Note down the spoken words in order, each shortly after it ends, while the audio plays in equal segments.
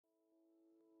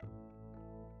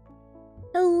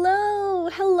Hello,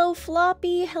 hello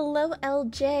Floppy, hello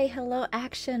LJ, hello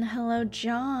Action, hello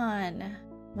John.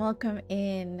 Welcome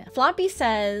in. Floppy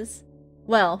says,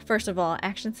 well, first of all,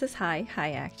 Action says hi,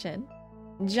 hi Action.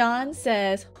 John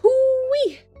says,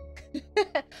 hoo-wee,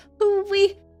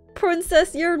 hoo-wee,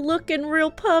 princess, you're looking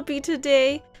real puppy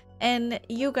today. And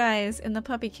you guys in the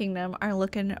puppy kingdom are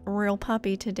looking real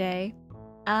puppy today.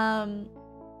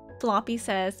 Floppy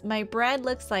says, my bread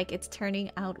looks like it's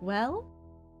turning out well.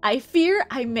 I fear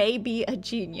I may be a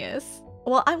genius.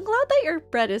 Well, I'm glad that your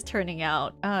bread is turning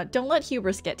out. Don't let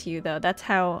hubris get to you, though. That's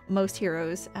how most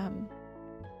heroes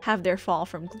have their fall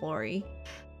from glory.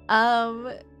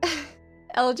 LJ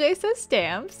says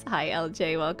stamps. Hi,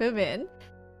 LJ. Welcome in.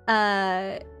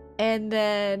 And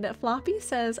then Floppy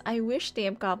says, I wish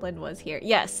Stamp Goblin was here.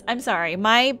 Yes, I'm sorry.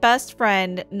 My best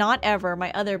friend, not ever,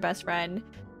 my other best friend,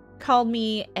 called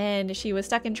me and she was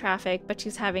stuck in traffic, but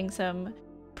she's having some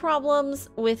problems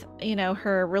with, you know,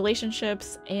 her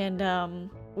relationships, and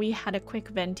we had a quick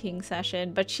venting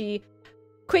session, but she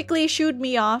quickly shooed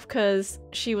me off because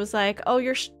she was like, oh,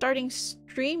 you're starting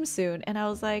stream soon, and I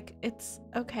was like, it's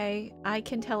okay, I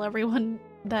can tell everyone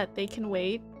that they can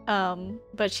wait,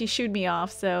 but she shooed me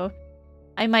off, so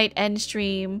I might end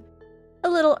stream a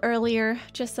little earlier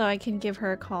just so I can give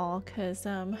her a call, because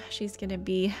she's gonna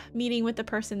be meeting with the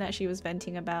person that she was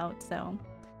venting about, so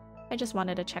I just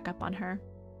wanted to check up on her.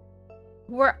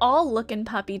 We're all looking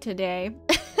puppy today.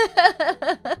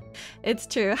 It's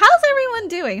true. How's everyone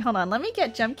doing? Hold on, let me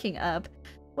get Jump King up.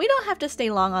 We don't have to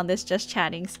stay long on this just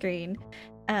chatting screen,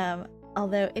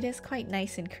 although it is quite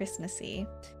nice and Christmassy.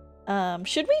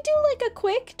 Should we do like a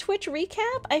quick Twitch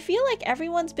recap? I feel like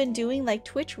everyone's been doing like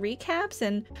Twitch recaps,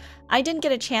 and I didn't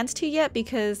get a chance to yet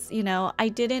because, you know, I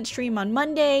didn't stream on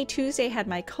Monday. Tuesday had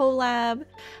my collab,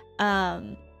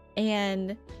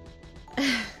 and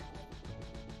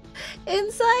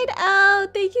Inside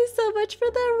Out, thank you so much for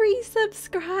the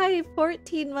resubscribe.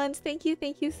 14 months. Thank you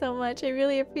so much. I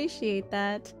really appreciate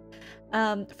that.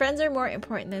 Friends are more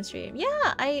important than stream.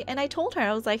 Yeah, I told her,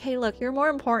 I was like, hey, look, you're more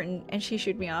important, and she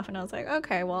shooed me off, and I was like,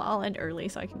 okay, well, I'll end early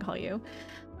so I can call you.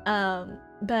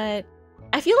 But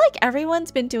I feel like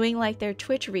everyone's been doing like their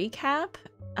Twitch recap.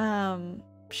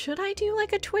 Should I do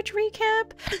like a Twitch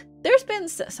recap? There's been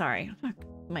sorry,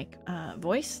 my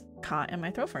voice caught in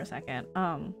my throat for a second.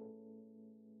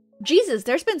 Jesus,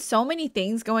 there's been so many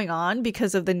things going on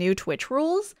because of the new Twitch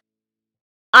rules.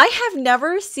 I have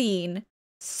never seen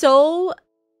so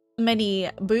many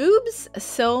boobs,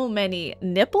 so many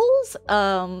nipples,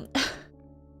 so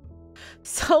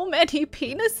many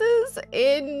penises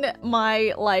in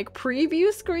my like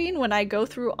preview screen when I go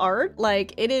through art.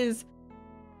 Like, it is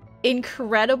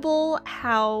incredible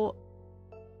how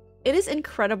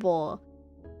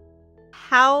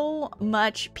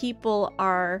much people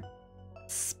are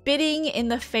spitting in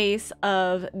the face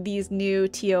of these new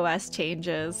TOS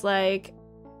changes. Like,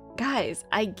 guys,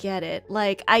 I get it.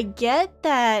 Like, I get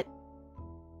that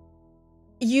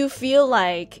you feel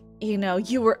like, you know,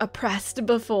 you were oppressed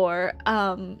before,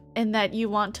 and that you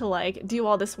want to like do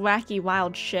all this wacky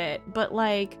wild shit, but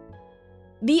like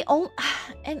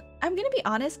and I'm gonna be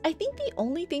honest, I think the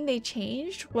only thing they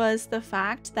changed was the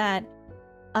fact that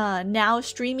now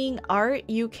streaming art,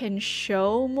 you can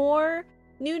show more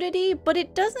nudity, but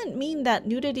it doesn't mean that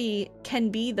nudity can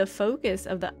be the focus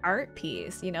of the art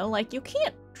piece, you know? Like, you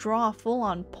can't draw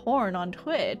full-on porn on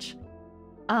Twitch.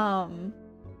 And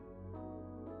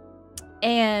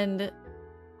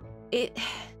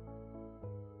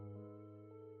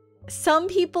some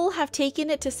people have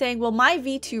taken it to saying, well, my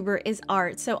VTuber is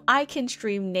art, so I can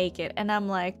stream naked. And I'm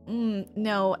like,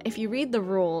 no, if you read the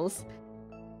rules,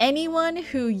 anyone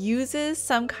who uses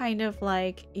some kind of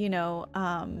like, you know,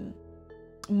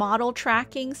 model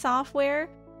tracking software,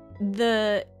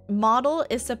 the model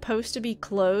is supposed to be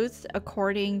clothed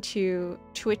according to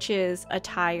Twitch's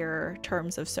attire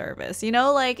terms of service. You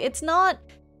know, like, it's not,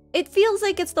 it feels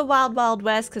like it's the wild wild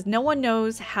west because no one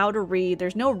knows how to read.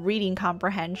 There's no reading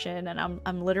comprehension, and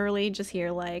I'm literally just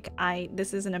here like,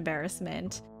 this is an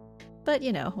embarrassment, but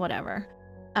you know, whatever.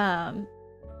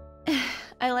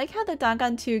 I like how the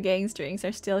Dangan 2 gang strings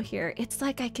are still here. It's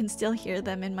like I can still hear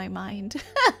them in my mind.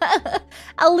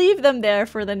 I'll leave them there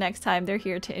for the next time they're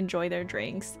here to enjoy their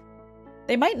drinks.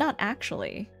 They might not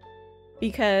actually,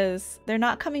 because they're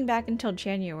not coming back until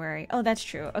January. Oh, that's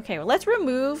true. Okay, well, let's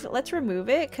remove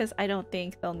it because I don't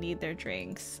think they'll need their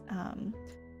drinks.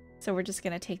 So we're just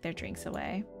gonna take their drinks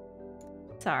away.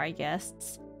 Sorry,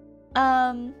 guests.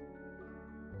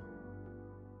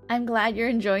 I'm glad you're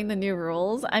enjoying the new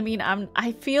rules. I mean,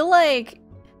 I feel like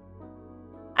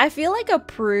a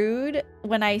prude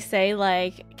when I say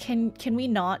like, can we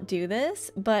not do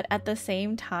this? But at the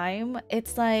same time,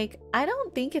 it's like, I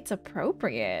don't think it's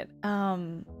appropriate.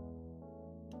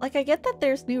 Like I get that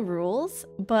there's new rules,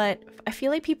 but I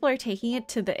feel like people are taking it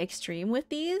to the extreme with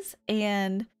these,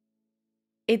 and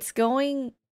it's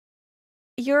going,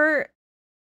 you're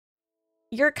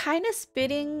kind of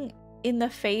spitting in the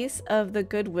face of the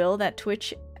goodwill that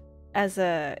Twitch as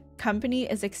a company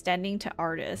is extending to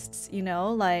artists, you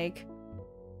know? Like,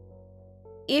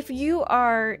 if you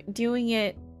are doing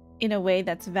it in a way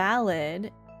that's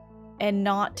valid and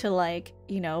not to, like,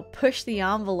 you know, push the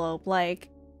envelope,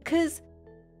 like, because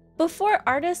before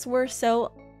artists were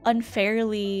so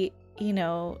unfairly, you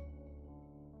know,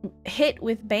 hit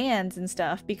with bans and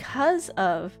stuff because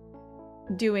of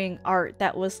doing art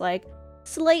that was like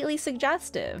slightly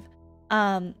suggestive.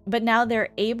 But now they're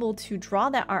able to draw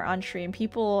that art on stream.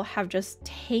 People have just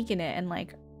taken it and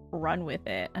like run with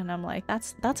it, and I'm like,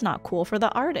 that's not cool for the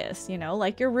artist, you know?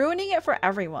 Like, you're ruining it for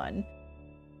everyone.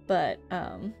 But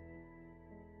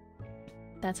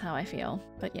that's how I feel.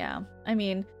 But yeah, I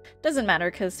mean, doesn't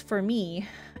matter, because for me,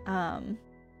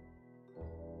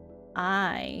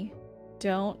 I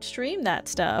don't stream that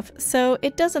stuff, so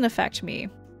it doesn't affect me.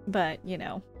 But you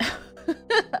know.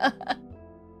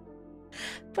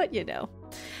 But you know.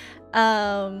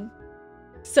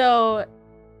 So,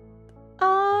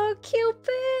 oh,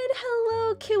 Cupid,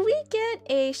 hello. Can we get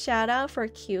a shout out for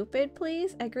Cupid,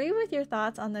 please? Agree with your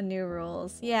thoughts on the new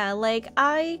rules. Yeah, like,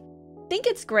 I think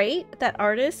it's great that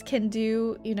artists can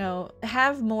do, you know,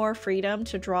 have more freedom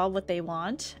to draw what they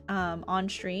want on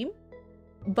stream.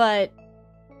 But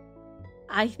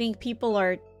I think people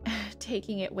are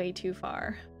taking it way too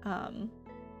far.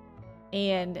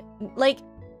 And like,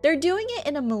 they're doing it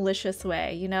in a malicious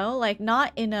way, you know? Like,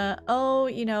 not in a, oh,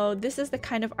 you know, this is the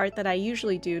kind of art that I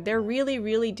usually do. They're really,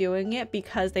 really doing it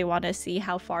because they want to see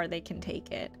how far they can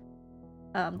take it.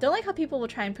 Don't like how people will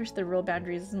try and push the rule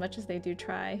boundaries as much as they do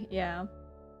try. Yeah.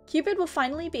 Cupid will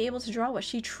finally be able to draw what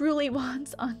she truly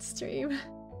wants on stream.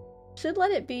 Should let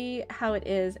it be how it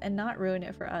is and not ruin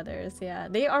it for others. Yeah,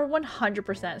 they are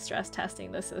 100% stress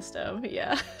testing the system.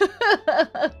 Yeah.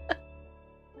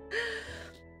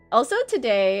 Also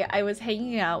today, I was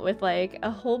hanging out with like a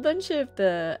whole bunch of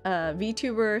the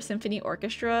VTuber Symphony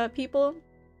Orchestra people.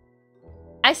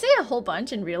 I say a whole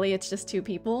bunch, and really it's just 2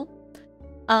 people.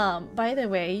 By the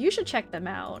way, you should check them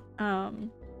out.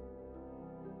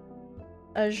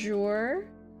 Azure.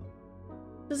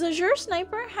 Does Azure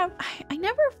Sniper have... I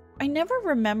never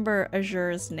remember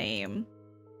Azure's name.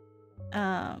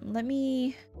 Let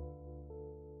me...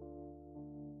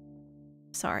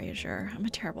 Sorry, Azure. I'm a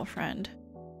terrible friend.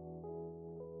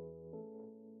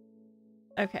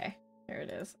 Okay, there it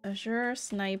is. Azure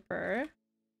Sniper.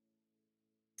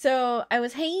 So I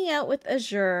was hanging out with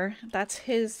Azure. That's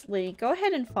his link. Go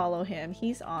ahead and follow him.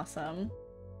 He's awesome.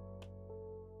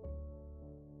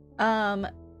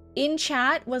 In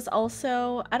chat was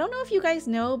also, I don't know if you guys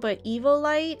know, but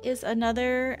Evolite is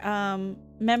another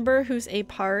member who's a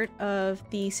part of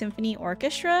the Symphony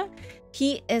Orchestra.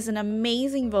 He is an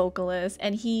amazing vocalist,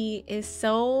 and he is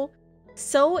so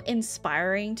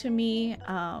inspiring to me.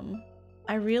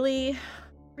 I really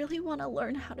want to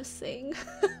learn how to sing.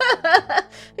 I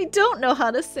don't know how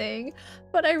to sing,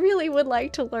 but I really would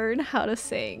like to learn how to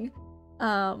sing.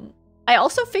 I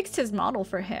also fixed his model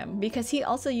for him because he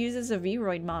also uses a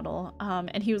Vroid model.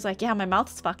 And he was like, yeah, my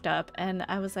mouth's fucked up. And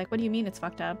I was like, what do you mean it's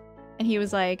fucked up? And he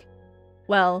was like,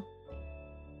 well,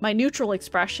 my neutral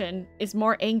expression is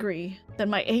more angry than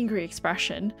my angry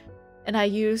expression. And I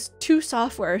used 2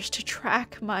 softwares to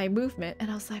track my movement. And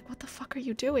I was like, what the fuck are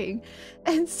you doing?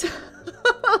 And so,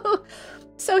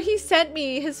 so he sent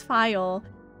me his file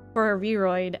for a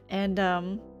Vroid, and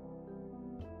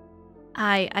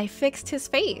I fixed his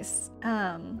face.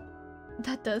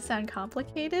 That does sound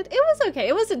complicated. It was okay.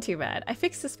 It wasn't too bad. I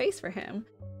fixed his face for him.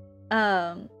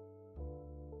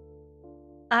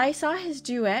 I saw his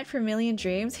duet for Million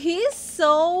Dreams. He's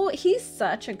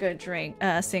such a good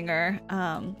singer.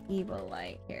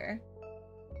 Evolite here.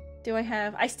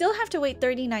 I still have to wait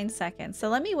 39 seconds. So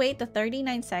let me wait the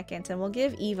 39 seconds and we'll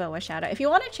give Evo a shout out. If you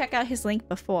want to check out his link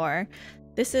before,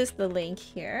 this is the link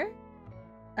here.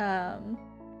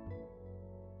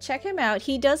 Check him out.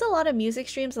 He does a lot of music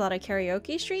streams, a lot of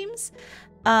karaoke streams.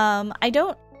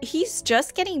 He's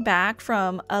just getting back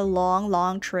from a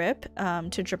long trip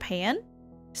to Japan.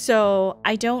 So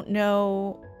I don't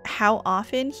know how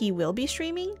often he will be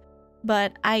streaming,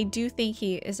 but I do think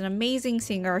he is an amazing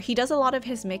singer. He does a lot of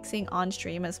his mixing on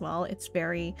stream as well. It's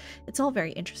all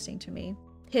very interesting to me.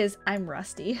 I'm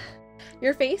rusty.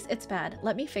 Your face, it's bad.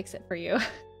 Let me fix it for you.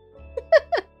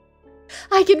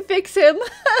 I can fix him.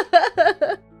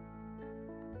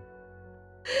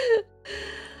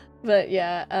 But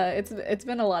yeah, it's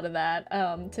been a lot of that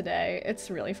today. It's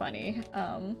really funny.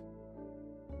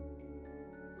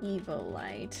 Evo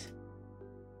Light.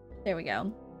 There we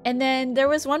go. And then there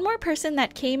was one more person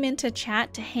that came into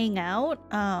chat to hang out.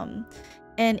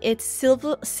 And it's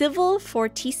Civil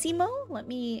Fortissimo. Let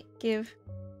me give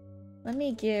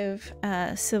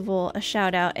Civil a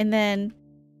shout out. And then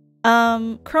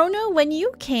Chrono, when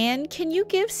you can you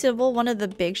give Civil one of the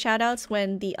big shout outs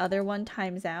when the other one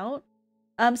times out?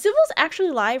 Civil's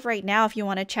actually live right now if you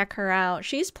want to check her out.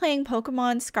 She's playing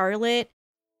Pokemon Scarlet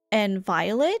and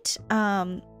Violet.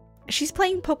 She's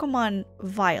playing Pokemon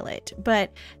Violet,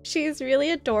 but she's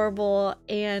really adorable,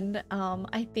 and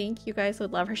I think you guys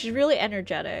would love her. She's really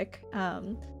energetic,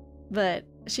 but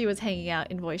she was hanging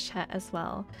out in voice chat as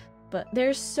well. But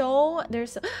there's so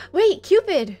wait,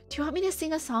 Cupid, do you want me to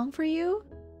sing a song for you?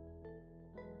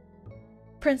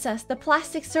 Princess, the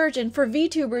plastic surgeon for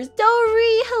VTubers.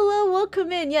 Dory, hello,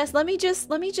 welcome in. Yes, let me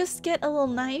just get a little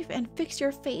knife and fix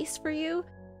your face for you.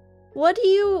 What do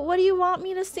you want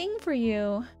me to sing for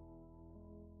you?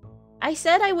 I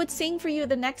said I would sing for you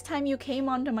the next time you came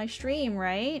onto my stream,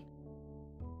 right?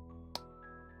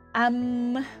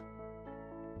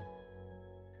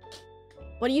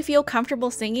 What do you feel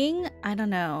comfortable singing? I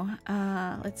don't know.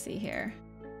 Let's see here.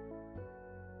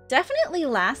 Definitely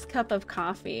Last Cup of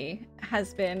Coffee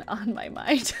has been on my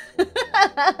mind.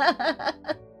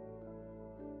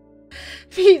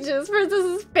 Peaches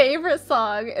Princess's favorite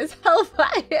song is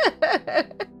Hellfire.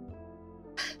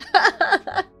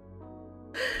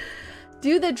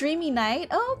 Do the Dreamy Night?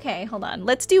 Oh, okay, hold on.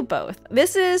 Let's do both.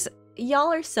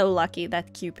 Y'all are so lucky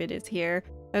that Cupid is here.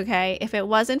 Okay, if it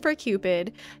wasn't for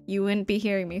Cupid, you wouldn't be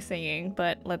hearing me singing,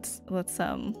 but let's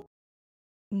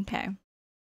okay.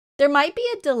 There might be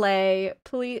a delay.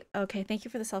 Please. Okay, thank you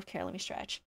for the self-care. Let me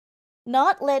stretch.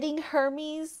 Not letting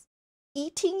Hermes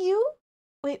eating you?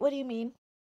 Wait, what do you mean?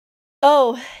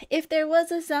 Oh, if there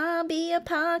was a zombie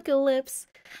apocalypse,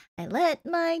 I let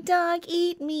my dog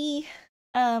eat me.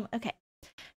 Okay.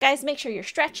 Guys, make sure you're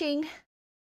stretching.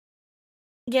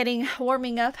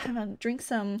 Warming up. I'm gonna drink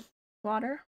some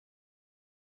water.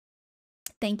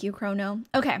 Thank you, Chrono.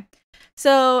 Okay.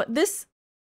 So this,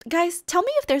 guys, tell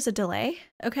me if there's a delay,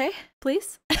 okay?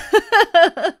 Please.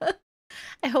 I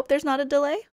hope there's not a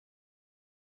delay.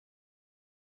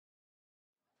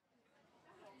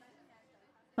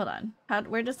 Hold on.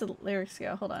 Where does the lyrics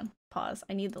go? Hold on. Pause.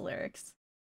 I need the lyrics.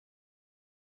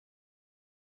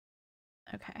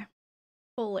 Okay.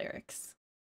 Full lyrics.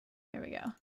 Here we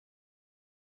go.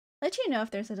 Let you know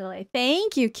if there's a delay.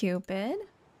 Thank you, Cupid.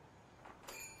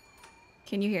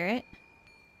 Can you hear it?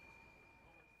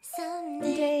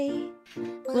 Someday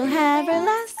we'll have our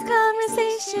last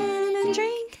conversation and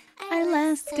drink our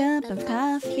last cup of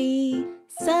coffee.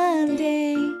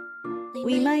 Someday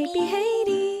we might be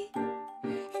Haiti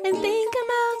and think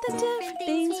about the different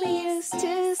things we used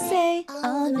to say.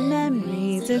 All the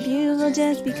memories of you will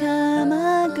just become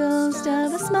a ghost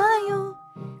of a smile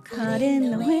caught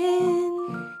in the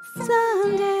wind.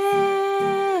 Someday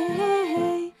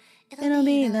it'll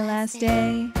be the last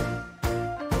day.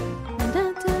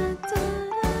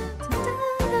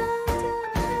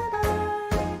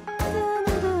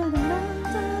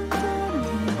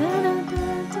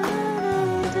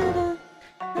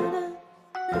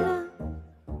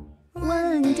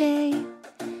 One day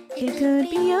it could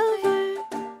be over.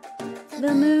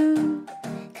 The moon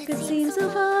could seem so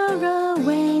far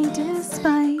away,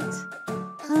 despite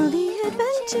all the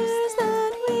adventures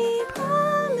that we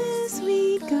promised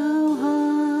we'd go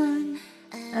on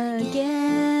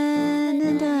again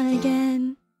and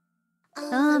again.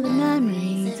 All the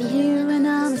memories of you and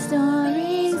all the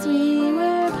stories we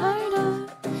were part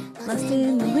of, lost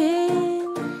in the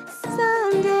wind.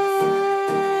 Someday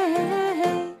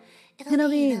it'll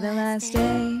be the last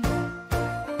day.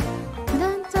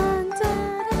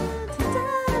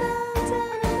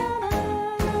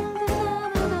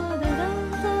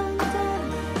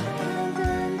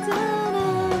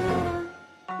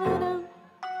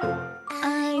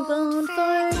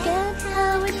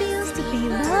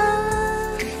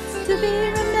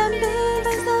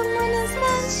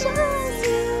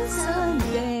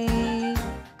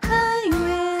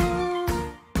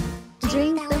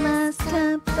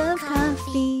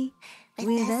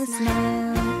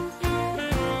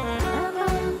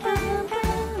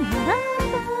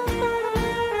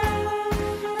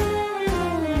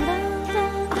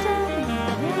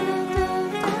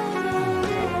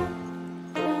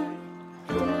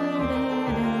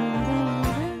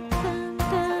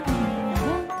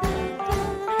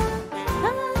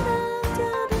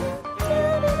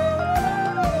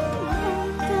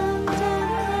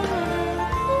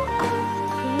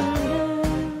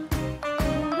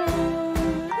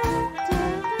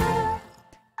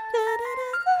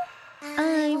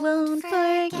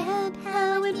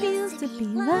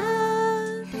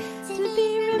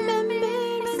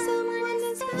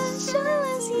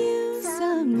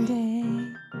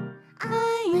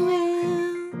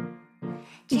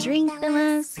 drink the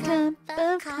last cup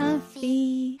of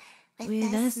coffee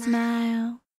with a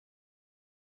smile.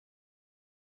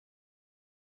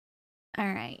 All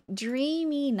right,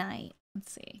 dreamy night.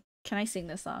 Let's see. Can I sing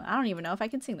this song? I don't even know if I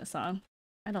can sing this song.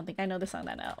 I don't think I know the song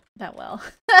that well.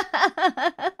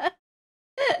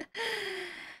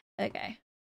 Okay.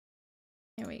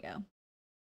 Here we go.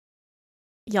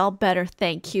 Y'all better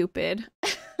thank Cupid.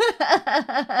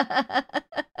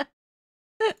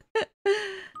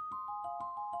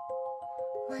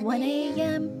 1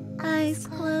 a.m., eyes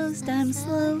closed, I'm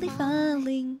slowly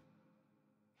falling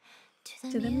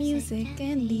to the music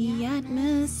and the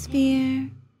atmosphere.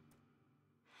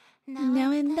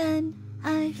 Now and then,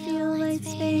 I feel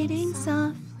lights fading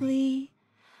softly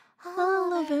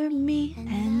all over me.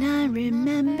 And I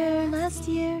remember last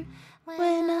year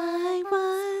when I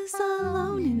was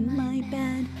alone in my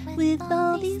bed with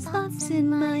all these thoughts in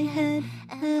my head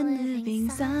and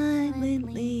living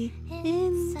silently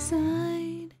inside.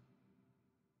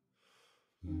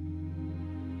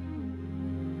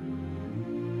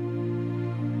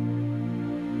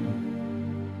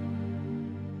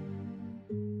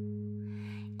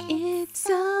 It's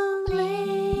so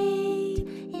late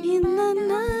in the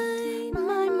night,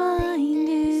 my mind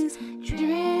is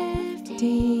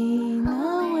drifting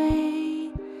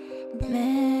away.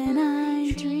 Then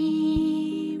I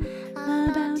dream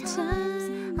about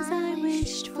times I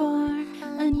wished for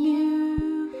a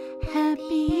new,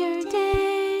 happier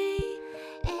day.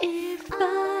 If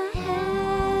a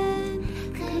hand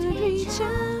could reach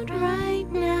out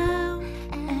right now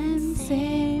and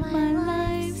save my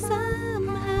life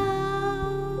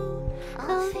somehow,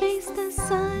 I'll face the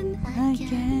sun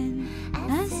again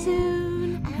as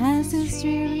soon as this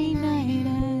dreary night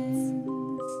ends.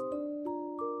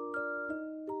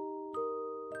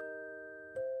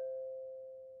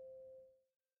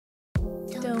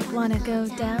 Don't wanna go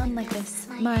down like this.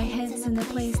 My head's in the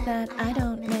place that I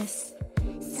don't miss.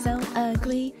 So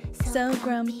ugly, so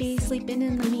grumpy, sleeping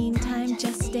in the meantime,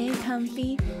 just stay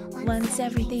comfy. Once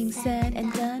everything's said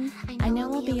and done, I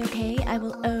know I'll be okay, I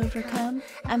will overcome.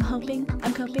 I'm hoping,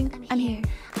 I'm coping, I'm here.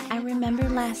 I remember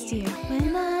last year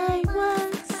when I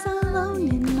was alone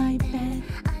in my bed,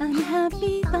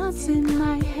 unhappy thoughts in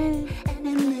my head,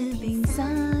 and living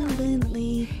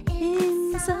silently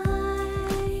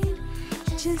inside.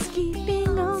 Just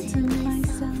keeping all to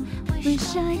myself,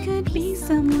 wish I could be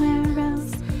somewhere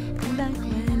else, back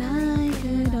when I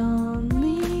could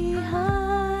only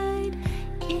hide.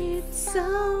 It's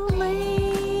so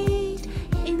late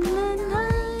in the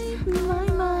night, my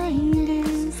mind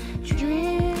is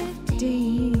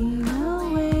drifting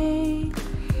away.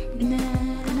 And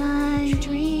then I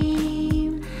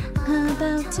dream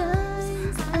about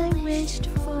times I wished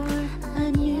for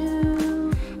a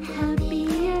new,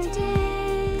 happier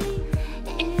day.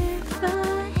 If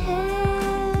a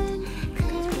hand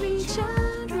could reach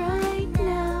out right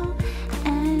now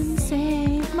and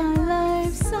save my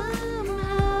life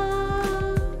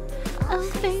somehow, I'll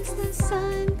face the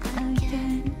sun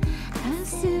again as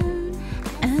soon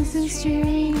as this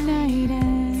dreary night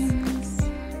ends.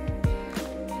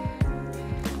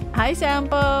 Hi,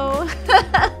 Sampo!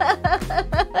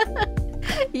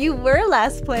 You were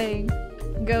last playing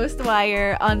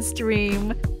Ghostwire on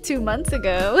stream 2 months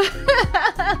ago.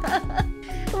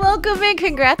 Welcome and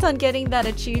congrats on getting that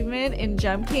achievement in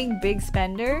Jump King Big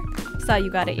Spender. Saw you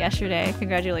got it yesterday.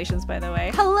 Congratulations, by the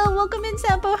way. Hello, welcome in,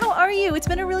 Sampo. How are you? It's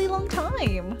been a really long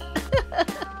time.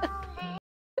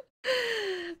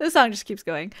 The song just keeps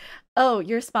going. Oh,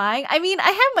 you're spying? I mean,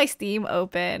 I have my Steam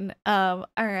open. All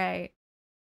right.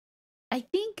 I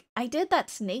think I did that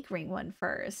Snake Ring one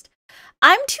first.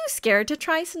 I'm too scared to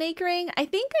try Snake Ring. I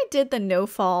think I did the no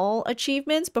fall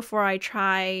achievements before I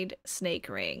tried Snake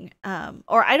Ring.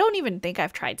 Or I don't even think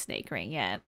I've tried Snake Ring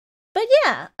yet. But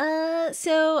yeah,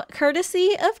 so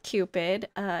courtesy of Cupid,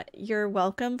 you're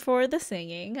welcome for the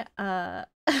singing.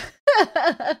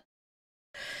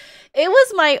 It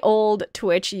was my old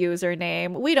Twitch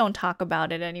username. We don't talk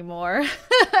about it anymore.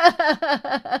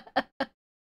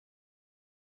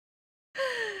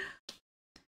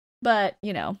 But,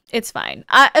 you know, it's fine.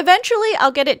 Eventually,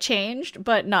 I'll get it changed,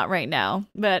 but not right now.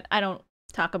 But I don't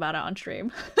talk about it on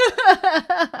stream.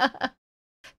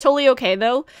 Totally okay,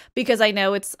 though, because I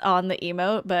know it's on the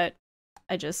emote, but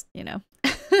I just, you know.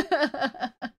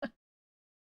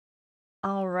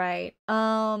 All right.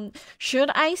 Should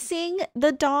I sing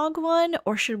the dog one,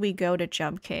 or should we go to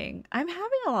Jump King? I'm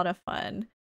having a lot of fun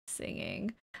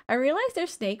singing. I realized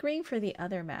there's Snake Ring for the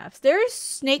other maps. There's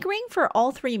Snake Ring for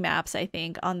all 3 maps, I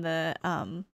think, on the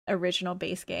original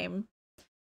base game.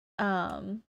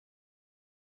 We'll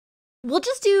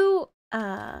just do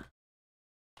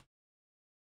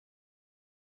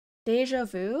Deja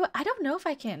Vu? I don't know if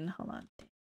I can. Hold on.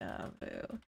 Deja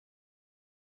Vu.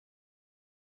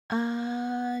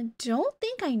 Don't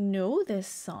think I know this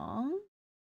song.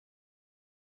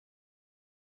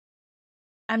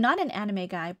 I'm not an anime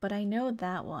guy, but I know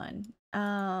that one.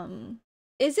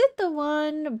 Is it the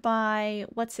one by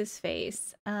what's his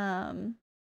face? I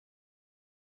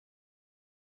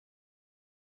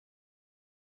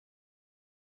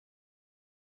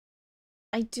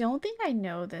don't think I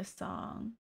know this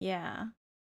song. Yeah.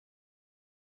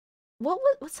 What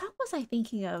song was I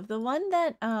thinking of? The one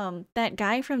that that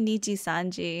guy from Nichi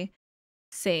Sanji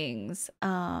sings.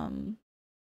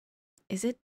 Is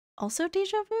it also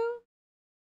Deja Vu?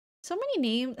 So many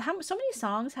names. So many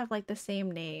songs have like the same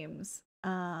names.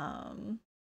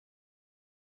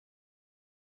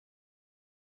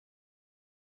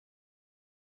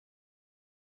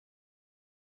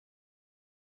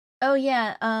 Oh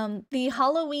yeah, the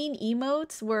Halloween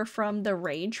emotes were from the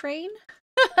Raid Train.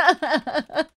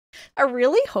 I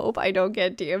really hope I don't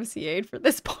get DMCA'd for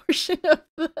this portion of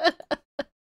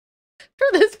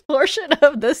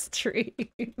the stream.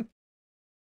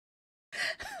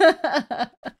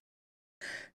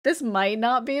 This might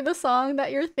not be the song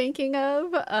that you're thinking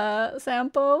of,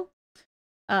 Sampo.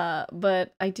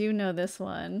 But I do know this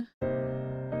one. I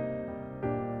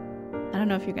don't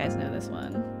know if you guys know this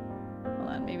one. Hold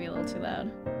on, maybe a little too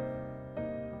loud.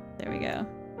 There we go.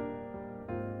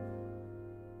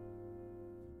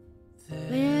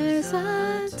 There's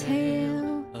a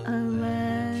tale, a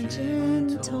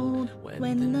legend told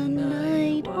when the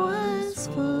night was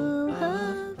full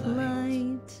of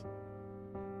light.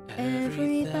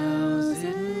 Every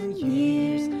 1,000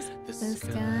 years the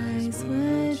skies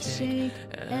would shake,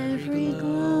 every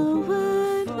glow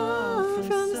would fall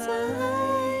from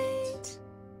sight.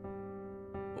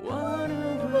 One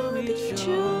who will be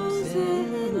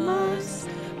chosen must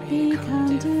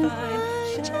become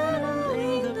divine,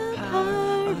 channeling the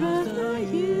power of the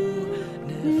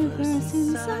universe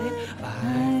inside.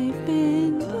 I've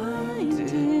been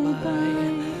blinded by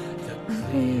a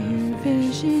clear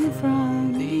vision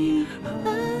from the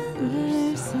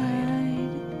other side.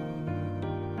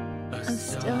 A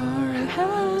star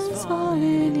has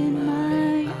fallen in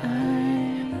my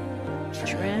eye,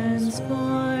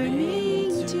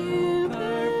 transforming to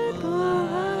purple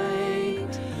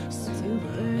light,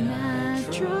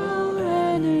 supernatural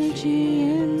energy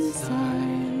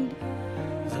inside.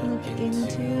 Look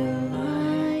into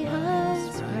my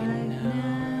eyes right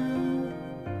now.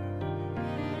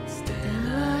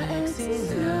 Stella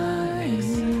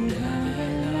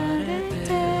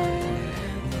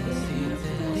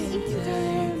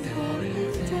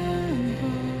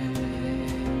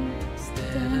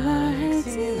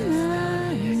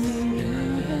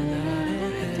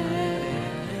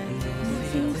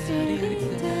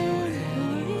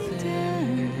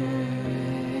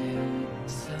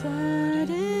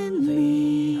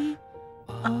Suddenly,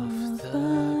 off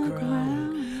the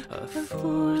ground, a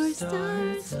force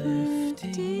starts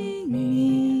lifting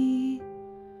me,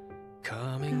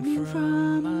 coming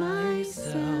from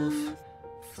myself,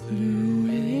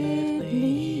 fluidly,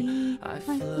 I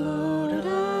float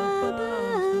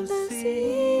above the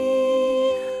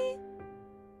sea.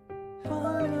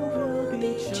 One who will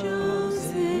be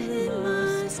chosen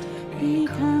must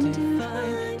become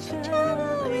divine,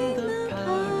 channeling the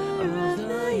power of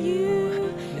the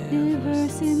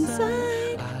universe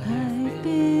inside. I've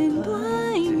been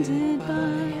blinded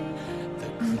by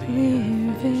a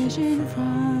clear vision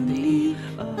from the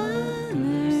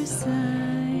other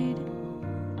side.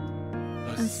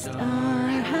 A star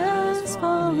has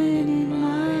fallen in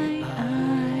my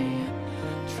eye,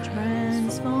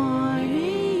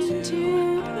 transforming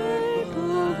to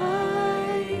purple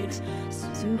light,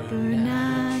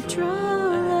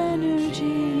 supernatural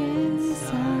energy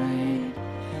inside.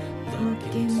 Look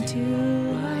into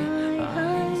my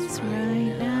eyes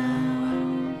right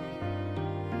now.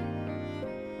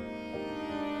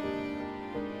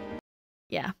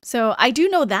 Yeah, so I do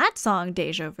know that song,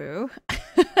 Deja Vu.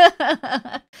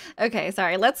 Okay,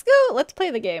 sorry. Let's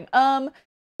play the game.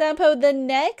 Sampo, the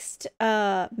next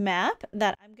map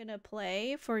that I'm gonna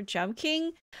play for Jump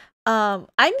King, I've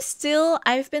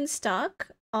been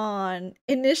stuck on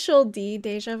Initial D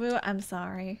Deja Vu. I'm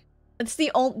sorry. That's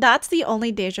the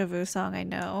only Deja Vu song I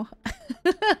know.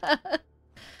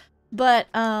 But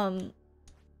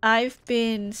I've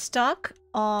been stuck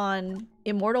on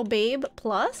Immortal Babe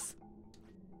Plus.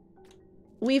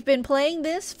 We've been playing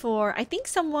this for, I think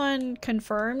someone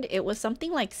confirmed it was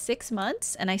something like 6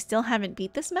 months, and I still haven't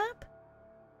beat this map.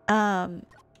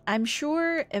 I'm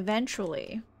sure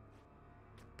eventually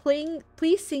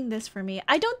Please sing this for me.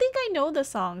 I don't think I know the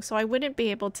song, so I wouldn't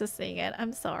be able to sing it.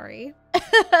 I'm sorry.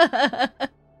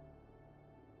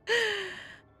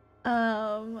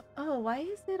 Oh, why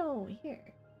is it all weird?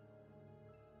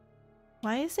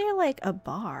 Why is there like a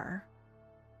bar?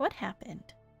 What happened?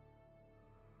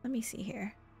 Let me see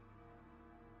here.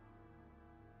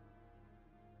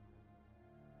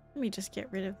 Let me just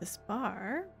get rid of this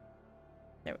bar.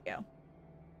 There we go.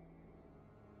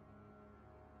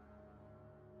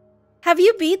 Have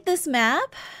you beat this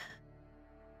map?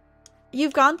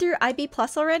 You've gone through IB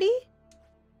Plus already?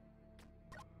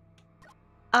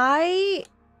 I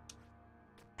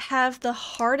have the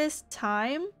hardest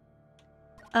time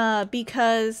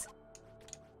because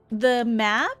the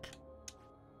map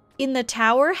in the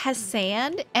tower has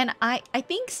sand, and I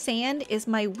think sand is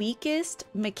my weakest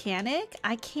mechanic.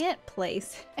 I can't play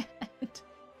sand.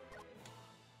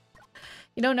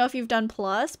 You don't know if you've done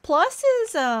Plus? Plus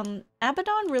is,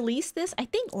 Abaddon released this, I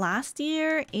think last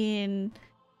year in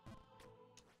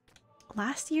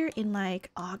like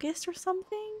August or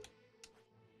something?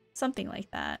 Something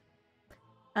like that.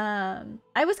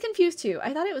 I was confused too.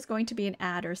 I thought it was going to be an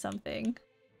ad or something.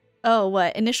 Oh,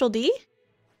 what? Initial D?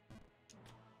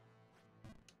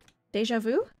 Deja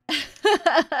vu?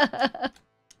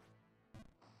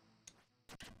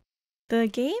 The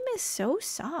game is so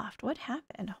soft. What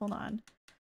happened? Hold on.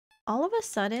 All of a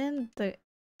sudden, the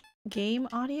game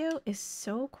audio is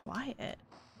so quiet.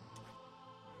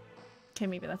 Okay,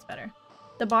 maybe that's better.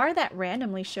 The bar that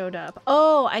randomly showed up.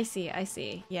 Oh, I see, I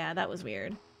see. Yeah, that was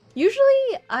weird.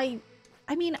 Usually, I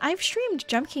mean, I've streamed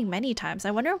Jump King many times.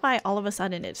 I wonder why all of a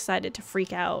sudden it decided to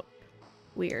freak out.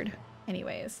 Weird.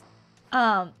 Anyways.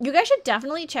 You guys should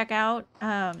definitely check out,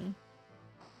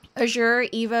 Azure,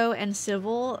 Evo, and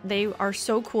Civil. They are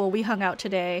so cool. We hung out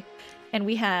today, and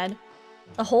we had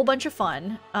a whole bunch of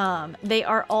fun. They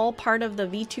are all part of the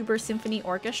VTuber Symphony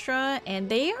Orchestra, and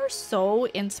they are so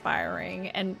inspiring,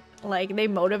 and like they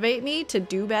motivate me to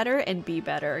do better and be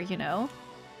better, you know?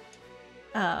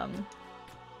 I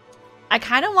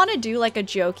kind of want to do like a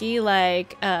jokey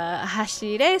like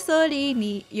hashire sori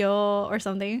ni yo or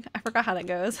something. I forgot how that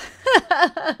goes.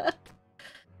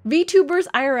 VTubers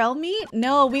IRL meet?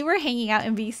 No, we were hanging out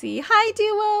in VC. Hi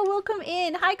Duo, welcome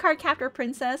in. Hi Cardcaptor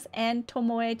Princess and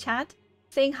Tomoe chat.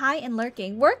 Saying hi and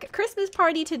lurking. Work Christmas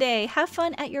party today. Have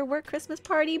fun at your work Christmas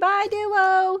party. Bye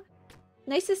Duo.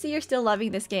 Nice to see you're still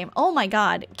loving this game. Oh my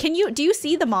god. Do you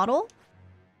see the model?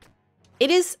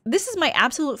 This is my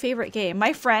absolute favorite game.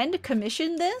 My friend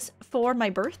commissioned this for my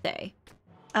birthday.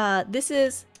 This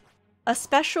is a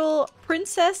special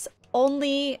princess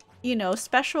only, you know,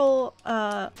 special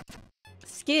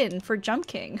skin for Jump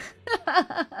King.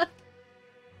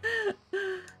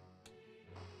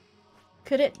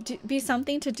 Could it be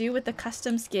something to do with the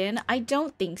custom skin? I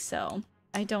don't think so.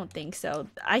 I don't think so.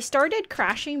 I started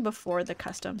crashing before the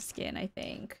custom skin, I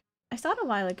think. I saw it a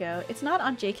while ago. It's not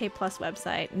on JK Plus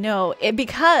website. No,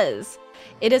 because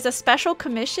it is a special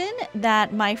commission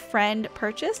that my friend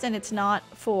purchased, and it's not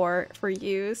for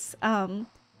use.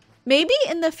 Maybe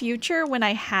in the future when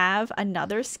I have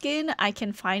another skin, I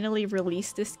can finally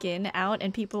release the skin out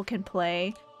and people can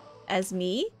play as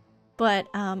me. But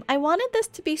I wanted this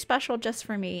to be special just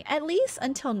for me, at least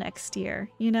until next year,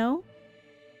 you know?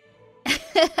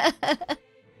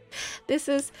 This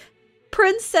is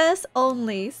princess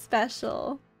only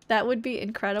special. That would be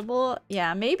incredible.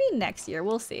 Yeah, maybe next year.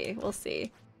 We'll see. We'll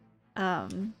see. I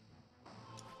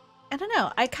don't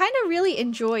know. I kind of really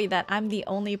enjoy that I'm the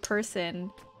only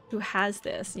person who has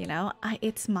this, you know?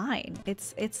 It's mine.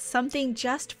 It's something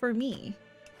just for me.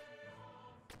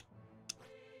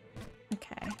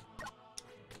 Okay.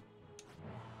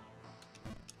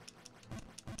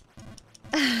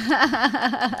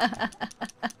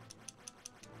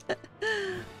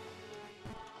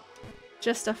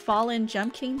 Just a fallen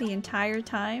Jump King the entire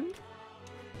time?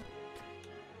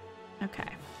 Okay.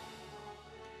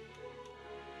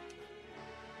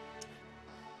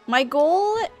 My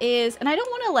goal is, and I don't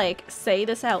want to like say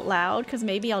this out loud because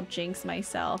maybe I'll jinx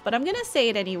myself, but I'm gonna say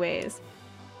it anyways.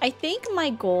 I think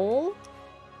my goal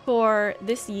for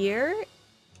this year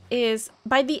is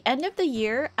by the end of the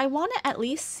year, I want to at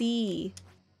least see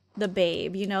the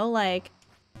babe, you know? Like,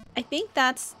 I think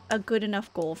that's a good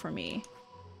enough goal for me.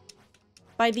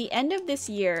 By the end of this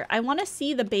year, I want to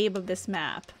see the babe of this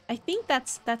map. I think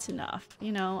that's enough,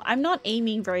 you know? I'm not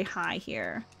aiming very high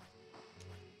here.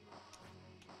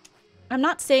 I'm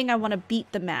not saying I want to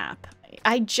beat the map.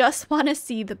 I just want to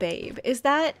see the babe. Is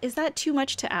that too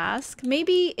much to ask?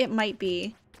 Maybe it might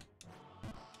be.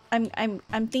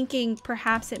 I'm thinking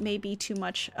perhaps it may be too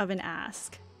much of an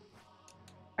ask.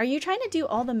 Are you trying to do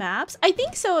all the maps? I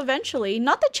think so eventually.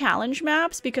 Not the challenge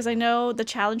maps, because I know the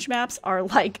challenge maps are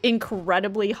like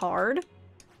incredibly hard.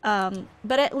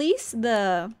 But at least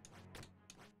the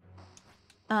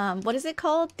what is it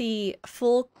called? The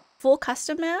full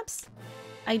custom maps.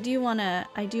 I do wanna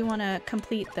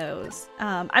complete those.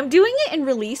 I'm doing it in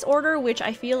release order, which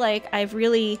I feel like I've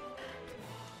really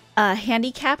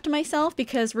handicapped myself,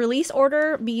 because release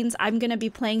order means I'm gonna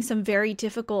be playing some very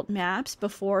difficult maps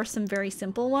before some very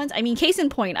simple ones. I mean, case in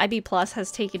point, IB Plus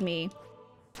has taken me...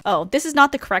 Oh, this is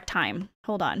not the correct time.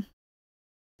 Hold on.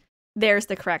 There's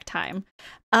the correct time.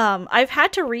 I've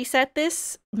had to reset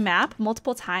this map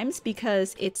multiple times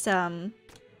because it's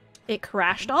it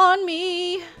crashed on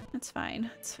me. That's fine.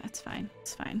 It's fine.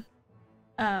 It's fine.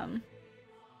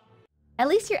 At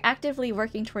least you're actively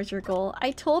working towards your goal. I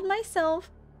told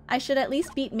myself I should at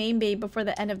least beat Main Babe before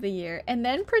the end of the year, and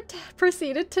then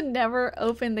proceeded to never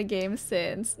open the game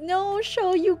since. No,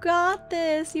 Sho, you got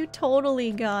this. You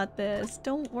totally got this.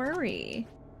 Don't worry.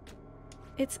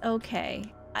 It's okay.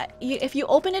 If you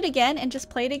open it again and just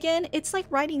play it again, it's like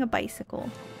riding a bicycle.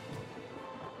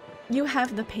 You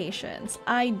have the patience.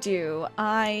 I do.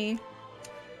 I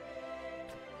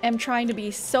am trying to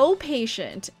be so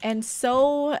patient and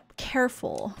so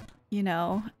careful, you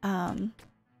know.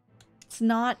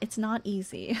 It's not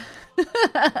easy.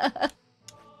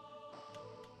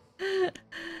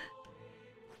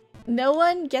 No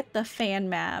one get the fan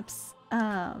maps.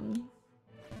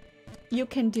 You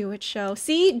can do it, Sho.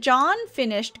 See, John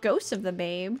finished Ghost of the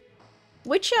Babe.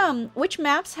 Which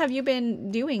maps have you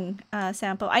been doing,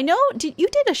 Sampo? I know you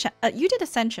did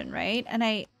Ascension, right?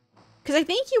 And because I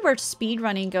think you were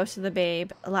speedrunning Ghost of the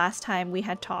Babe last time we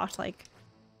had talked, like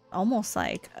almost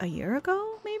like a year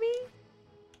ago, maybe?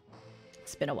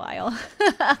 It's been a while.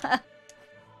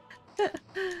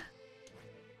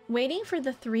 Waiting for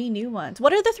the 3 new ones.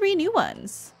 What are the 3 new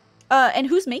ones? And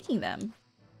who's making them?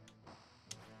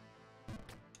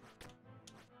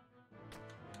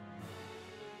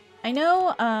 I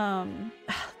know,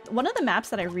 one of the maps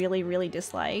that I really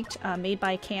disliked, made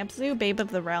by Camp Zoo, Babe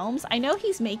of the Realms. I know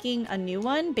he's making a new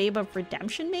one, Babe of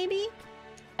Redemption, maybe?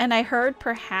 And I heard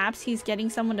perhaps he's getting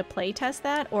someone to playtest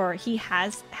that, or he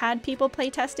has had people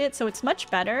playtest it, so it's much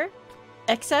better.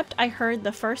 Except I heard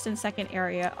the first and second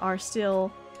area are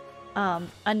still,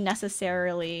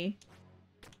 unnecessarily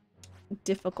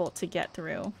difficult to get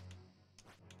through.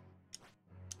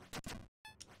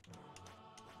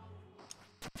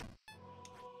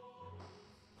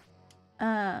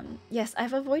 Yes,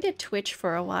 I've avoided Twitch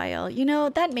for a while. You know,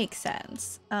 that makes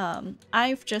sense.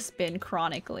 I've just been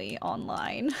chronically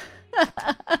online.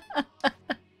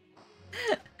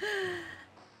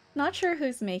 Not sure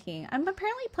who's making. I'm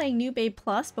apparently playing New Babe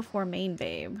Plus before Main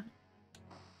Babe.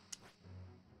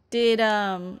 Did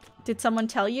someone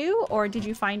tell you, or did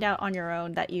you find out on your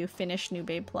own that you finished New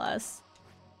Babe Plus?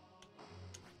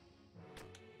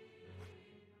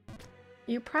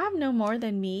 You probably know more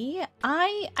than me.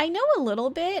 I know a little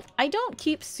bit. I don't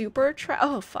keep super track.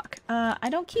 Oh fuck. I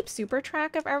don't keep super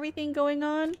track of everything going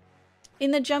on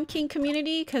in the Jump King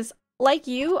community, because like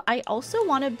you, I also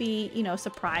want to be, you know,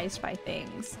 surprised by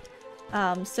things.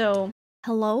 So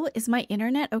hello, is my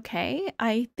internet okay?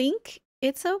 I think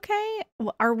it's okay.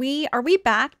 Are we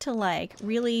back to like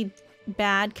really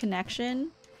bad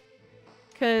connection?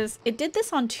 Because it did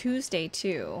this on Tuesday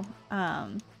too.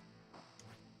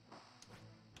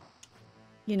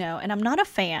 You know, and I'm not a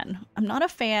fan. I'm not a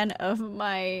fan of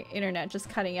my internet just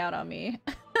cutting out on me.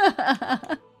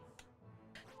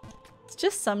 It's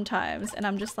just sometimes, and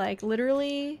I'm just like,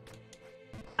 literally,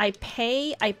 I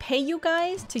pay you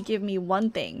guys to give me one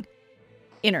thing.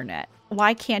 Internet.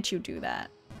 Why can't you do that?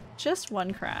 Just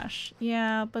one crash.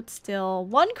 Yeah, but still,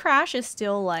 one crash is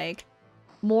still like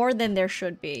more than there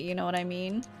should be, you know what I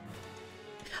mean?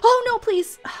 Oh no,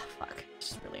 please! Oh, fuck. It's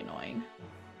just really annoying.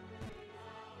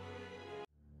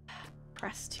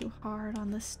 Pressed too hard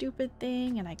on the stupid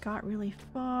thing and I got really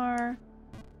far.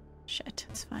 Shit,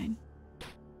 it's fine.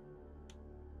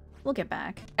 We'll get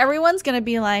back. Everyone's gonna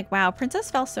be like, wow, Princess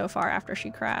fell so far after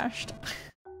she crashed.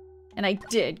 And I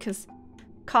did, because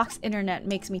Cox's internet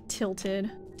makes me tilted.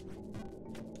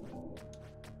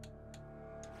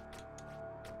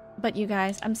 But you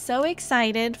guys, I'm so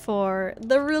excited for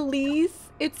the release.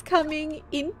 It's coming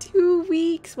in 2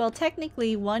 weeks. Well,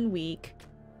 technically 1 week.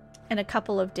 In a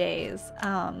couple of days.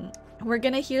 We're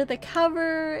gonna hear the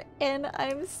cover, and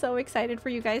I'm so excited for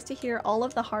you guys to hear all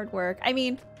of the hard work. I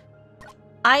mean,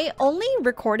 I only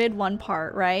recorded one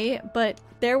part, right? But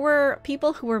there were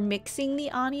people who were mixing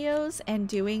the audios and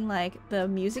doing like the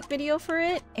music video for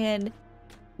it, and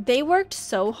they worked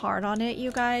so hard on it,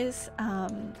 you guys.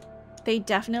 they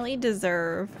definitely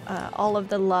deserve all of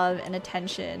the love and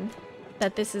attention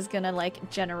that this is gonna like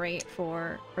generate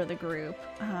for the group.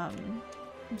 I'm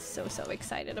so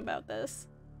excited about this.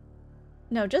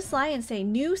 No, just lie and say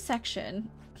new section.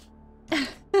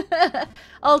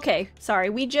 Okay, sorry.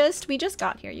 We just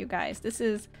got here, you guys.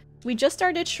 We just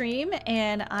started stream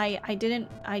and I didn't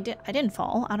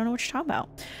fall. I don't know what you're talking about.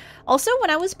 Also, when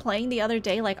I was playing the other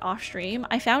day, like off stream,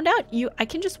 I found out I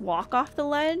can just walk off the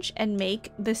ledge and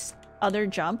make this other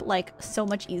jump like so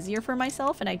much easier for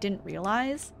myself, and I didn't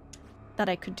realize that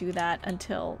I could do that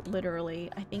until literally,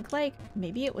 I think like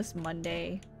maybe it was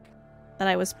Monday that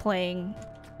I was playing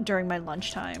during my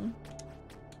lunchtime.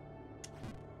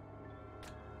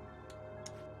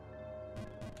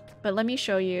 But let me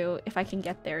show you if I can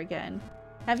get there again.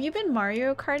 Have you been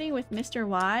Mario Karting with Mr.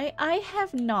 Y? I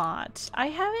have not. I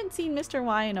haven't seen Mr.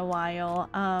 Y in a while.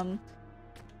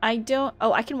 I don't...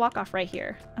 Oh, I can walk off right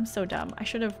here. I'm so dumb. I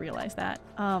should have realized that.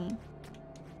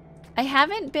 I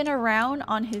haven't been around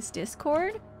on his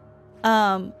Discord.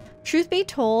 Truth be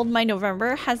told, my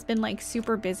November has been like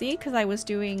super busy because I was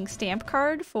doing stamp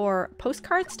card for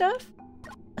postcard stuff.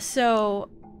 So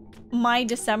my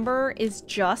December is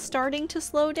just starting to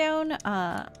slow down.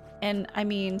 And I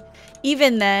mean,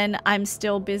 even then, I'm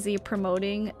still busy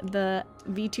promoting the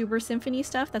VTuber Symphony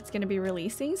stuff that's going to be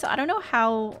releasing. So I don't know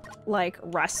how, like,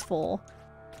 restful.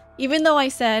 Even though I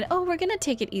said, oh, we're going to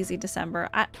take it easy December,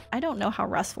 I don't know how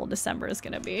restful December is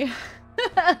going to be.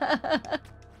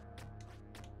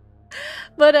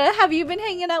 But have you been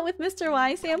hanging out with Mr.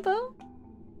 Y, Sampo?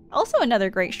 Also another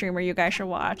great streamer you guys should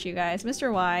watch, you guys.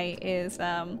 Mr. Y is,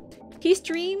 he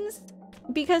streams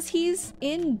because he's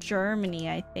in Germany,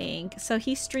 I think. So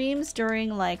he streams during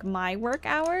like my work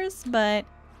hours, but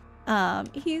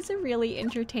he's a really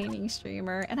entertaining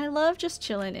streamer and I love just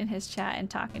chilling in his chat and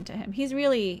talking to him. He's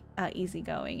really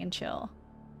easygoing and chill.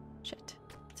 Shit,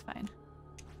 it's fine.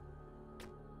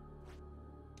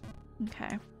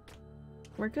 Okay.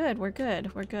 We're good, we're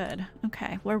good, we're good.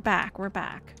 Okay, we're back, we're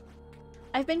back.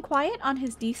 I've been quiet on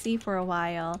his DC for a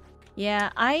while.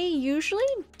 Yeah, I usually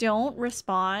don't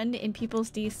respond in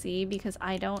people's DC because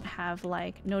I don't have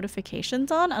like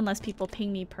notifications on unless people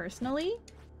ping me personally.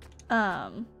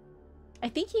 I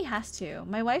think he has to.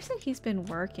 My wife said he's been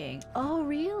working. Oh,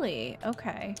 really?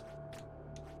 Okay.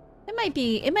 It might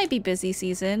be busy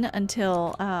season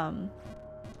until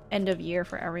end of year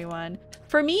for everyone.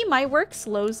 For me, my work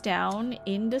slows down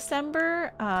in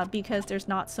December because there's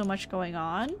not so much going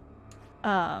on.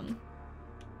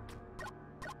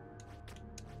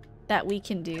 That we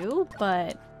can do,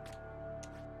 but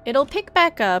it'll pick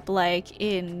back up like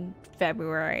in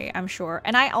February, I'm sure.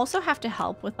 And I also have to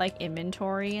help with like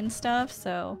inventory and stuff,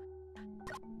 so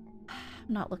I'm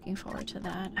not looking forward to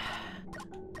that.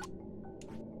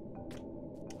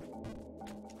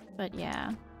 But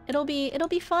yeah, it'll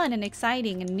be fun and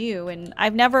exciting and new, and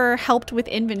I've never helped with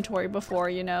inventory before,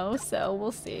 you know, so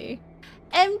we'll see.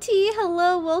 MT,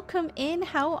 hello, welcome in.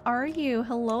 How are you?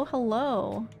 Hello,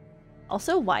 hello.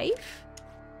 Also, wife?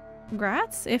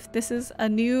 Congrats. If this is a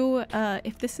new,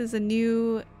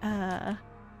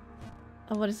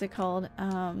 what is it called?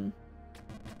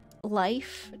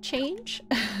 Life change?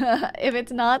 If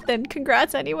it's not, then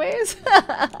congrats anyways.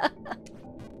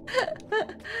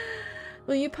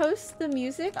 Will you post the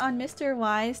music on Mr.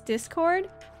 Y's Discord?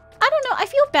 I don't know. I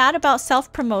feel bad about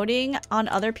self-promoting on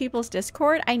other people's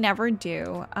Discord. I never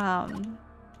do.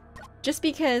 Just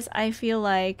because I feel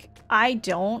like I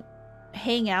don't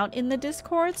hang out in the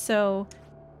Discord, so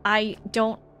I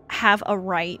don't have a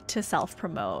right to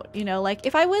self-promote, you know? Like,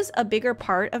 if I was a bigger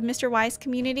part of Mr. Y's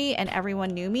community and everyone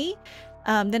knew me,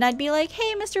 then I'd be like,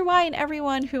 hey, Mr. Y and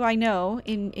everyone who I know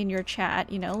in your chat,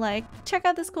 you know, like, check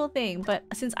out this cool thing. But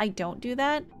since I don't do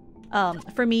that,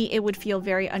 for me, it would feel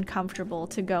very uncomfortable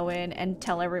to go in and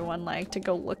tell everyone, like, to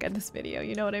go look at this video,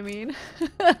 you know what I mean?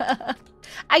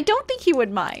 I don't think he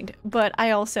would mind, but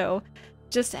I also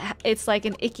just, it's like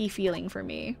an icky feeling for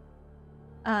me.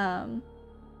 Oh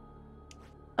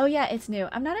yeah, it's new.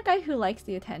 I'm not a guy who likes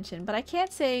the attention, but I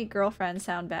can't say girlfriends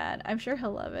sound bad. I'm sure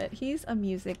he'll love it. He's a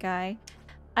music guy.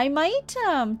 I might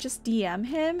just DM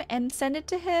him and send it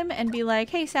to him and be like,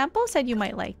 hey, Sampo said you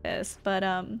might like this, but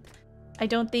I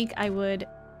don't think I would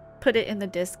put it in the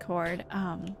Discord.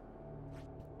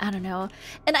 I don't know.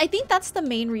 And I think that's the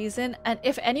main reason. And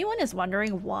if anyone is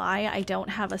wondering why I don't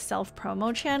have a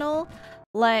self-promo channel,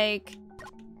 like,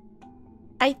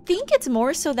 I think it's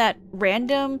more so that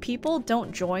random people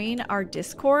don't join our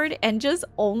Discord and just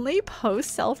only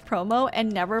post self-promo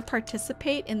and never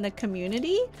participate in the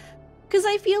community. Because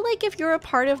I feel like if you're a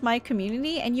part of my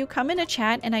community and you come in a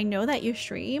chat and I know that you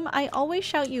stream, I always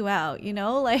shout you out, you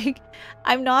know? Like,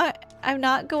 I'm not I'm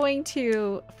not going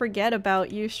to forget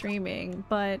about you streaming,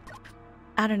 but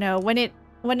I don't know,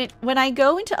 when I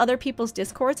go into other people's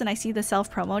discords and I see the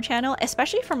self-promo channel,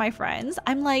 especially for my friends,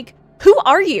 I'm like, who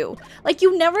are you? Like,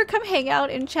 you never come hang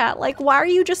out in chat. Like, why are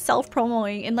you just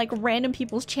self-promoing in like random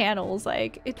people's channels?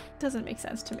 Like, it doesn't make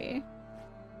sense to me.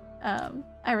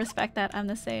 I respect that. I'm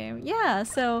the same. Yeah,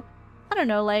 so I don't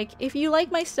know, like, if you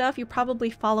like my stuff, you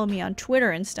probably follow me on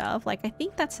Twitter and stuff. Like, I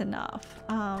think that's enough.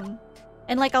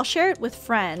 And like, I'll share it with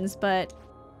friends, but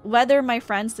whether my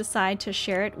friends decide to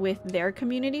share it with their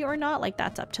community or not, like,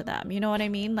 that's up to them. You know what I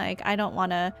mean? Like, I don't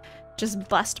want to just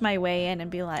bust my way in and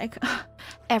be like, oh,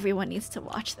 everyone needs to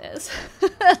watch this.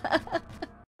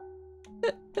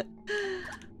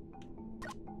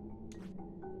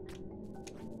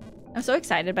 I'm so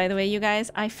excited, by the way, you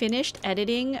guys. I finished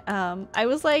editing. I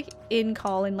was like in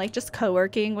call and like just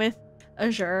co-working with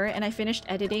Azure, and I finished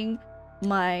editing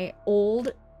my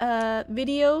old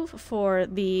video for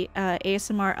the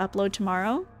ASMR upload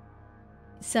tomorrow.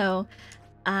 So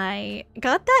I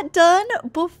got that done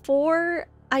before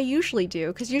I usually do,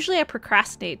 because usually I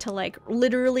procrastinate to like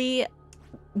literally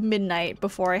midnight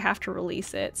before I have to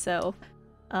release it. So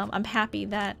I'm happy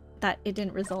that it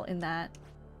didn't result in that.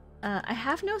 I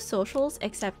have no socials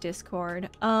except Discord.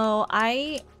 Oh,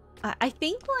 I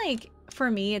think like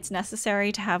for me it's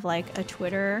necessary to have like a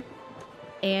Twitter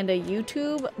and a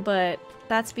YouTube, but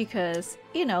that's because,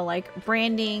 you know, like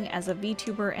branding as a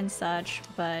VTuber and such,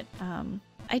 but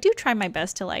I do try my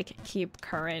best to like keep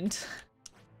current.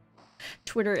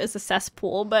 Twitter is a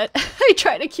cesspool, but I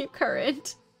try to keep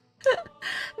current.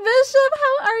 Bishop,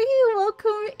 how are you?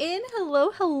 Welcome in. Hello,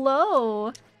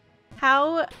 hello.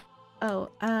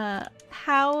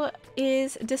 How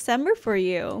is December for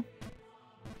you?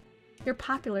 You're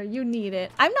popular. You need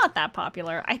it. I'm not that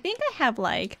popular. I think I have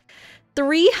like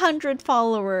 300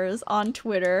 followers on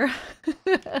Twitter.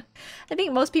 I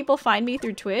think most people find me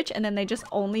through Twitch and then they just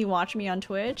only watch me on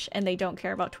Twitch and they don't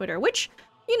care about Twitter, which,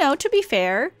 you know, to be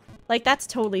fair, like that's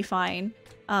totally fine.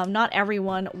 Not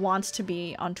everyone wants to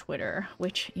be on Twitter,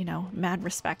 which, you know, mad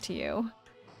respect to you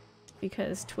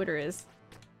because Twitter is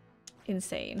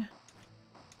insane.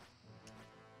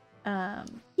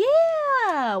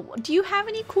 Yeah! Do you have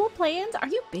any cool plans? Are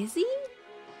you busy?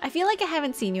 I feel like I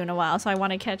haven't seen you in a while, so I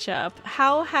want to catch up.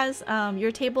 How has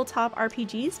your tabletop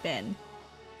RPGs been?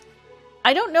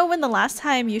 I don't know when the last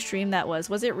time you streamed that was.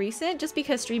 Was it recent? Just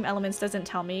because Stream Elements doesn't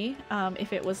tell me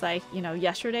if it was like, you know,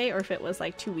 yesterday or if it was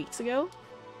like 2 weeks ago.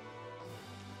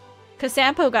 Because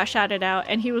Sampo got shouted out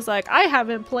and he was like, I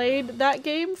haven't played that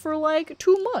game for like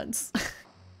 2 months.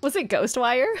 Was it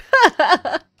Ghostwire?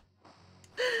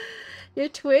 Your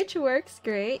Twitch works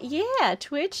great. Yeah,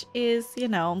 Twitch is, you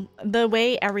know, the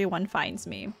way everyone finds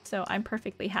me. So I'm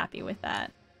perfectly happy with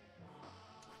that.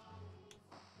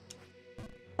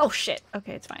 Oh shit.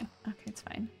 Okay, it's fine. Okay, it's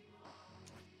fine.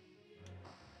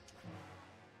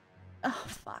 Oh,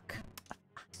 fuck.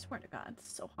 I swear to God,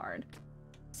 it's so hard.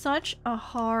 Such a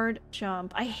hard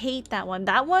jump. I hate that one.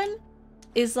 That one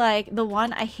is like the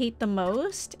one I hate the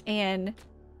most, and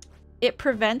it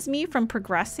prevents me from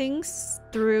progressing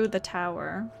through the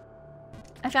tower.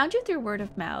 I found you through word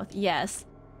of mouth. Yes.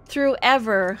 Through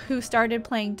Ever, who started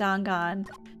playing Dangan.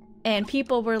 And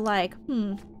people were like,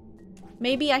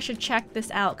 maybe I should check this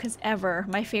out because Ever,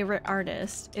 my favorite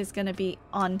artist, is gonna be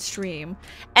on stream.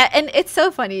 And it's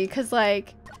so funny because,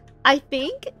 like, I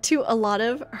think to a lot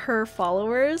of her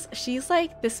followers, she's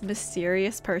like this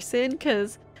mysterious person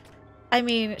because, I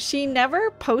mean, she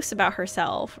never posts about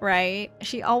herself, right?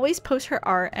 She always posts her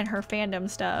art and her fandom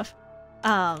stuff.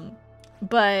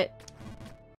 But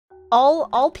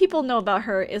all people know about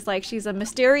her is like she's a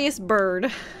mysterious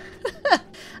bird.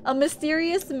 A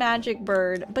mysterious magic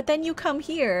bird. But then you come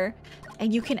here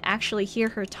and you can actually hear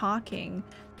her talking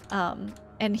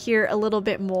and hear a little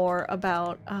bit more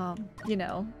about, you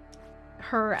know,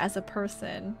 her as a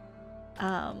person.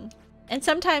 And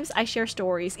sometimes I share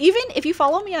stories. Even if you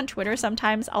follow me on Twitter,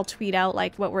 sometimes I'll tweet out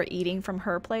like what we're eating from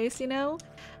her place, you know?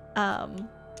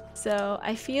 So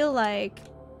I feel like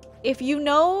if you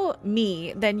know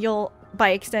me, then you'll,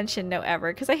 by extension, know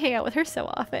Ever, because I hang out with her so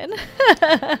often.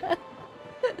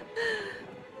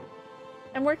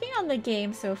 I'm working on the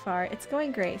game so far. It's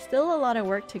going great. Still a lot of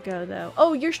work to go, though.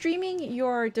 Oh, you're streaming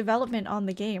your development on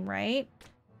the game, right?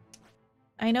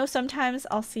 I know sometimes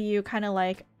I'll see you kind of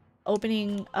like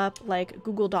opening up like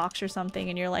Google Docs or something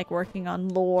and you're like working on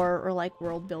lore or like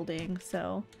world building,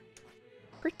 so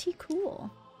pretty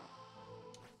cool.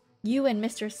 You and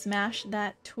Mr. Smash,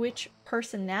 that Twitch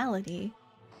personality.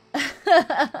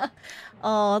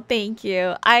 Oh, thank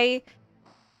you. I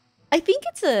think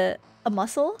it's a a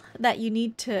muscle that you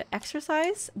need to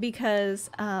exercise because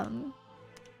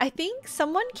I think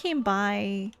someone came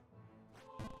by,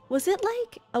 was it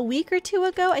like a week or two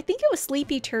ago? I think it was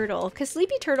Sleepy Turtle, because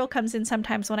Sleepy Turtle comes in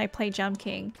sometimes when I play Jump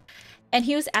King. And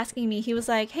he was asking me, he was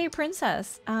like, hey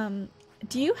Princess,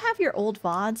 do you have your old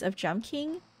VODs of Jump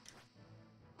King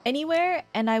anywhere?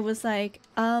 And I was like,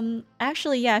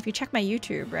 actually, yeah, if you check my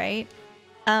YouTube, right?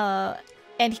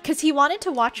 And because he wanted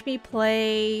to watch me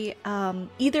play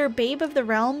either Babe of the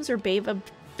Realms or Babe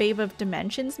of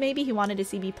Dimensions, maybe. He wanted to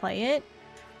see me play it.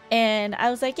 And I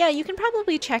was like, yeah, you can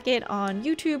probably check it on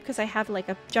YouTube because I have like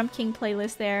a Jump King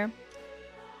playlist there.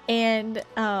 And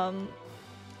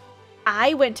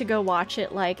I went to go watch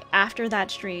it like after that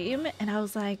stream and I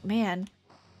was like, man,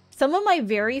 some of my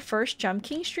very first Jump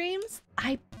King streams,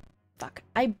 I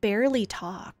barely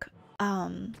talk.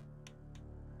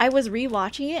 I was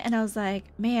rewatching it and I was like,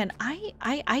 man,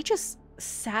 I just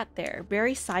sat there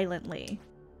very silently,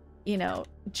 you know,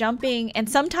 jumping, and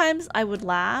sometimes I would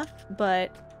laugh,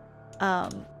 but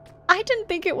I didn't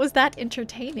think it was that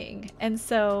entertaining. And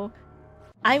so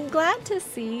I'm glad to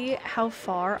see how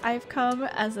far I've come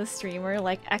as a streamer,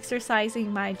 like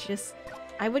exercising my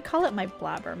I would call it my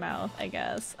blabbermouth, I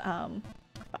guess.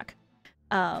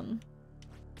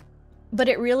 But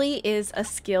it really is a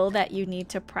skill that you need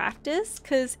to practice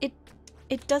because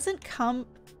it doesn't come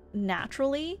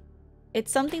naturally.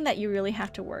 It's something that you really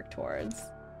have to work towards.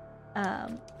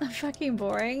 Fucking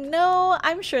boring. No,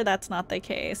 I'm sure that's not the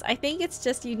case. I think it's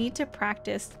just you need to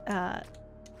practice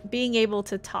being able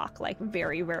to talk like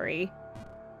very, very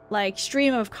like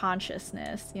stream of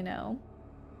consciousness, you know?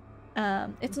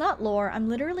 It's not lore. I'm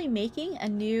literally making a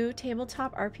new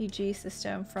tabletop RPG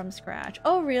system from scratch.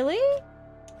 Oh, really?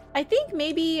 I think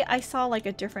maybe I saw like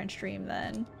a different stream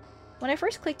then. When I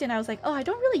first clicked in, I was like, oh, I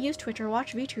don't really use Twitch or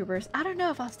watch VTubers. I don't know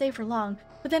if I'll stay for long.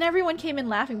 But then everyone came in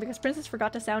laughing because Princess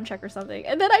forgot to sound check or something.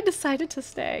 And then I decided to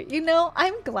stay. You know,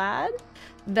 I'm glad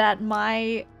that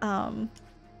my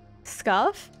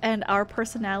scuff and our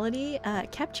personality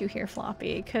kept you here,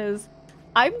 Floppy. Because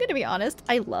I'm going to be honest,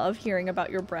 I love hearing about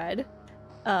your bread.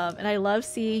 And I love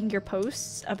seeing your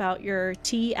posts about your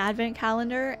tea advent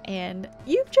calendar. And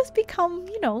you've just become,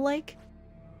 you know, like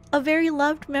a very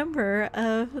loved member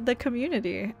of the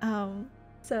community.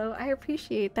 So I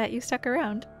appreciate that you stuck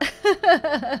around.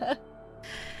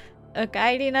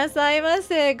 Okaeri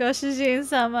nasaimasu,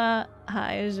 goshujin-sama.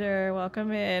 Hi, Azure.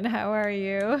 Welcome in. How are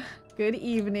you? Good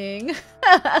evening.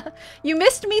 You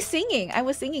missed me singing. I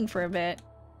was singing for a bit.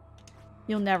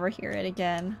 You'll never hear it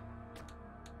again.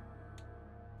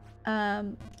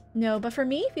 No, but for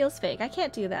me, it feels fake. I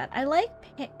can't do that. I like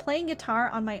playing guitar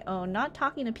on my own, not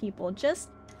talking to people, just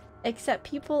except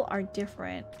people are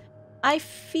different. I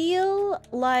feel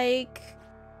like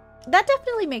that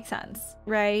definitely makes sense,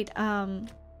 right?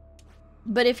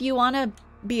 But if you want to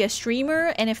be a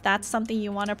streamer and if that's something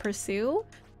you want to pursue,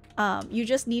 you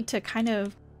just need to kind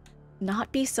of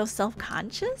not be so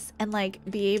self-conscious and like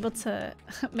be able to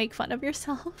make fun of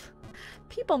yourself.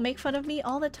 People make fun of me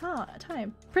all the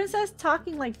time. Princess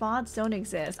talking like VODs don't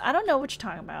exist. I don't know what you're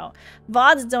talking about.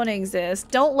 VODs don't exist.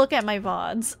 Don't look at my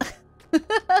VODs.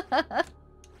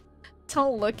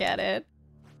 Don't look at it.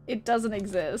 It doesn't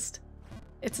exist.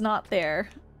 It's not there.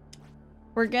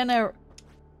 We're gonna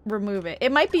remove it.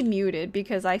 It might be muted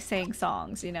because I sang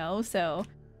songs, you know? So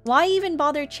why even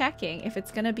bother checking if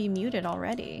it's gonna be muted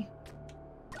already?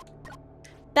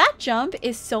 That jump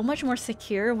is so much more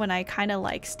secure when I kind of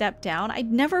like step down. I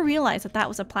never realized that that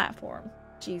was a platform.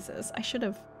 Jesus, I should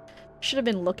have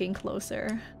been looking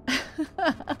closer.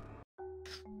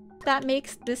 That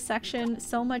makes this section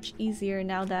so much easier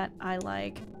now that I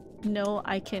like know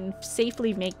I can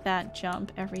safely make that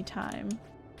jump every time.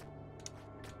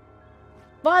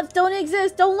 VODs don't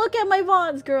exist! Don't look at my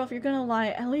VODs, girl! If you're gonna lie,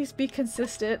 at least be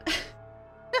consistent.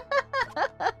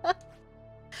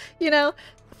 You know,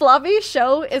 Floppy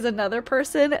Show is another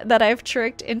person that I've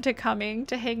tricked into coming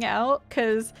to hang out,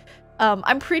 because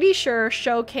I'm pretty sure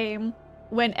Show came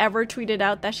when Ever tweeted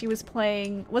out that she was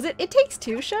playing... Was it It Takes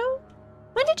Two, Show?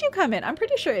 When did you come in? I'm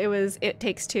pretty sure it was It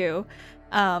Takes Two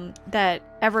that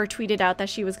Ever tweeted out that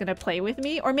she was going to play with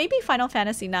me, or maybe Final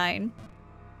Fantasy IX.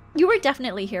 You were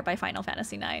definitely here by Final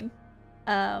Fantasy IX.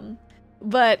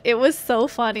 But it was so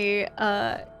funny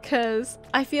because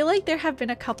I feel like there have been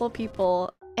a couple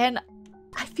people, and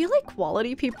I feel like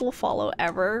quality people follow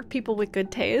Ever, people with good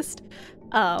taste,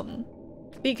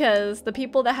 because the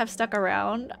people that have stuck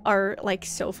around are like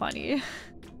so funny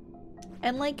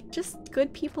and like just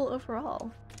good people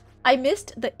overall. I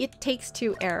missed the It Takes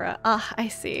Two era. Ah, I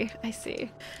see. I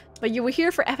see. But you were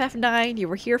here for FF9, you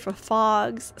were here for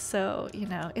Fogs, so, you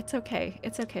know, it's okay.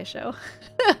 It's okay, show.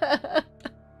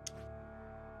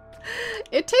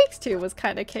 It Takes Two was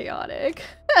kind of chaotic.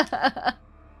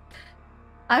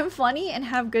 I'm funny and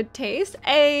have good taste.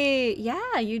 Hey,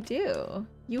 yeah, you do.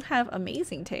 You have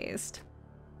amazing taste.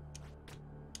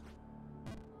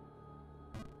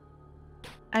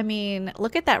 I mean,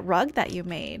 look at that rug that you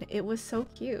made. It was so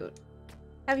cute.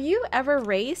 Have you ever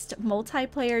raced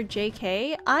multiplayer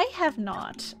JK? I have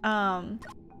not.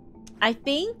 I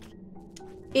think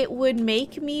it would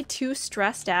make me too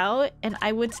stressed out and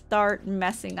I would start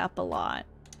messing up a lot.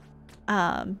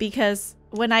 Because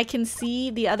when I can see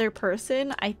the other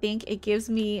person, I think it gives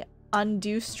me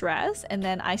undue stress and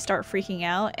then I start freaking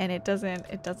out and it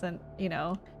doesn't, you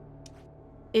know,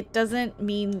 it doesn't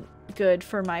mean good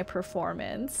for my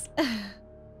performance.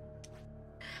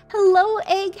 Hello,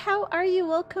 Egg. How are you?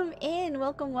 Welcome in.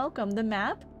 Welcome, welcome. The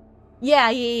map?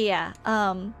 Yeah.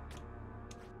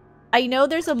 I know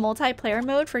there's a multiplayer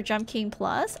mode for Jump King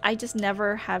Plus. I just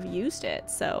never have used it.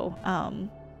 So,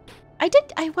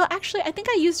 well, actually, I think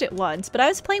I used it once, but I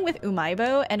was playing with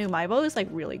Umaibo, and Umaibo is like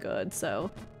really good. So,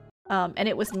 and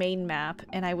it was main map,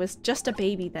 and I was just a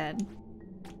baby then.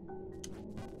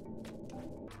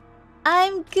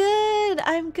 I'm good.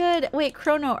 I'm good. Wait,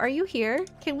 Chrono, are you here?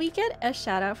 Can we get a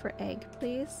shout out for Egg,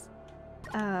 please?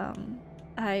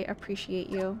 I appreciate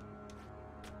you.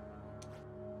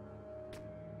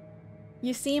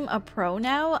 You seem a pro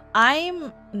now.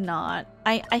 I'm not.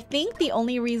 I think the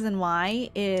only reason why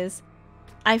is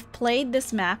I've played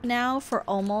this map now for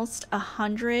almost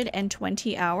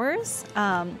 120 hours.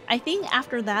 I think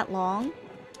after that long,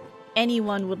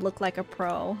 anyone would look like a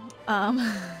pro.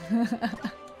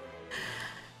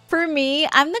 For me,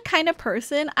 I'm the kind of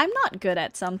person, I'm not good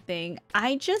at something.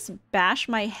 I just bash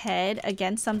my head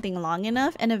against something long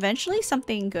enough and eventually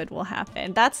something good will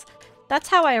happen. That's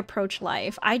how I approach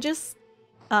life. I just,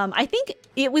 I think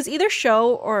it was either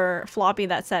Show or Floppy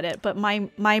that said it, but my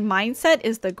mindset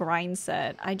is the grind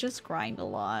set. I just grind a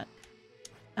lot.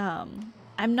 I'm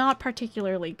not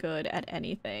particularly good at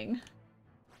anything.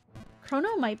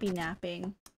 Chrono might be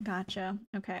napping. Gotcha.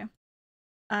 Okay.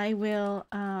 I will,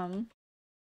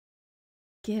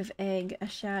 give Egg a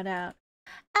shout out.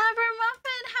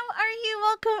 Abermuffin, how are you?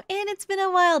 Welcome in. It's been a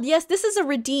while. Yes, this is a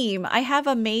redeem. I have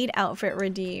a maid outfit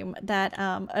redeem that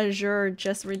Azure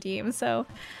just redeemed. So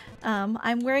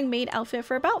I'm wearing maid outfit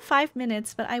for about 5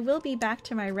 minutes, but I will be back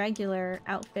to my regular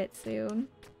outfit soon.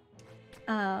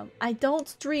 I don't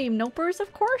stream. Nopers,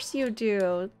 of course you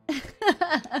do.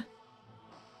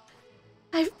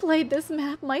 I've played this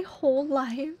map my whole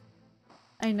life.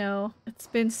 I know. It's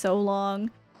been so long.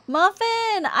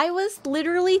 Muffin! I was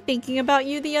literally thinking about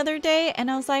you the other day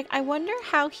and I was like, I wonder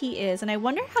how he is and I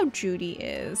wonder how Judy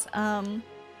is. I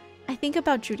think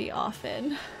about Judy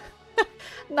often.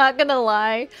 Not gonna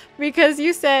lie. Because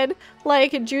you said,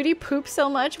 like, Judy poops so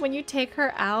much when you take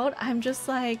her out. I'm just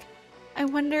like, I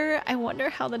wonder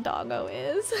how the doggo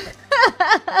is.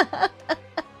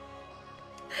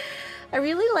 I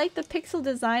really like the pixel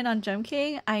design on Jump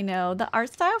King. I know the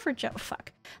art style for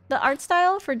The art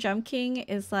style for Jump King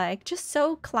is like just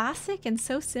so classic and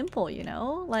so simple, you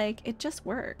know? Like it just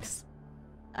works.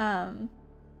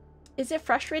 Is it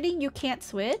frustrating you can't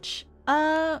switch?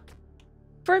 For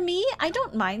me, I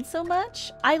don't mind so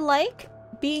much. I like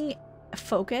being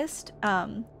focused.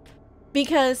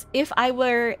 Because if I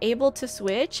were able to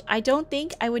switch, I don't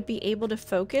think I would be able to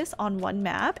focus on one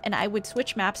map and I would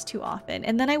switch maps too often.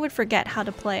 And then I would forget how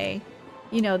to play,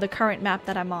 you know, the current map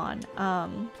that I'm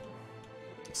on.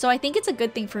 So I think it's a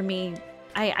good thing for me.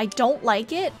 I don't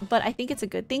like it, but I think it's a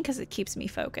good thing because it keeps me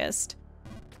focused.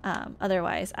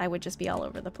 Otherwise, I would just be all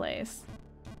over the place.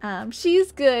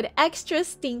 She's good. Extra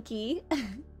stinky.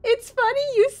 It's funny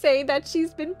you say that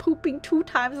she's been pooping 2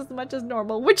 times as much as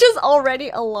normal, which is already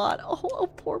a lot. Oh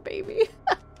poor baby.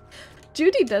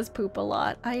 Judy does poop a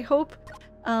lot. I hope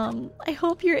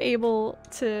you're able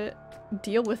to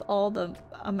deal with all the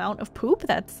amount of poop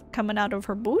that's coming out of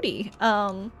her booty.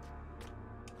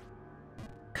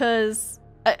 Cause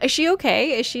is she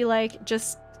okay? Is she like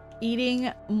just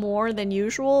eating more than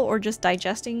usual or just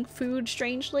digesting food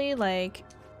strangely? Like,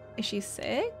 is she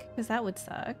sick? Cause that would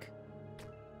suck.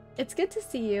 It's good to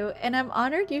see you, and I'm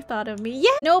honored you thought of me.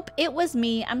 Yeah! Nope, it was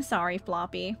me. I'm sorry,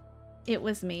 Floppy. It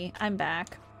was me. I'm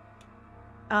back.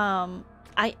 My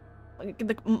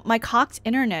cocked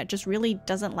internet just really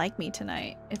doesn't like me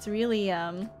tonight. It's really,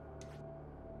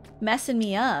 messing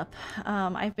me up.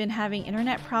 I've been having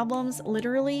internet problems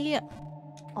literally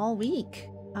all week.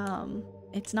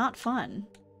 It's not fun.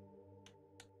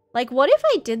 Like, what if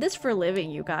I did this for a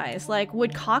living, you guys? Like,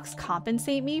 would Cox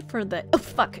compensate me for the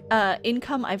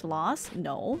income I've lost?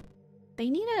 No. They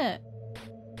need to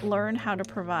learn how to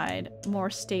provide more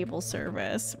stable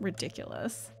service.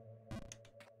 Ridiculous.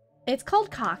 It's called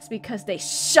Cox because they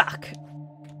suck.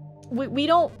 We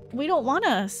don't want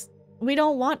us. We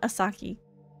don't want Asaki.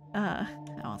 I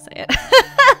won't say it.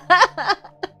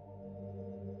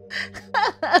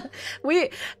 we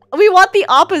want the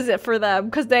opposite for them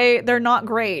because they're not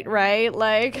great, right?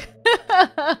 Like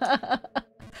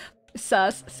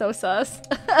sus, so sus.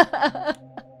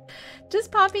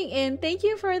 Just popping in. Thank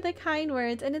you for the kind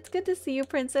words, and it's good to see you,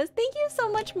 Princess. Thank you so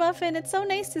much, Muffin. It's so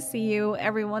nice to see you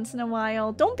every once in a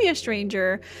while. Don't be a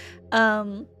stranger.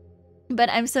 But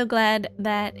I'm so glad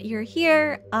that you're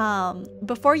here.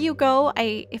 Before you go,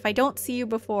 if I don't see you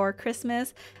before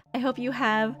Christmas, I hope you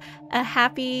have a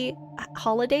happy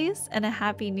holidays and a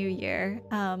happy new year.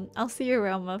 I'll see you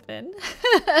around, Muffin.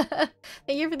 Thank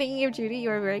you for thinking of Judy.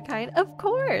 You are very kind. Of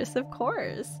course, of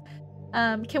course.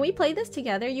 Can we play this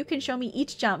together? You can show me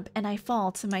each jump and I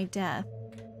fall to my death.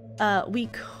 We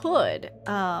could,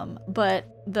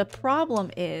 but the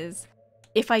problem is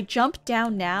if I jump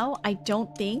down now, I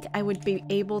don't think I would be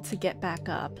able to get back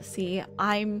up. See,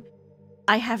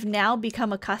 I have now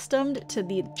become accustomed to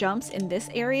the jumps in this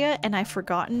area and I've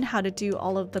forgotten how to do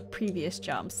all of the previous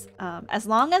jumps. As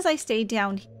long as I stay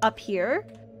down up here,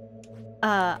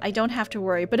 I don't have to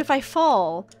worry. But if I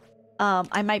fall,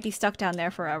 I might be stuck down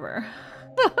there forever.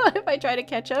 If I try to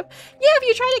catch up. Yeah, if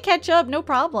you try to catch up, no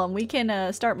problem. We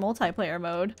can start multiplayer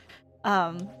mode.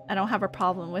 I don't have a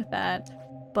problem with that.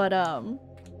 But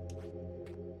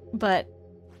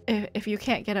if you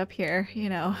can't get up here, you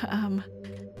know,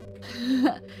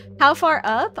 how far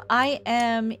up? I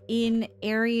am in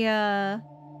area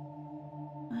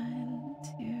 1,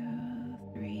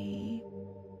 2, 3,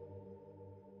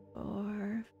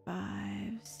 4,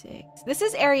 5, 6. This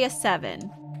is area 7.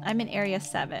 I'm in area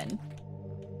 7.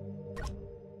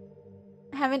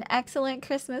 Have an excellent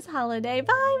Christmas holiday.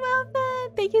 Bye,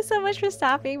 Muffin. Thank you so much for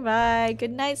stopping by. Good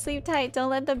night, sleep tight.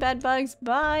 Don't let the bed bugs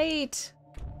bite.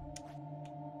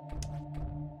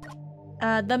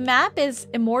 The map is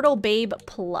Immortal Babe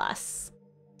Plus.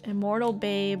 Immortal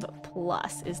Babe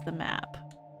Plus is the map.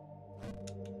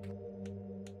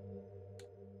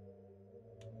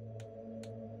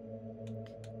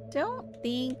 Don't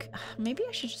think... Maybe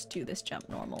I should just do this jump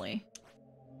normally.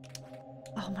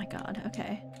 Oh my god,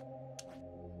 okay.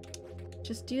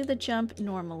 Just do the jump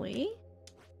normally.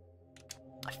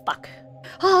 Fuck.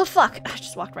 Oh, fuck! I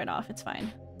just walked right off. It's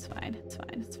fine. It's fine. It's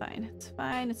fine. It's fine. It's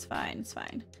fine. It's fine. It's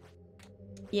fine.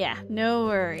 Yeah, no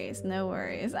worries. No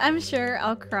worries. I'm sure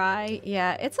I'll cry.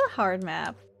 Yeah, it's a hard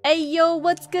map. Hey, yo,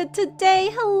 what's good today?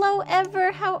 Hello,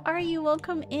 Ever. How are you?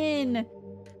 Welcome in.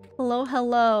 Hello,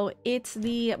 hello. It's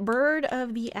the bird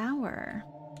of the hour.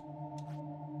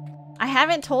 I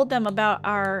haven't told them about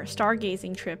our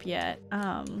stargazing trip yet.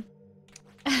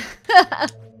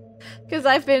 Because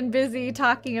I've been busy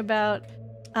talking about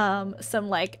some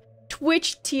like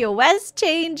Twitch TOS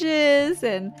changes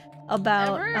and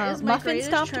about Muffin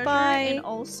stopped by. And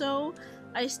also,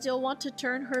 I still want to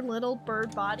turn her little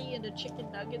bird body into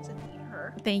chicken nuggets and eat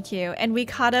her. Thank you. And we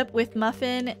caught up with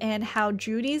Muffin and how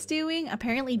Judy's doing.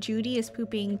 Apparently Judy is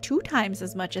pooping 2 times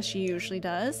as much as she usually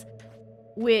does.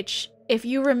 Which, if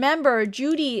you remember,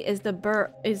 Judy is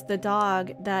the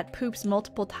dog that poops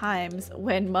multiple times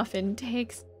when Muffin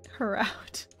takes her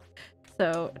out.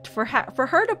 So for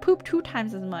her to poop 2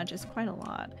 times as much is quite a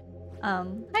lot.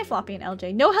 Hi Floppy and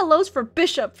LJ. No hellos for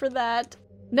Bishop for that.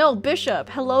 No, Bishop.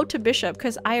 Hello to Bishop,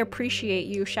 because I appreciate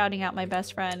you shouting out my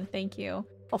best friend. Thank you.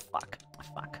 Oh, fuck.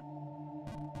 Fuck.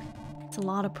 It's a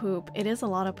lot of poop. It is a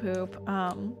lot of poop.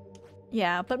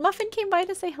 Yeah, but Muffin came by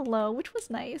to say hello, which was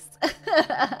nice.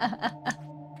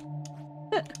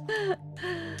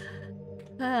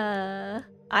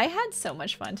 I had so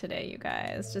much fun today, you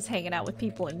guys. Just hanging out with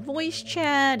people in voice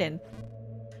chat and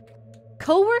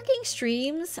co-working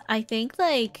streams. I think,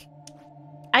 like,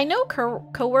 I know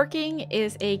co-working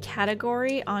is a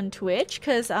category on Twitch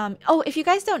because, oh, if you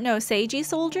guys don't know, Seiji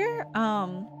Soldier,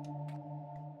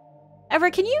 Ever,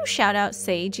 can you shout out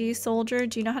Seiji Soldier?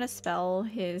 Do you know how to spell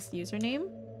his username?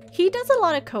 He does a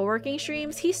lot of co-working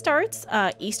streams. He starts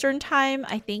Eastern time,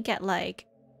 I think at like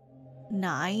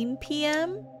 9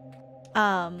 p.m.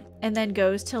 And then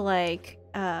goes to like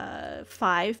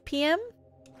 5 p.m.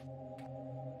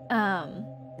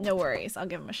 No worries. I'll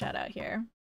give him a shout out here.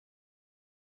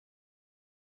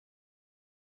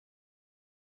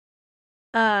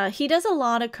 He does a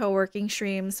lot of co-working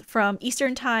streams from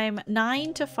Eastern time,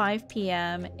 9 to 5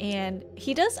 p.m. And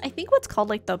he does, I think, what's called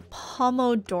like the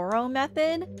Pomodoro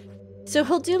method, So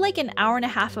he'll do like an hour and a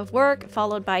half of work,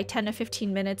 followed by 10 to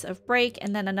 15 minutes of break,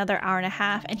 and then another hour and a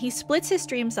half. And he splits his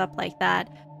streams up like that.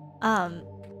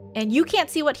 And you can't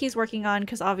see what he's working on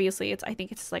because obviously I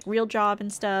think it's like real job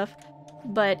and stuff.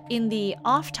 But in the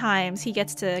off times, he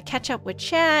gets to catch up with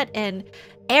chat, and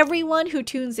everyone who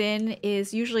tunes in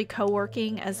is usually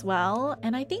co-working as well.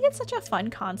 And I think it's such a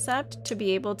fun concept to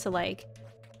be able to like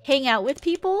hang out with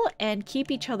people and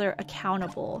keep each other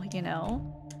accountable, you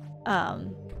know?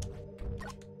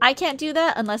 I can't do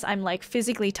that unless I'm like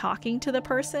physically talking to the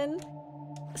person.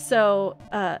 So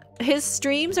his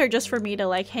streams are just for me to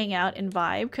like hang out and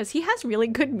vibe because he has really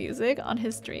good music on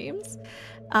his streams.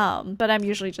 But I'm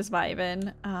usually just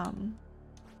vibing.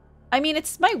 I mean,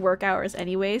 it's my work hours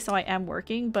anyway, so I am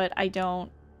working, but I don't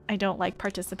like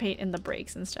participate in the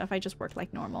breaks and stuff. I just work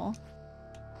like normal.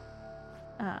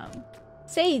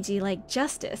 Seiji, like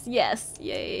justice. Yes.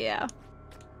 Yeah.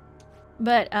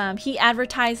 But he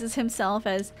advertises himself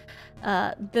as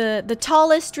the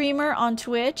tallest streamer on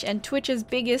Twitch and Twitch's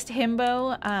biggest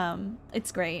himbo.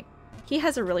 It's great. He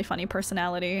has a really funny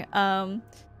personality.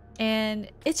 And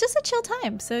it's just a chill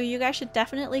time. So you guys should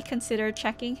definitely consider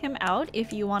checking him out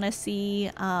if you want to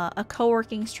see a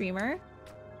co-working streamer.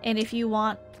 And if you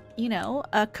want, you know,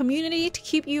 a community to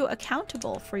keep you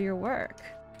accountable for your work.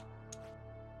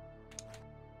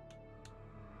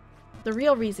 The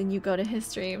real reason you go to his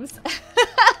streams.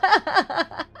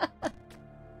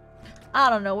 I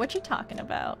don't know what you're talking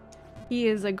about. He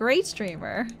is a great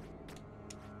streamer.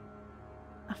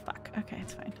 Oh, fuck. Okay,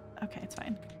 it's fine. Okay, it's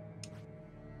fine.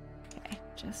 Okay,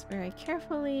 just very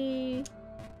carefully.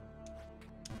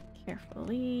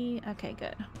 Carefully. Okay,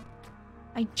 good.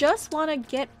 I just want to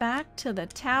get back to the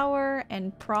tower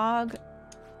and prog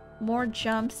more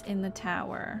jumps in the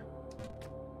tower.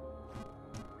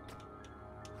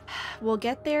 We'll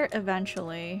get there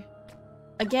eventually.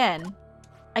 Again,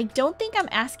 I don't think I'm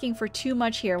asking for too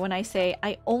much here when I say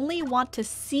I only want to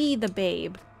see the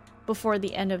babe before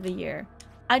the end of the year.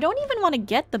 I don't even want to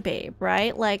get the babe,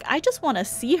 right? Like, I just want to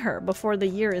see her before the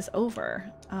year is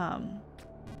over.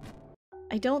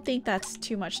 I don't think that's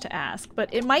too much to ask,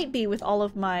 but it might be with all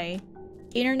of my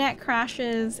internet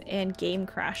crashes and game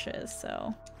crashes,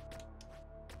 so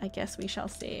I guess we shall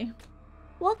see.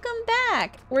 Welcome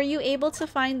back! Were you able to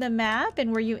find the map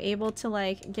and were you able to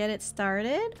like get it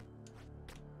started?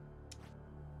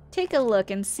 Take a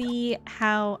look and see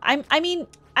how... I mean,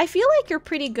 I feel like you're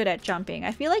pretty good at jumping.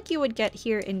 I feel like you would get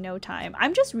here in no time.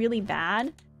 I'm just really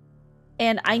bad.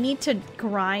 And I need to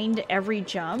grind every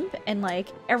jump. And like,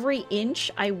 every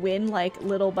inch I win like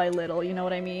little by little. You know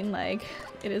what I mean? Like,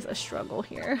 it is a struggle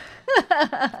here.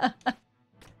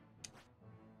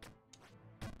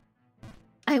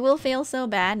 I will fail so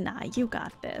bad. Nah, you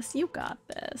got this. You got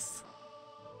this.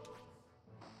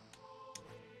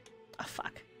 Oh,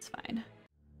 fuck. It's fine.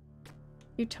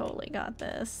 You totally got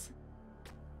this.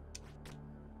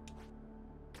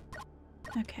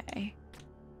 Okay.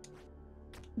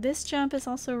 This jump is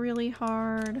also really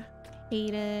hard.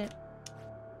 Hate it.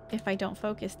 If I don't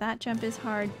focus, that jump is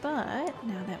hard, but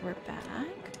now that we're back...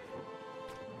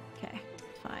 Okay,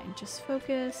 fine. Just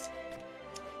focus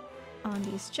on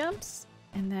these jumps,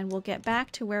 and then we'll get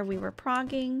back to where we were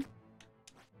progging.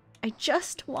 I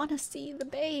just want to see the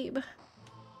babe.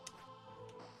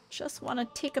 Just want to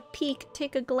take a peek,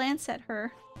 take a glance at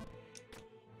her.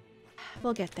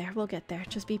 We'll get there, we'll get there.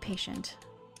 Just be patient.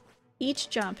 Each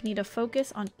jump, need to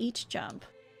focus on each jump.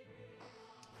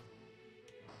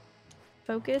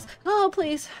 Focus. Oh,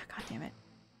 please. God damn it.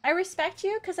 I respect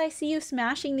you because I see you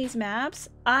smashing these maps.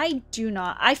 I do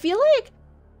not. I feel like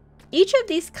each of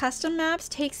these custom maps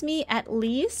takes me at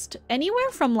least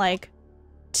anywhere from like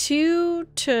 2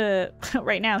 to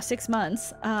right now 6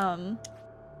 months.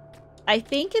 I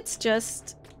think it's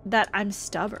just that I'm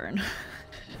stubborn.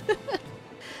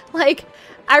 Like,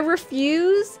 I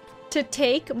refuse to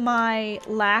take my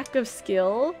lack of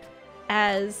skill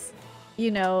as, you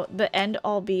know, the end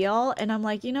all be all. And I'm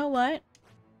like, you know what?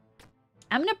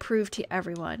 I'm gonna prove to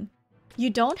everyone. You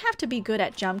don't have to be good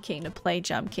at Jump King to play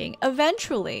Jump King.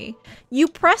 Eventually, you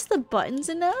press the buttons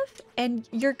enough and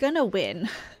you're gonna win.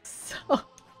 So,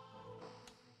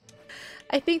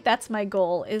 I think that's my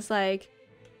goal, is like,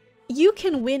 you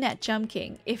can win at Jump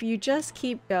King if you just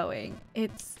keep going.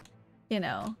 It's, you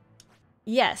know,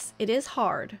 yes, it is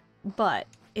hard, but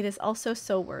it is also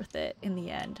so worth it in the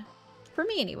end. For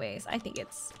me anyways, I think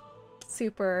it's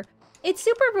super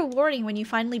rewarding when you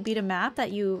finally beat a map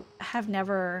that you have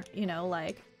never, you know,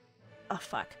 like, oh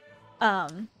fuck,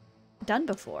 done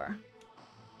before.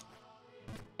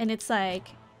 And it's like,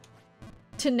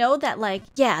 to know that like,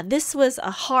 yeah, this was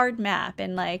a hard map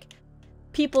and like,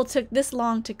 people took this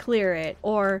long to clear it,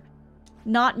 or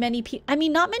not many people, I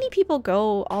mean, not many people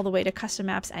go all the way to custom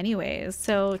maps anyways.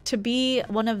 So to be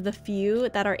one of the few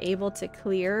that are able to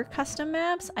clear custom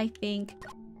maps, I think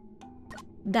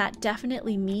that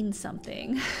definitely means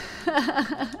something.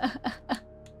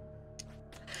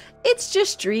 It's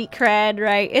just street cred,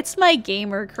 right? It's my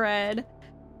gamer cred.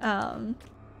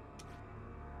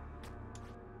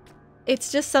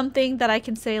 It's just something that I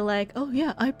can say like, oh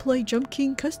yeah, I play Jump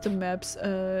King custom maps.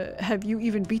 Have you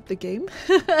even beat the game?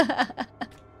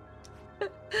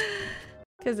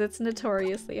 Because it's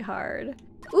notoriously hard.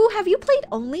 Ooh, have you played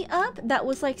Only Up? That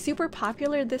was like super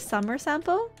popular this summer,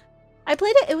 Sampo? I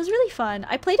played it, it was really fun.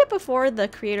 I played it before the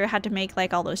creator had to make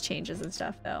like all those changes and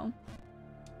stuff though.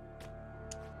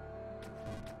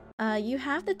 You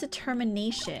have the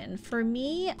determination. For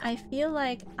me, I feel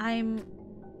like I'm,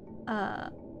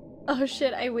 oh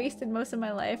shit, I wasted most of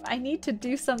my life. I need to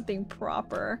do something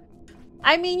proper.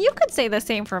 I mean, you could say the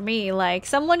same for me. Like,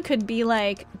 someone could be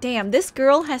like, damn, this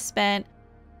girl has spent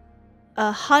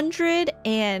 15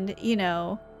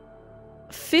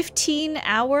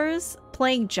 hours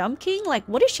playing Jump King. Like,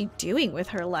 what is she doing with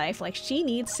her life? Like, she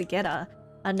needs to get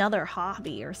another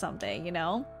hobby or something, you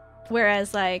know?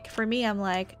 Whereas, like, for me, I'm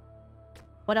like,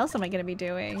 what else am I gonna be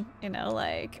doing? You know,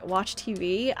 like, watch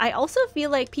TV. I also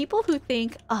feel like people who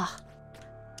think,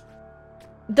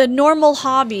 the normal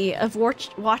hobby of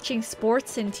watching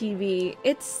sports and TV,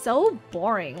 it's so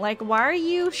boring. Like, why are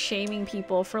you shaming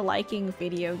people for liking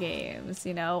video games,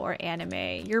 you know, or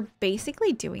anime? You're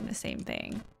basically doing the same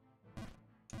thing.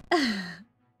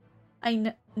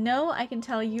 I know I can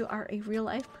tell you are a real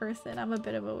life person. I'm a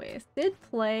bit of a waste. Did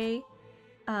play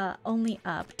Only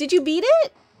Up. Did you beat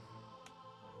it?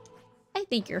 I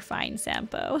think you're fine,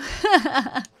 Sampo.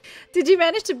 Did you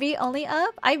manage to beat Only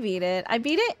Up? I beat it. I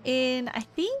beat it in, I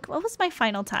think, what was my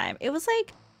final time? It was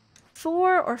like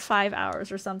 4 or 5 hours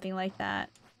or something like that.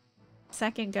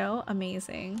 Second go,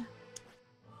 amazing.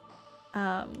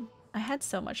 I had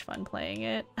so much fun playing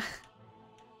it.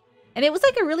 And it was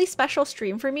like a really special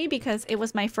stream for me because it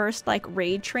was my first like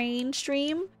Raid Train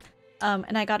stream.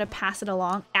 And I got to pass it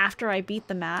along after I beat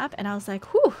the map. And I was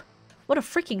like, whew. What a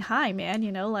freaking high, man,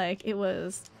 you know, like, it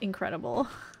was incredible.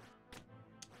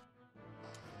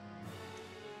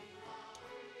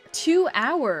 2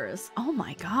 hours. Oh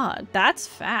my god, that's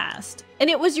fast. And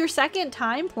it was your second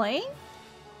time playing?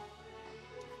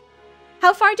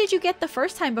 How far did you get the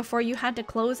first time before you had to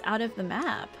close out of the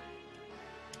map?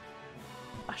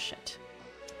 Oh shit.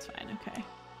 It's fine, okay.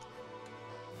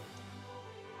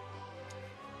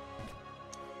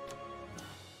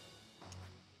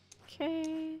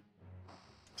 Okay.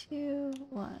 2,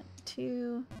 1,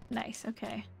 2. Nice,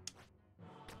 okay.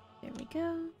 There we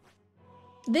go.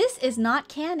 This is not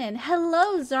canon.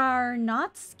 Hello,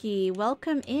 Zarnotsky.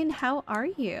 Welcome in. How are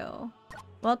you?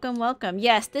 Welcome, welcome.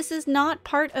 Yes, this is not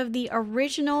part of the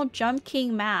original Jump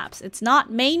King maps. It's not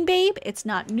Main Babe. It's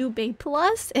not New Babe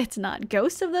Plus. It's not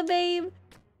Ghost of the Babe.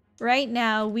 Right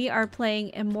now, we are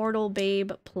playing Immortal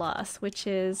Babe Plus, which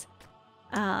is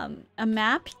a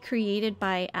map created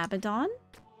by Abaddon.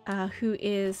 Who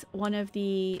is one of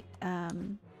the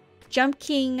Jump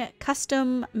King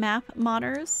custom map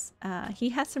modders. He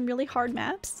has some really hard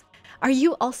maps. Are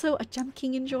you also a Jump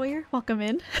King enjoyer? Welcome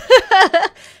in.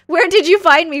 Where did you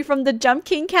find me? From the Jump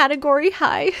King category?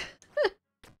 Hi.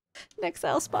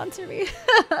 Nexel, sponsor me.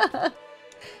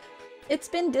 It's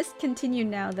been discontinued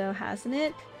now though, hasn't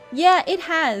it? Yeah, it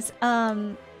has.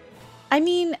 I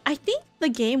mean, I think the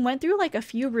game went through like a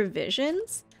few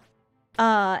revisions.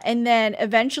 And then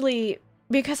eventually,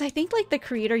 because I think like the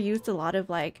creator used a lot of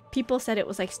like, people said it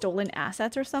was like stolen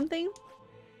assets or something.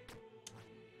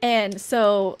 And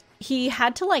so he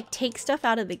had to like take stuff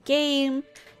out of the game,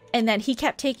 and then he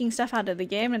kept taking stuff out of the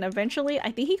game, and eventually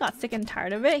I think he got sick and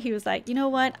tired of it. He was like, you know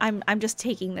what, I'm just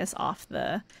taking this off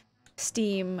the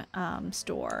Steam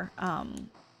store.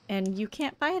 And you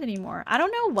can't buy it anymore. I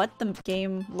don't know what the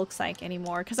game looks like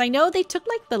anymore, because I know they took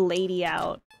like the lady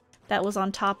out that was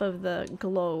on top of the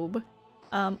globe.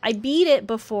 I beat it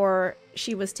before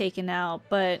she was taken out,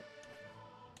 but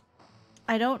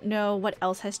I don't know what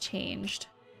else has changed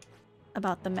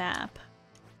about the map.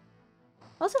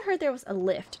 I also heard there was a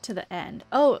lift to the end.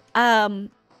 Oh, I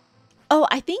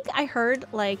think I heard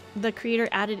like the creator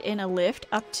added in a lift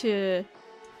up to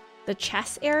the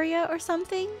chess area or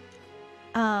something,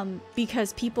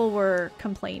 because people were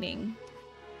complaining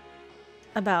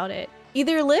about it.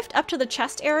 Either a lift up to the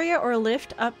chest area or a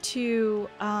lift up to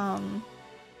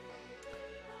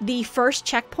the first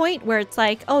checkpoint where it's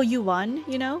like, oh, you won,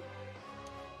 you know?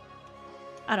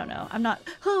 I don't know. I'm not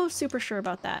super sure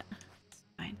about that. It's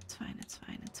fine, it's fine, it's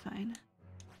fine, it's fine.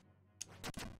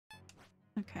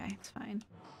 Okay, it's fine.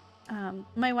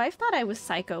 My wife thought I was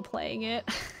psycho playing it.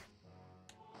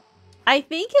 I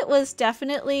think it was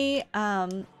definitely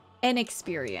an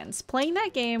experience. Playing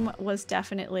that game was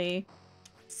definitely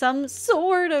some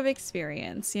sort of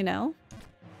experience, you know?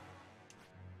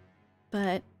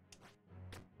 But,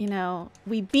 you know,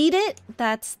 we beat it.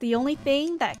 That's the only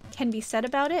thing that can be said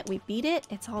about it. We beat it.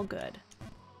 It's all good.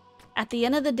 At the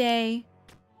end of the day,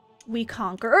 we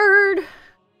conquered.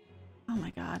 Oh my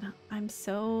god. I'm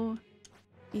so...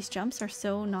 These jumps are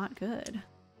so not good.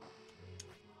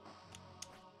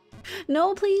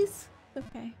 No, please. It's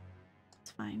okay.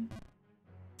 It's fine.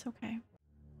 It's okay.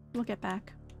 We'll get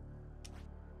back.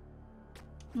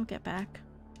 We'll get back.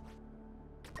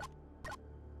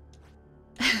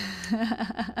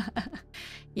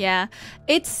 Yeah,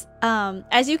 it's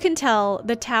as you can tell,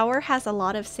 the tower has a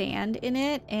lot of sand in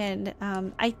it, and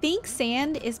I think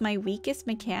sand is my weakest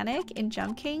mechanic in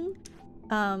Jump King.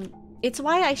 It's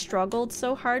why I struggled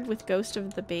so hard with Ghost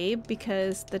of the Babe,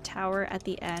 because the tower at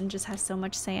the end just has so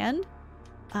much sand.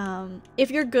 If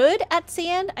you're good at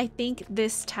sand, I think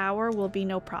this tower will be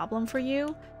no problem for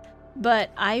you.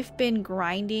 But I've been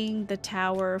grinding the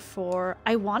tower for,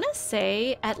 I want to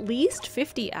say, at least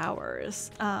 50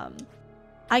 hours.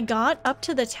 I got up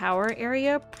to the tower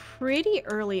area pretty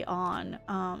early on.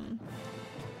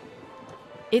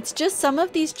 It's just some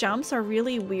of these jumps are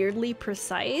really weirdly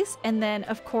precise, and then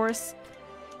of course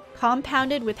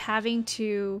compounded with having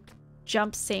to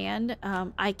jump sand,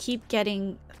 I keep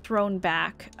getting thrown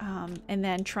back and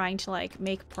then trying to like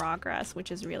make progress, which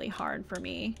is really hard for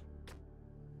me.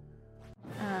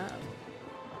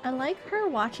 I like her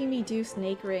watching me do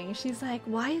Snake Ring. She's like,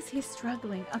 why is he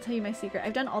struggling? I'll tell you my secret.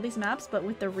 I've done all these maps, but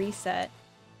with the reset.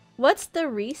 What's the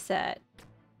reset?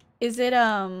 Is it,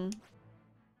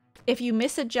 if you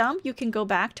miss a jump, you can go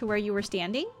back to where you were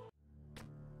standing?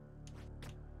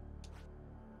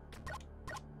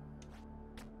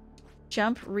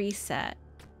 Jump reset.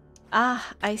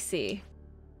 Ah, I see.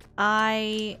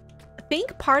 I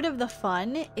think part of the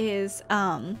fun is,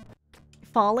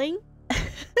 falling.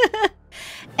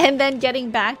 And then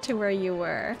getting back to where you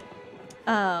were.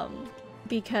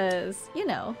 Because, you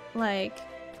know, like...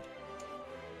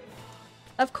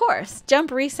 Of course,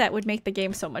 jump reset would make the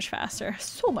game so much faster.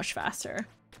 So much faster.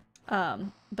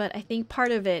 But I think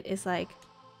part of it is, like,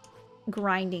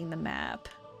 grinding the map.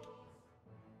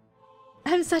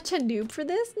 I'm such a noob for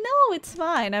this? No, it's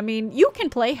fine. I mean, you can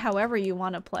play however you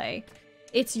want to play.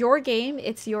 It's your game,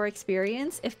 it's your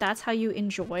experience. If that's how you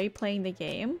enjoy playing the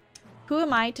game, who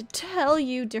am I to tell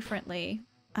you differently?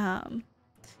 You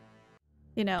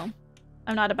know,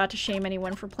 I'm not about to shame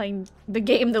anyone for playing the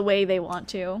game the way they want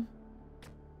to.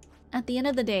 At the end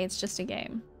of the day, it's just a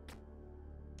game.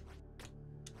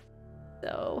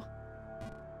 So,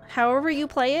 however you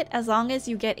play it, as long as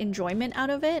you get enjoyment out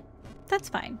of it, that's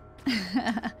fine.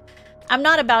 I'm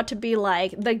not about to be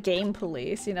like the game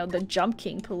police, you know, the Jump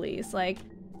King police. Like,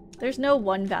 there's no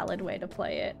one valid way to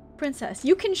play it. Princess,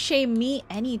 you can shame me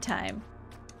anytime.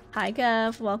 Hi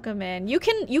Gov, welcome in. You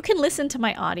can listen to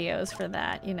my audios for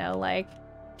that, you know, like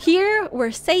here we're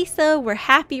say-so, we're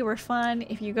happy, we're fun.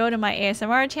 If you go to my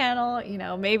ASMR channel, you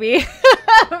know, maybe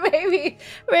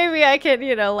maybe I can,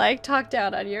 you know, like talk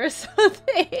down on you or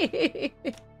something.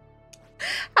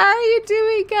 How are you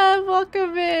doing, Gov?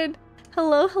 Welcome in.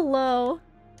 Hello, hello.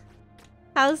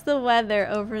 How's the weather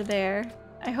over there?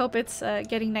 I hope it's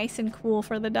getting nice and cool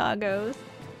for the doggos.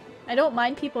 I don't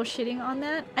mind people shitting on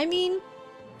that. I mean,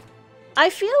 I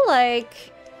feel like,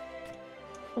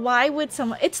 why would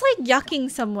someone... It's like yucking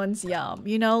someone's yum,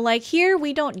 you know? Like, here,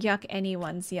 we don't yuck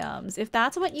anyone's yums. If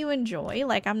that's what you enjoy,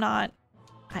 like, I'm not...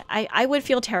 I would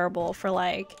feel terrible for,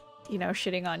 like, you know,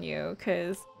 shitting on you,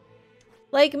 because...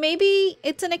 Like, maybe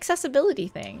it's an accessibility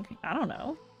thing. I don't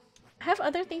know. I have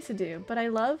other things to do, but I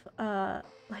love,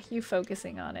 like, you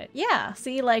focusing on it. Yeah,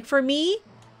 see, like, for me...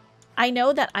 I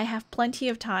know that I have plenty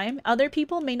of time. Other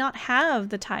people may not have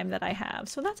the time that I have,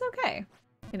 so that's okay.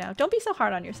 You know, don't be so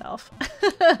hard on yourself.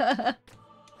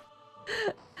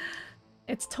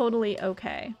 It's totally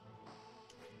okay.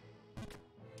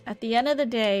 At the end of the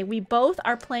day, we both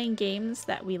are playing games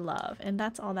that we love, and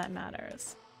that's all that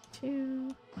matters.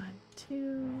 2, 1,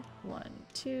 2, 1,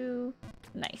 2.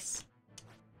 Nice.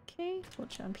 Okay, we'll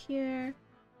jump here.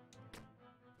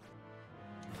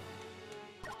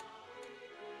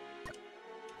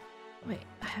 Wait,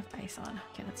 I have ice on.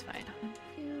 Okay, that's fine. 1,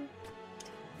 2,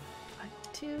 1,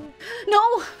 2.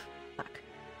 No! Fuck.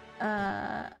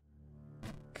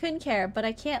 Couldn't care, but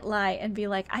I can't lie and be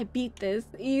like, I beat this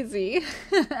easy.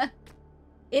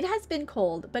 It has been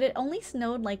cold, but it only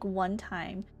snowed like one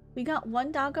time. We got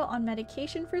one doggo on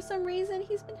medication for some reason.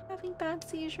 He's been having bad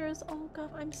seizures. Oh god,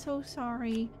 I'm so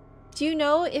sorry. Do you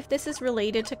know if this is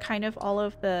related to kind of all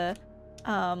of the,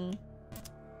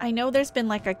 I know there's been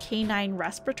like a canine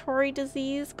respiratory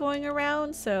disease going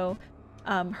around, so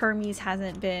Hermes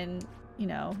hasn't been, you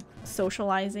know,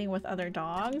 socializing with other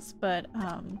dogs, but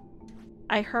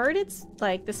I heard it's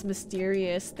like this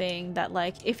mysterious thing that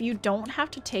like if you don't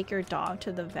have to take your dog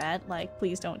to the vet, like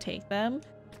please don't take them.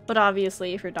 But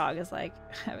obviously if your dog is like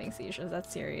having seizures,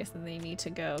 that's serious and they need to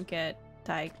go get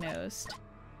diagnosed.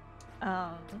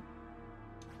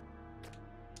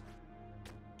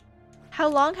 How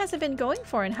long has it been going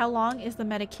for and how long is the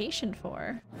medication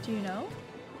for? Do you know?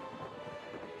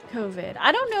 COVID.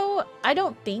 I don't know. I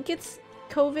don't think it's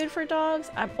COVID for dogs.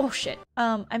 Oh shit.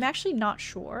 I'm actually not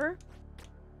sure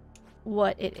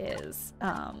what it is.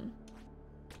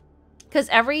 Because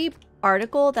every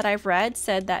article that I've read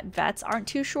said that vets aren't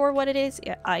too sure what it is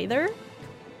either.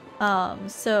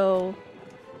 So,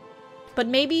 but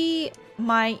maybe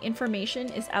my information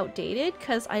is outdated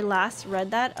because I last read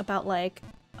that about like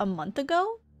a month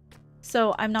ago.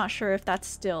 So I'm not sure if that's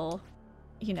still,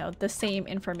 you know, the same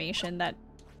information that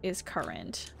is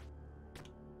current.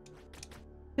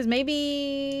 Because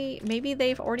maybe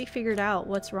they've already figured out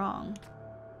what's wrong.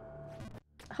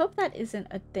 I hope that isn't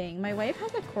a thing. My wife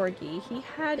has a corgi. He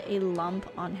had a lump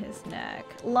on his neck.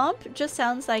 Lump just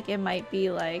sounds like it might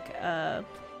be like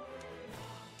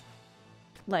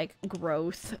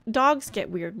growth. Dogs get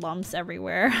weird lumps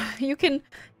everywhere. You can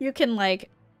like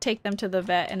take them to the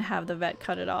vet and have the vet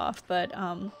cut it off, but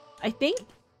I think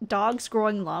dogs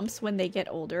growing lumps when they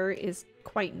get older is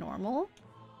quite normal.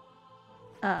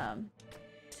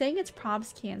 Saying it's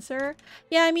Prob's cancer.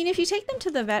 Yeah, I mean, if you take them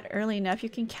to the vet early enough, you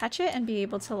can catch it and be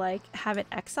able to, like, have it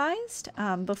excised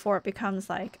before it becomes,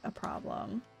 like, a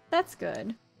problem. That's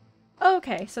good.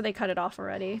 Okay, so they cut it off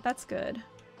already. That's good.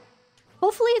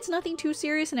 Hopefully it's nothing too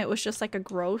serious and it was just, like, a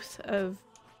growth of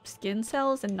skin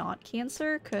cells and not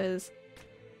cancer, because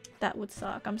that would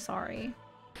suck. I'm sorry.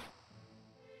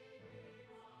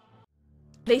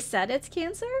 They said it's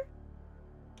cancer?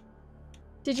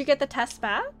 Did you get the test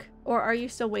back? Or are you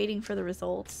still waiting for the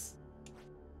results?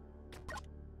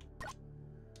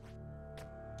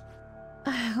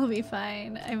 He'll be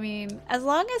fine. I mean, as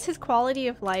long as his quality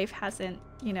of life hasn't,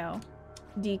 you know,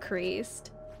 decreased.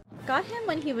 Got him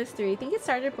when he was 3. I think it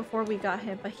started before we got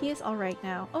him, but he is alright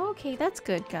now. Oh, okay, that's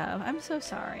good, Gov. I'm so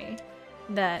sorry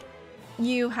that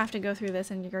you have to go through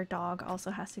this and your dog also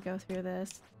has to go through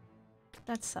this.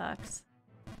 That sucks.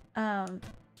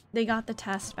 They got the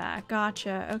test back.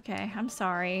 Gotcha. Okay, I'm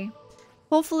sorry.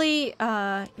 Hopefully,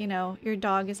 you know, your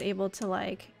dog is able to,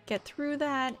 like, get through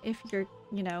that if you're,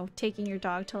 you know, taking your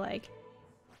dog to, like,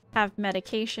 have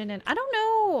medication. And I don't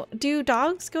know, do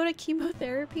dogs go to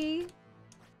chemotherapy?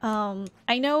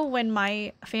 I know when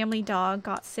my family dog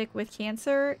got sick with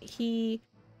cancer,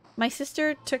 my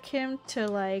sister took him to,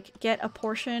 like, get a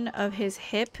portion of his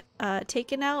hip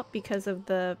taken out because of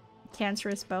the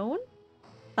cancerous bone.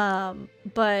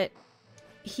 But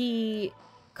he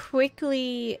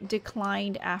quickly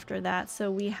declined after that,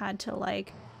 so we had to,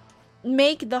 like,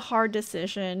 make the hard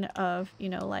decision of, you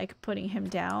know, like, putting him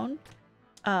down.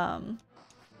 But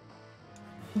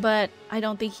I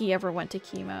don't think he ever went to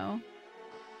chemo.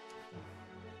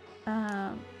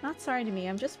 Not sorry to me.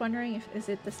 I'm just wondering is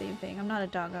it the same thing? I'm not a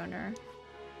dog owner.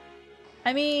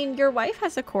 I mean, your wife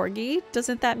has a corgi.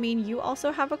 Doesn't that mean you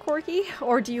also have a corgi?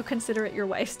 Or do you consider it your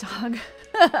wife's dog?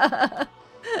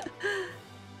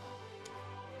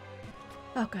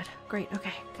 Oh, good. Great.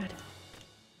 Okay, good.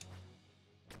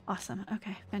 Awesome.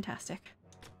 Okay, fantastic.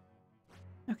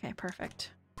 Okay,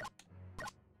 perfect.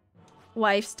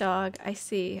 Wife's dog. I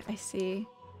see. I see.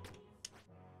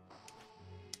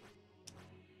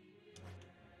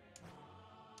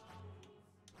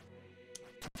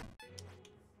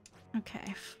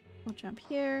 Okay, we'll jump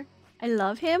here. I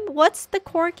love him. What's the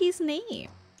corgi's name?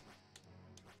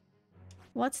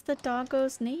 What's the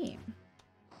doggo's name?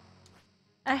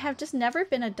 I have just never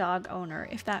been a dog owner,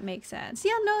 if that makes sense.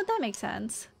 Yeah, no, that makes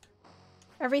sense.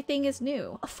 Everything is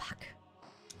new. Oh, fuck.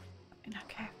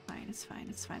 Okay, fine, it's fine,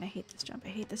 it's fine. I hate this jump, I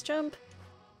hate this jump.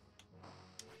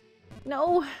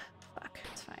 No! Fuck,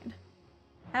 it's fine.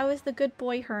 How is the good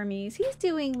boy Hermes? He's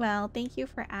doing well, thank you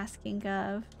for asking,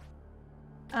 Gov.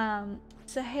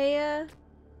 Sahaya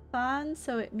Fan,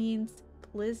 so it means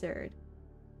blizzard.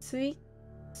 Tuisku?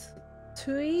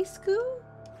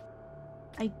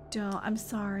 I'm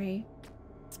sorry.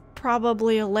 It's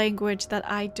probably a language that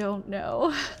I don't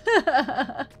know.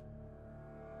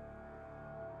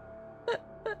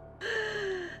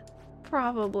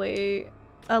 Probably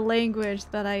a language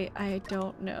that I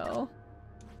don't know.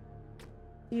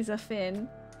 He's a Finn.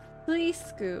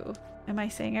 Tuisku. Am I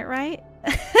saying it right?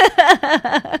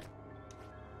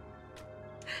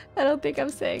 I don't think I'm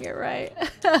saying it right.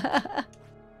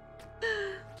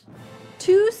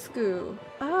 Tusku.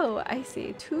 Oh, I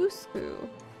see. Tusku.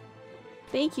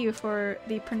 Thank you for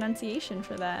the pronunciation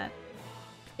for that.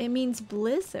 It means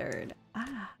blizzard.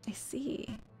 Ah, I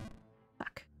see.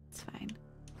 Fuck. It's fine.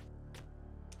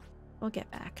 We'll get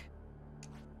back.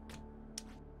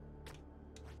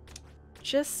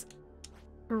 Just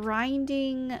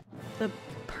grinding the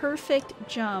perfect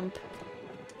jump.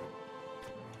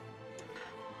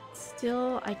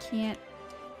 Still, I can't,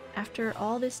 after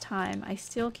all this time, I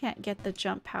still can't get the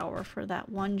jump power for that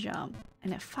one jump,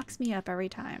 and it fucks me up every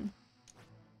time.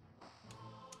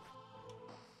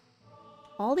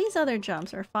 All these other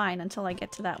jumps are fine until I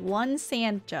get to that one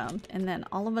sand jump, and then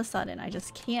all of a sudden I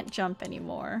just can't jump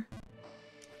anymore.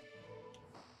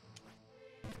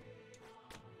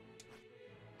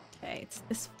 Okay, it's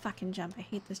this fucking jump. I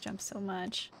hate this jump so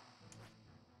much.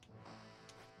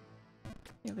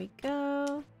 Here we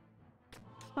go.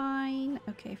 Fine.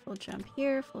 Okay, full jump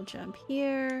here, full jump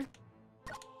here.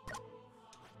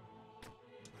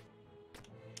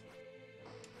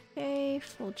 Okay,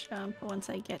 full jump once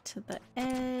I get to the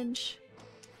edge.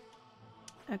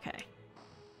 Okay.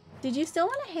 Did you still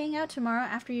want to hang out tomorrow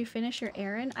after you finish your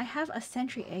errand? I have a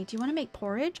sentry egg. Do you want to make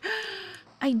porridge?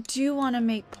 I do want to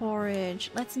make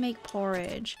porridge. Let's make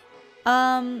porridge.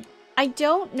 I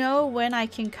don't know when I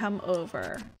can come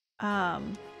over.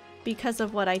 Because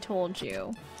of what I told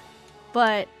you.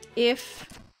 But if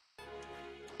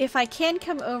I can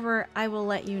come over, I will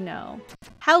let you know.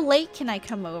 How late can I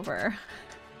come over?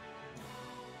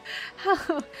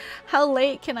 How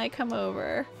late can I come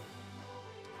over?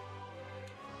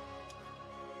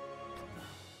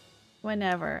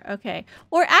 Whenever. Okay.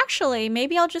 Or actually,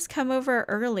 maybe I'll just come over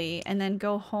early and then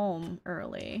go home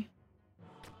early.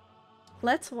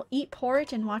 Let's eat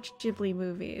porridge and watch Ghibli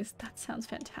movies. That sounds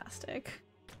fantastic.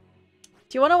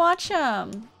 Do you want to watch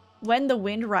When the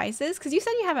Wind Rises? Because you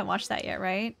said you haven't watched that yet,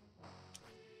 right?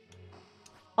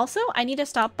 Also, I need to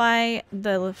stop by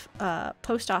the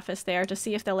post office there to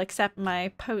see if they'll accept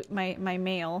my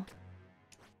mail.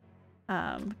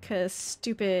 Because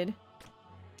stupid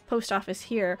post office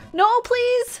here. No,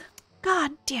 please!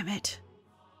 God damn it.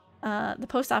 The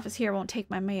post office here won't take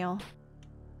my mail.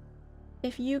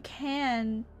 If you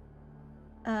can,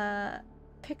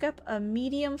 pick up a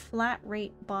medium flat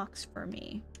rate box for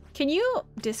me. Can you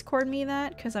Discord me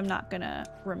that? Because I'm not gonna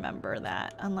remember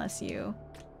that unless you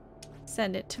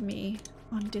send it to me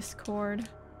on Discord.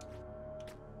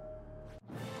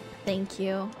 Thank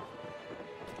you.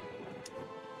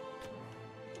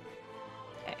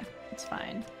 Okay, it's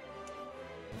fine.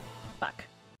 Fuck.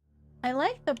 I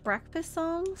like the breakfast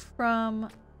song from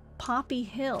Poppy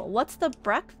Hill. What's the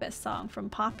breakfast song from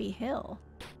Poppy Hill?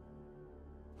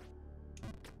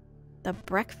 The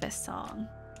breakfast song.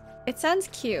 It sounds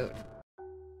cute.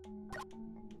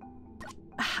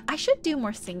 I should do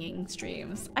more singing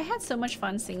streams. I had so much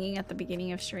fun singing at the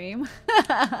beginning of stream.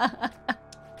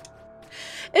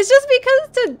 It's just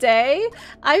because today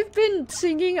I've been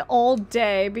singing all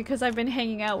day because I've been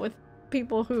hanging out with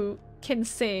people who can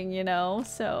sing, you know?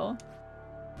 So,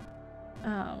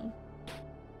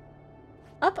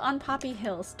 Up on Poppy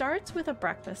Hill starts with a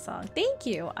breakfast song. Thank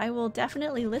you. I will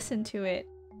definitely listen to it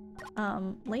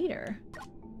later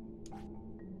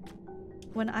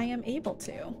when I am able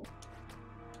to.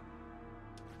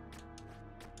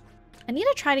 I need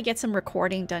to try to get some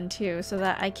recording done too so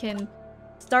that I can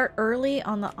start early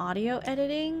on the audio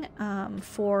editing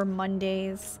for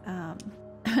Monday's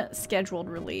scheduled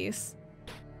release.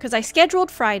 Because I scheduled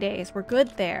Fridays, we're good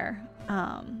there.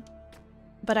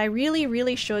 But I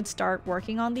really should start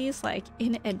working on these like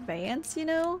in advance, you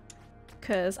know?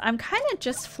 Because I'm kind of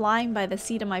just flying by the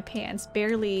seat of my pants,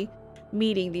 barely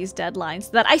meeting these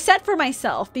deadlines that I set for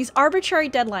myself. These arbitrary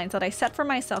deadlines that I set for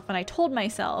myself, and I told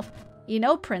myself, you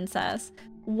know, princess,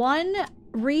 one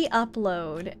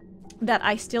re-upload that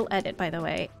I still edit, by the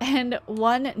way, and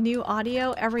one new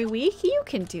audio every week. You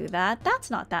can do that.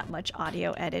 That's not that much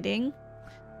audio editing.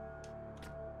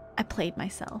 I played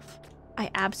myself. I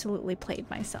absolutely played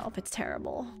myself. It's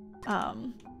terrible.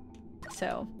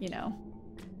 So, you know,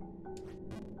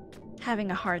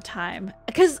 having a hard time.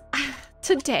 Because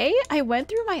today I went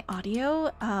through my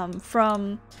audio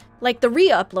from like the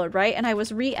re-upload, right? And I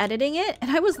was re-editing it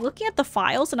and I was looking at the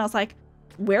files and I was like,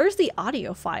 where's the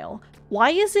audio file? Why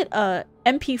is it a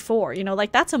MP4? You know,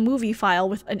 like that's a movie file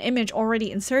with an image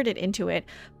already inserted into it,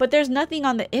 but there's nothing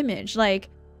on the image. Like,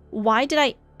 why did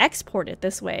I export it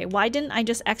this way? Why didn't I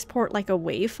just export like a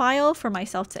WAV file for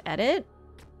myself to edit?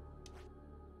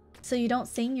 So you don't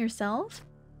sing yourself?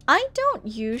 I don't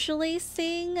usually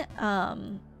sing.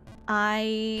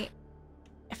 I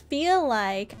feel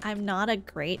like I'm not a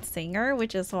great singer,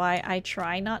 which is why I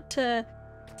try not to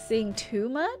sing too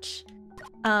much.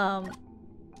 But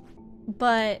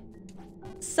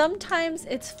sometimes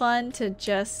it's fun to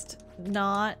just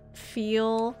not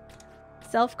feel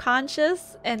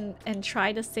self-conscious and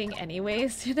try to sing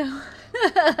anyways, you know?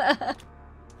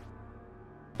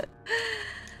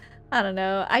 I don't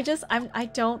know. I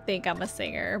don't think I'm a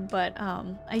singer, but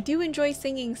I do enjoy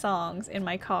singing songs in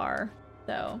my car.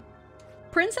 So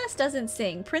Princess doesn't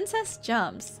sing. Princess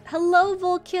jumps. Hello,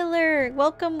 Volkiller.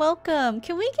 Welcome, welcome.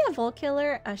 Can we give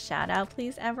Volkiller a shout out,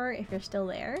 please, Ever, if you're still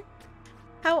there?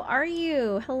 How are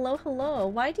you? Hello, hello.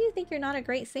 Why do you think you're not a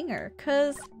great singer?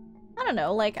 'Cause I don't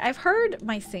know, like, I've heard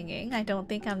my singing. I don't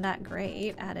think I'm that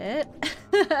great at it.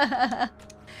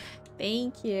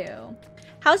 Thank you.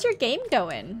 How's your game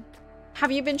going?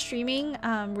 Have you been streaming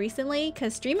recently?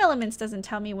 Because Stream Elements doesn't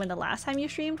tell me when the last time you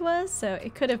streamed was, so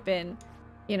it could have been,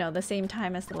 you know, the same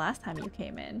time as the last time you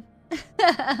came in.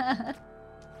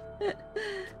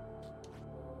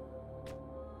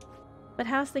 But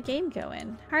how's the game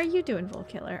going? How are you doing,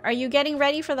 Volkiller? Are you getting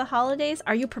ready for the holidays?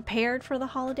 Are you prepared for the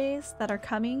holidays that are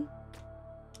coming?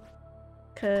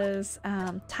 Because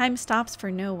time stops for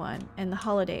no one, and the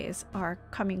holidays are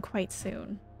coming quite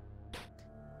soon.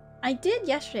 I did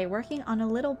yesterday, working on a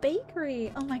little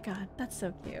bakery. Oh my god, that's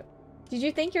so cute. Did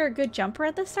you think you're a good jumper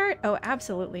at the start? Oh,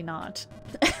 absolutely not.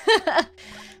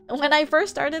 When I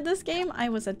first started this game, I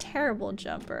was a terrible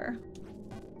jumper.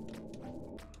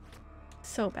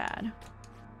 So bad.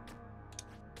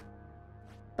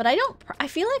 But I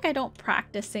feel like I don't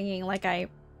practice singing like I,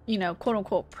 you know, quote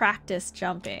unquote, practice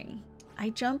jumping. I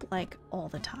jump like all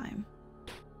the time.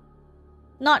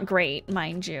 Not great,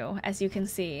 mind you, as you can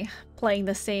see, playing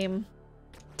the same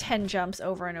 10 jumps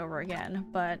over and over again,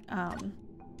 but,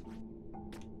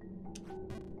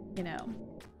 you know.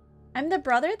 I'm the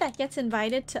brother that gets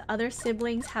invited to other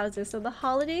siblings' houses, so the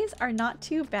holidays are not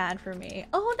too bad for me.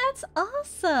 Oh, that's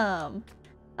awesome!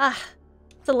 Ah,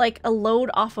 so like a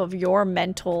load off of your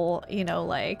mental, you know,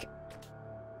 like,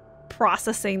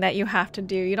 processing that you have to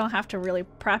do. You don't have to really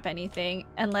prep anything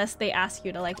unless they ask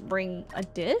you to, like, bring a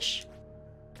dish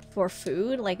for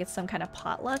food, like it's some kind of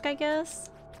potluck, I guess.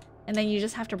 And then you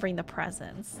just have to bring the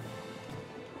presents.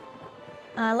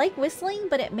 I like whistling,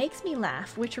 but it makes me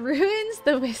laugh, which ruins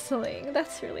the whistling.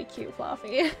 That's really cute,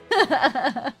 Fluffy.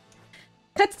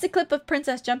 Cuts to clip of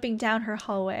Princess jumping down her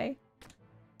hallway.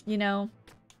 You know,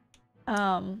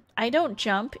 I don't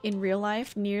jump in real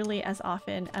life nearly as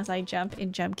often as I jump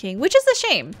in Jump King, which is a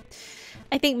shame.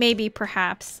 I think maybe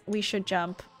perhaps we should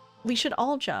jump. We should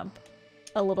all jump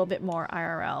a little bit more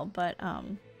IRL, but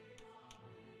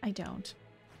I don't.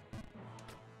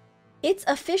 It's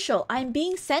official. I'm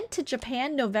being sent to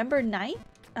Japan November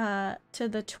 9th to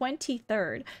the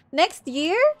 23rd. Next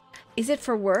year? Is it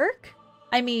for work?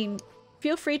 I mean,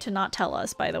 feel free to not tell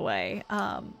us, by the way.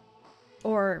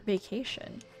 Or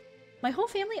vacation. My whole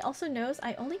family also knows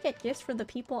I only get gifts for the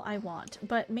people I want,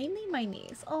 but mainly my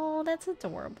niece. Oh, that's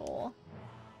adorable.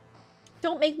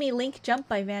 Don't Make Me Link Jump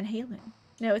by Van Halen.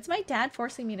 No, it's my dad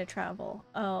forcing me to travel.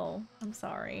 Oh, I'm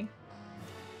sorry.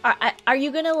 Are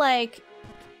you gonna, like,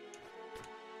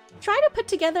 try to put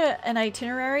together an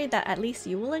itinerary that at least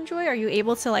you will enjoy? Are you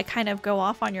able to, like, kind of go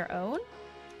off on your own?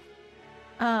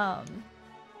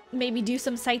 Maybe do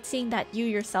some sightseeing that you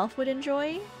yourself would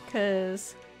enjoy?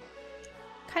 Because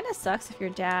kind of sucks if your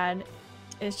dad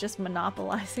is just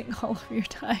monopolizing all of your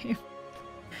time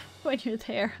when you're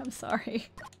there. I'm sorry.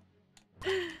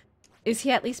 Is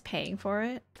he at least paying for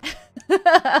it?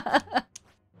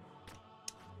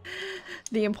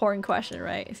 The important question,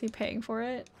 right? Is he paying for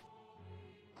it?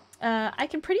 I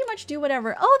can pretty much do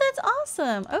whatever. Oh, that's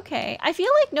awesome. Okay. I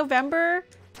feel like November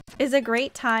is a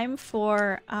great time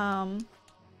for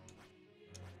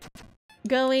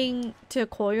going to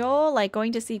Koyo, like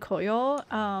going to see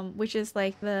Koyo, which is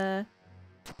like the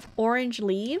orange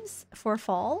leaves for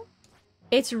fall.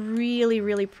 It's really,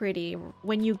 really pretty.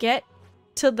 When you get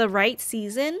to the right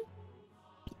season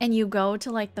and you go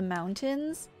to like the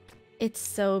mountains, it's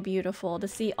so beautiful to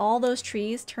see all those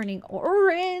trees turning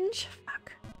orange.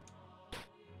 Fuck.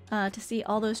 To see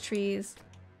all those trees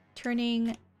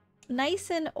turning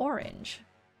nice and orange.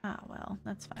 Ah, well,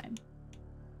 that's fine.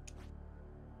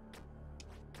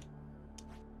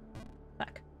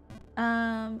 Fuck.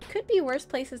 Could be worse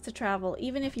places to travel,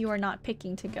 even if you are not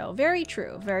picking to go. Very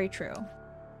true, very true.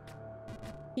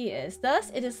 He is.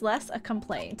 Thus, it is less a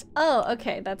complaint. Oh,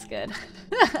 okay, that's good.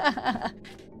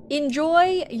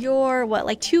 Enjoy your, what,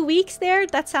 like 2 weeks there?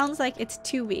 That sounds like it's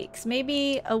 2 weeks.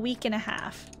 Maybe a week and a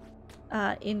half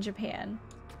in Japan.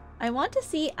 I want to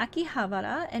see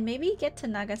Akihabara and maybe get to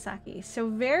Nagasaki. So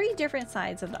very different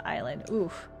sides of the island.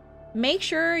 Oof. Make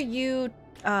sure you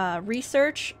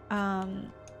research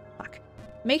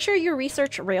Make sure you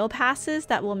research rail passes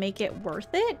that will make it worth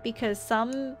it, because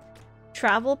some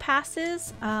travel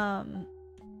passes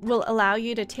will allow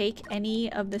you to take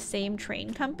any of the same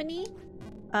train company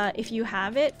if you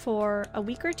have it for a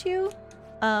week or two.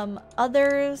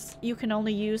 Others you can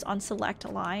only use on select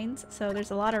lines, so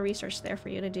there's a lot of research there for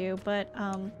you to do. But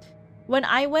when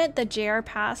I went, the JR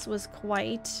Pass was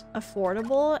quite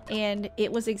affordable, and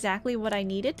it was exactly what I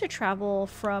needed to travel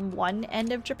from one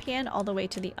end of Japan all the way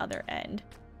to the other end.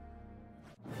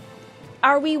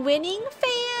 Are we winning,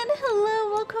 fan?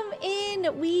 Hello, welcome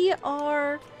in. We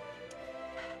are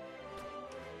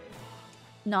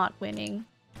not winning.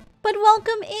 But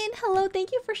welcome in. Hello,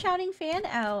 thank you for shouting fan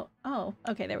out. Oh,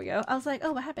 okay, there we go. I was like,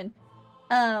 oh, what happened?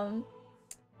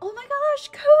 Oh my gosh,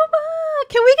 Kuma!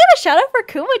 Can we get a shout out for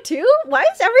Kuma too? Why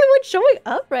is everyone showing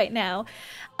up right now?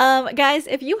 Guys,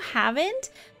 if you haven't,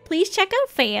 please check out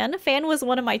Fan. Fan was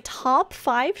one of my top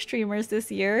 5 streamers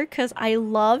this year because I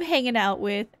love hanging out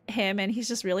with him and he's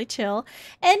just really chill.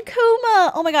 And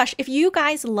Kuma! Oh my gosh, if you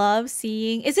guys love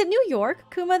seeing... Is it New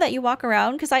York, Kuma, that you walk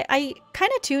around? Because I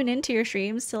kind of tune into your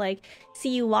streams to like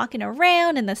see you walking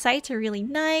around and the sights are really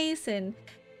nice and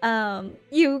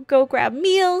you go grab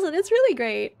meals and it's really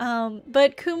great.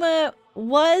 But Kuma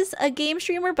was a game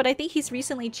streamer, but I think he's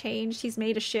recently changed. He's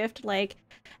made a shift like,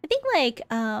 I think like,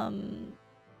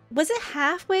 was it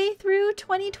halfway through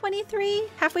 2023?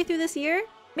 Halfway through this year?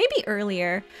 Maybe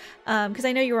earlier, because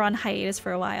I know you were on hiatus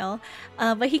for a while.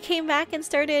 But he came back and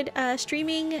started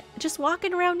streaming, just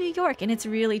walking around New York, and it's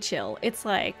really chill. It's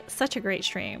like such a great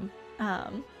stream.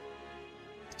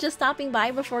 Just stopping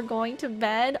by before going to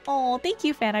bed. Oh, thank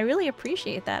you, fan. I really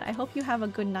appreciate that. I hope you have a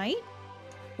good night.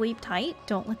 Sleep tight.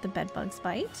 Don't let the bed bugs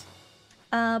bite.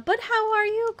 But how are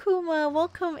you, Kuma?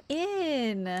 Welcome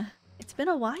in. It's been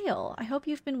a while. I hope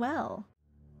you've been well.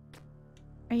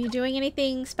 Are you doing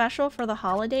anything special for the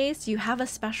holidays? Do you have a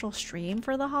special stream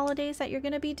for the holidays that you're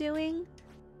going to be doing?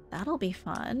 That'll be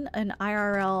fun. An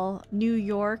IRL New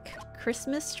York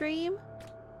Christmas stream?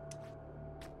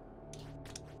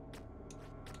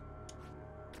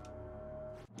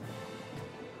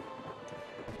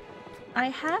 I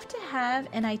have to have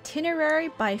an itinerary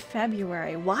by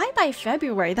February. Why by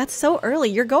February? That's so early.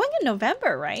 You're going in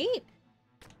November, right?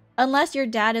 Unless your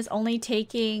dad is only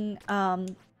taking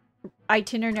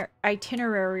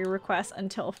itinerary requests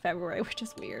until February, which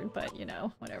is weird, but you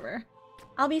know, whatever.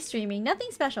 I'll be streaming. Nothing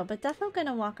special, but definitely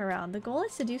gonna walk around. The goal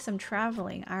is to do some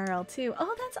traveling IRL too.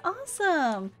 Oh, that's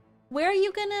awesome. Where are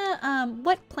you gonna,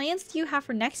 what plans do you have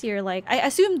for next year? Like, I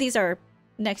assume these are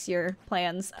next year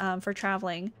plans for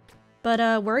traveling.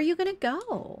 But where are you gonna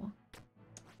go?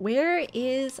 Where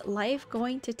is life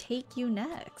going to take you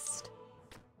next?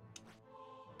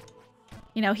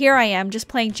 You know, here I am just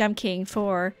playing Jump King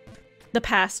for the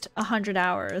past 100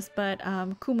 hours, but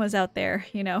Kuma's out there,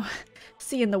 you know,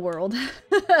 seeing the world.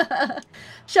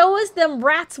 Show us them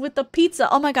rats with the pizza.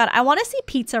 Oh my god, I want to see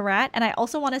Pizza Rat, and I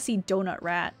also want to see Donut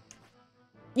Rat.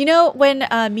 You know, when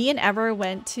me and Ever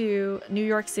went to New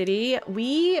York City,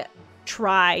 we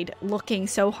tried looking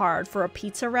so hard for a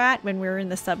Pizza Rat when we were in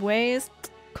the subways.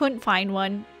 Couldn't find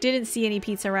one. Didn't see any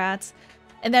Pizza Rats.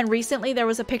 And then recently there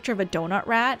was a picture of a Donut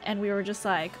Rat and we were just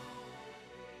like,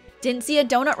 didn't see a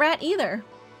Donut Rat either.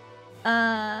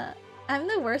 I'm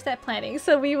the worst at planning,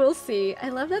 so we will see. I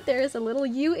love that there is a little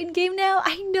you in game now.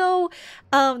 I know.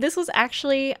 This was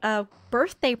actually a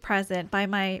birthday present by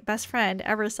my best friend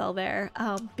Evercell there.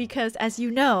 Because as you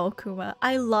know, Kuma,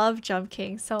 I love Jump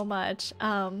King so much.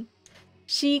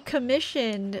 She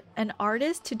commissioned an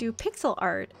artist to do pixel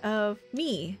art of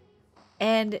me.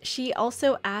 And she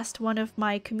also asked one of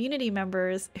my community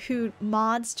members who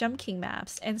mods Jump King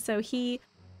maps. And so he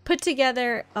put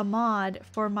together a mod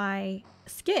for my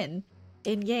skin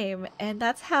in game. And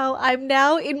that's how I'm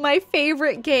now in my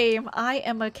favorite game. I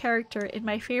am a character in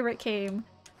my favorite game,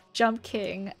 Jump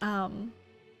King.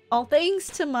 All thanks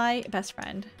to my best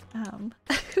friend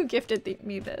who gifted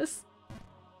me this.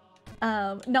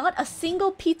 Not a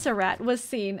single Pizza Rat was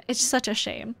seen. It's such a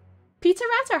shame. Pizza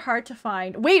Rats are hard to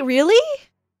find. Wait, really?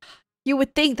 You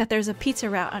would think that there's a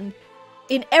Pizza Rat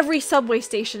in every subway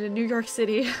station in New York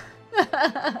City.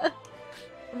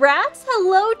 Rats?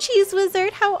 Hello, Cheese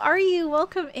Wizard. How are you?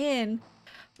 Welcome in.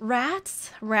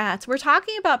 Rats? Rats. We're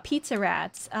talking about Pizza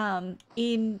Rats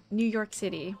in New York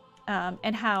City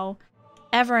and how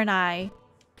Ever and I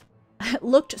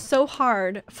looked so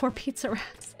hard for Pizza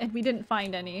Rats and we didn't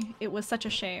find any. It was such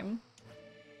a shame.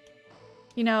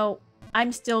 You know,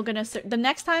 I'm still gonna the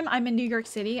next time I'm in New York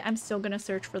City, I'm still gonna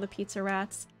search for the pizza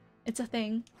rats. It's a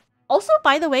thing. Also,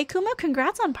 by the way, Kuma,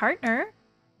 congrats on partner.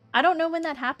 I don't know when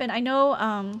that happened. I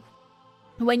know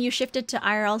when you shifted to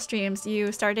IRL streams,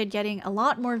 you started getting a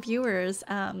lot more viewers.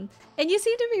 And you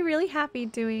seem to be really happy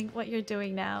doing what you're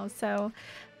doing now. So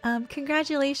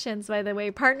congratulations, by the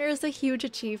way. Partner is a huge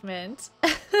achievement.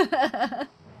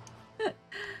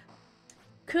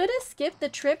 Could have skipped the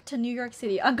trip to New York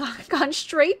City. I've gone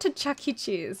straight to Chuck E.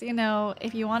 Cheese. You know,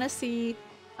 if you want to see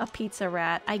a pizza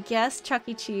rat, I guess Chuck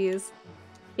E. Cheese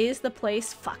is the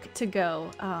place to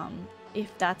go,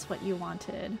 if that's what you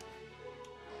wanted.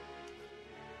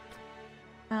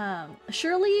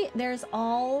 Surely there's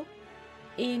all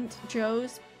in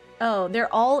Joe's... Oh,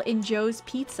 they're all in Joe's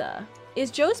Pizza.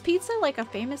 Is Joe's Pizza like a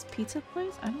famous pizza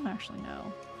place? I don't actually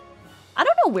know. I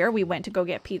don't know where we went to go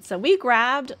get pizza. We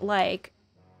grabbed, like,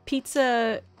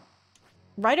 pizza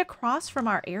right across from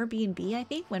our Airbnb, I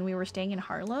think, when we were staying in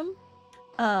Harlem.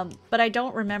 But I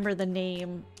don't remember the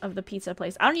name of the pizza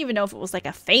place. I don't even know if it was like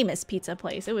a famous pizza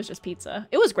place. It was just pizza.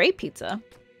 It was great pizza.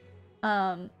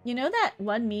 You know that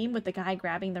one meme with the guy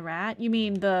grabbing the rat? You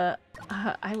mean the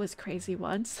I was crazy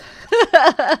once.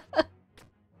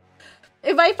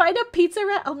 If I find a pizza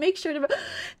rat, I'll make sure to...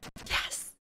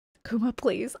 Yes! Kuma,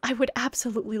 please. I would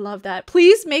absolutely love that.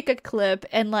 Please make a clip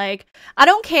and, like, I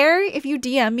don't care if you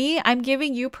DM me. I'm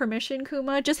giving you permission,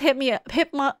 Kuma. Just hit me up, hit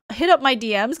up my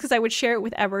DMs, because I would share it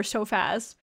with Ever so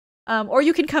fast. Or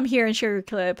you can come here and share your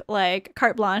clip, like,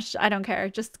 carte blanche. I don't care.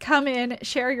 Just come in,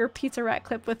 share your pizza rat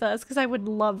clip with us, because I would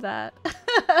love that.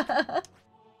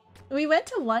 We went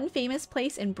to one famous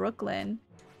place in Brooklyn.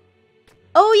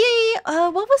 Oh, yeah.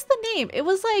 What was the name? It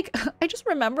was like, I just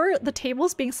remember the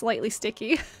tables being slightly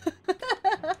sticky.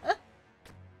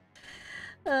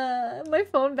 My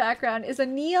phone background is a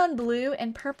neon blue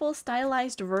and purple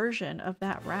stylized version of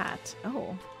that rat.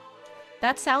 Oh,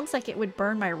 that sounds like it would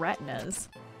burn my retinas.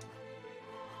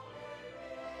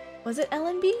 Was it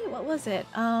LNB? What was it?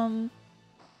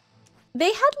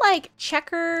 They had like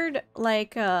checkered,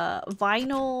 like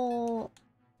vinyl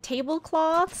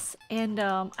tablecloths, and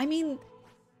I mean,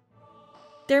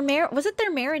 was it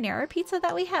their marinara pizza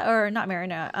that we had, or not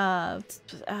marinara,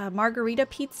 margarita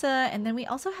pizza, and then we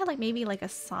also had like maybe like a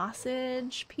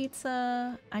sausage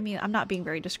pizza. I mean, I'm not being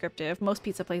very descriptive. Most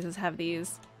pizza places have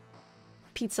these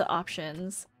pizza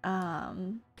options.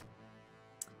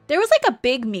 There was like a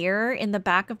big mirror in the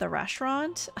back of the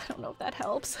restaurant. I don't know if that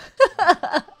helps.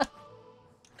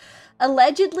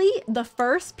 Allegedly, the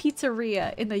first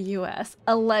pizzeria in the US.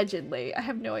 Allegedly. I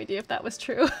have no idea if that was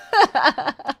true.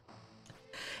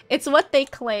 It's what they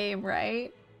claim,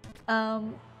 right? I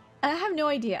have no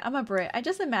idea. I'm a Brit. I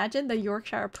just imagine the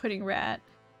Yorkshire pudding rat.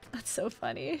 That's so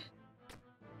funny.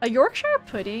 A Yorkshire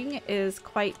pudding is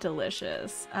quite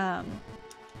delicious.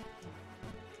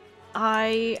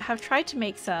 I have tried to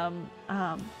make some.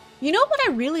 You know what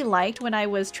I really liked when I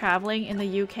was traveling in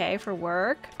the UK for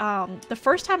work? The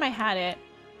first time I had it,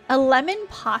 a lemon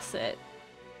posset.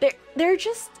 They're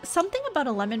just something about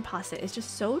a lemon posset is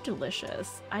just so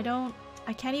delicious. I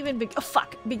can't even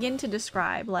begin to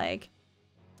describe. Like,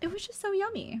 it was just so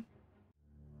yummy.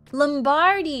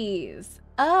 Lombardi's.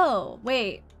 Oh,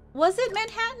 wait. Was it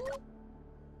Manhattan?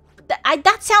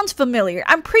 That sounds familiar.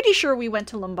 I'm pretty sure we went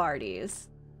to Lombardi's.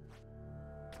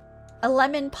 A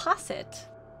lemon posset.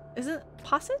 Is it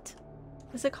posset?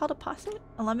 Is it called a posset?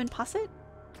 A lemon posset?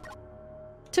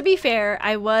 To be fair,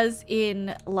 I was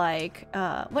in like,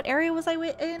 what area was I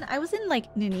in? I was in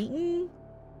like Nuneaton,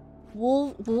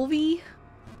 Wolvie.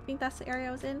 I think that's the area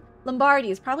I was in.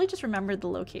 Lombardi's. Probably just remembered the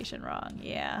location wrong.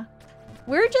 Yeah.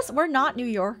 We're not New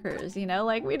Yorkers, you know?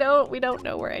 Like, we don't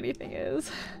know where anything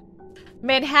is.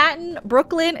 Manhattan,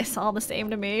 Brooklyn, it's all the same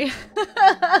to me.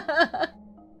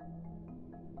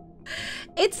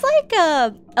 It's like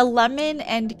a lemon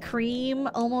and cream,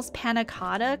 almost panna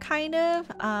cotta kind of.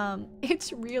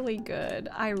 It's really good.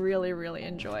 I really, really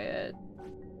enjoy it.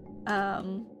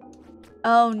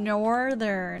 Oh,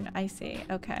 northern. I see.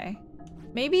 Okay.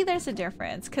 Maybe there's a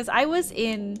difference, because I was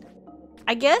in,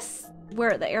 I guess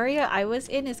where the area I was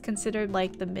in is considered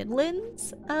like the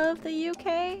Midlands of the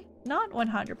UK. Not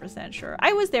 100% sure.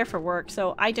 I was there for work,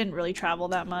 so I didn't really travel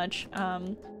that much.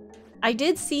 I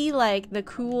did see like the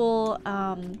cool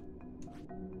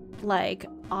like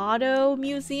auto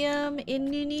museum in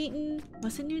Nuneaton.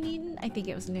 Was it Nuneaton? I think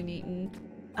it was Nuneaton.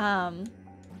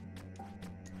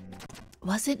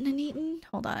 Was it Nuneaton?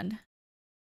 Hold on.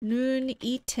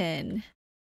 Nuneaton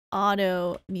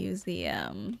Auto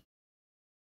Museum.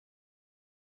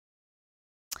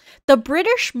 The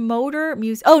British Motor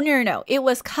Museum. Oh, no. It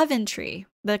was Coventry.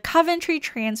 The Coventry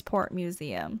Transport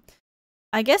Museum.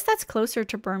 I guess that's closer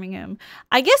to Birmingham.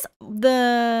 I guess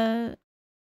the...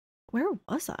 Where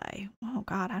was I? Oh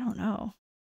god, I don't know.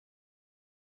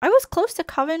 I was close to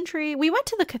Coventry. We went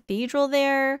to the cathedral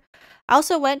there. I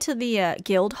also went to the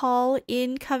Guildhall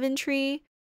in Coventry.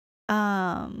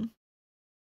 I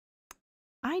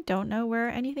don't know where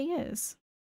anything is.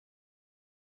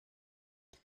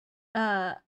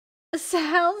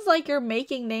 Sounds like you're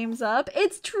making names up.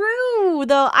 It's true,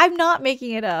 though. I'm not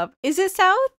making it up. Is it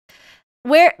south?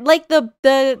 Where, like,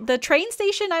 the train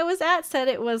station I was at said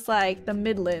it was like the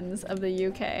Midlands of the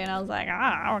UK, and I was like,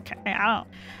 ah, okay,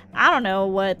 I don't know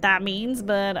what that means,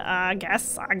 but I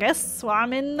guess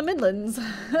I'm in the Midlands.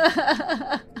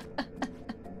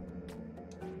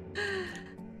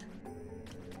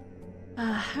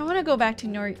 I want to go back to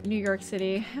New York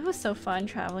City. It was so fun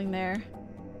traveling there.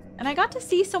 And I got to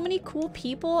see so many cool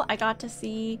people. I got to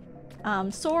see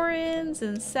Sorens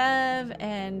and Sev,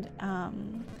 and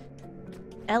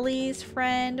Ellie's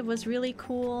friend was really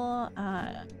cool.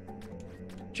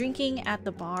 Drinking at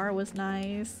the bar was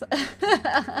nice.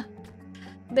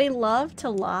 They love to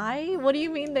lie? What do you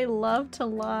mean they love to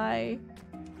lie?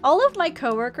 All of my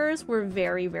coworkers were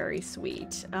very, very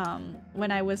sweet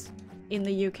when I was in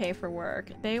the UK for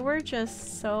work. They were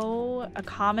just so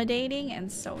accommodating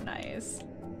and so nice.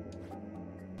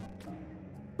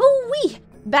 Ooh-wee!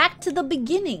 Back to the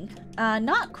beginning.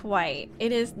 Not quite.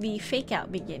 It is the fake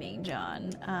out beginning,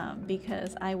 John,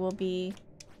 because I will be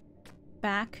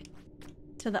back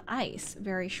to the ice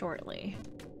very shortly.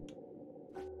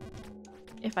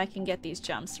 If I can get these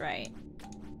jumps right.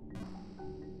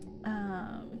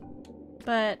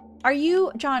 But are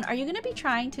you, John, are you going to be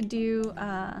trying to do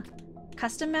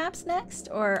custom maps next?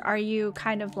 Or are you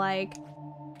kind of like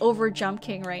over Jump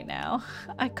King right now?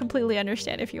 I completely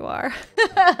understand if you are.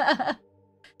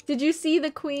 Did you see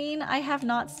the queen? I have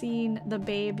not seen the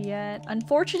babe yet.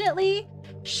 Unfortunately,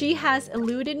 she has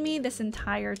eluded me this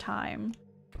entire time.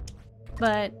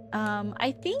 But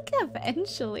I think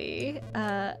eventually,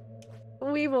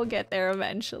 we will get there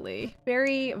eventually.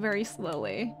 Very, very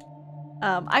slowly.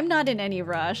 I'm not in any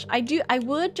rush. I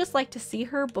would just like to see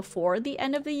her before the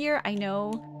end of the year. I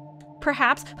know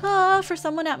perhaps for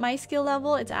someone at my skill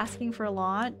level, it's asking for a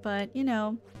lot, but you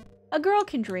know, a girl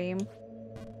can dream.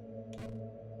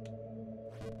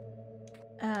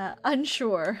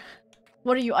 Unsure.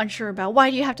 What are you unsure about? Why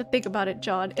do you have to think about it,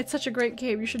 John? It's such a great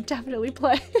game. You should definitely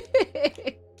play.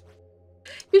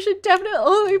 You should definitely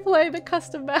only play the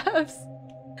custom maps.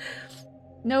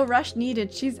 No rush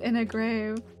needed. She's in a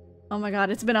grave. Oh my god,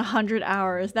 it's been 100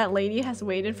 hours. That lady has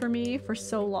waited for me for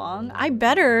so long. I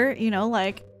better, you know,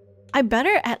 like, I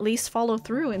better at least follow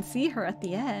through and see her at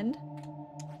the end.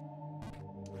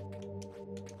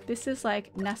 This is,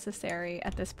 like, necessary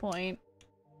at this point.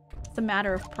 It's a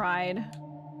matter of pride.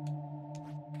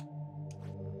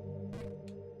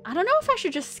 I don't know if I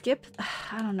should just skip.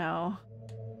 I don't know.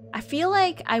 I feel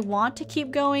like I want to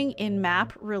keep going in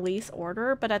map release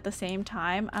order, but at the same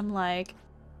time, I'm like,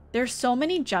 there's so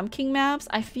many Jump King maps.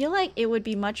 I feel like it would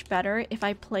be much better if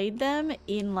I played them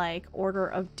in like order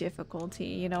of difficulty.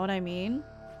 You know what I mean?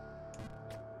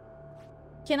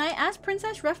 Can I ask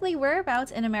Princess roughly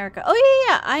whereabouts in America? Oh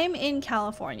yeah, I am in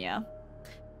California.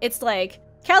 It's like,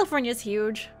 California's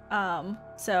huge.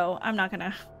 So I'm not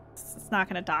gonna, it's not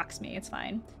gonna dox me. It's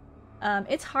fine.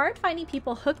 It's hard finding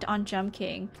people hooked on Jump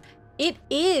King. It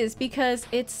is, because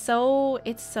it's so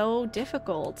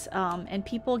difficult, and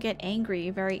people get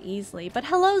angry very easily. But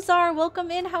hello, Zar,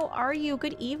 welcome in. How are you?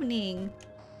 Good evening.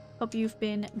 Hope you've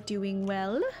been doing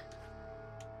well.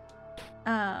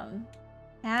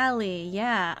 Cali,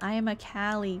 yeah, I am a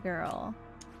Cali girl.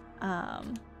 I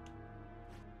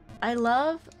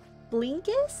love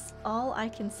Blinkus. All I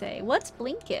can say. What's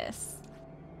Blinkus?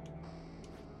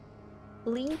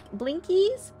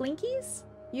 Blinkies? Blinkies?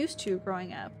 Used to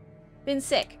growing up. Been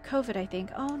sick. COVID, I think.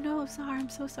 Oh no, sorry. I'm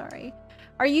so sorry.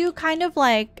 Are you kind of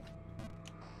like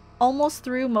almost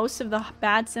through most of the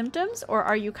bad symptoms, or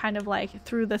are you kind of like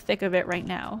through the thick of it right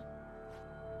now?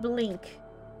 Blink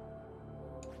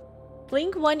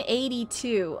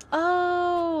 182.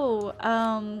 Oh,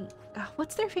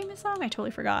 what's their famous song? I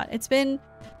totally forgot. It's been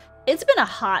a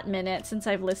hot minute since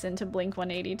I've listened to Blink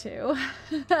 182.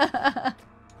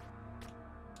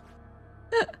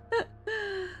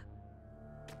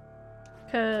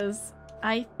 Cause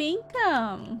I think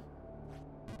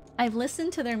I've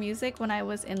listened to their music when I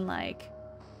was in like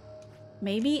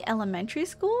maybe elementary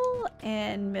school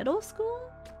and middle school.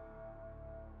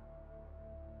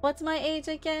 What's my age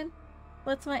again?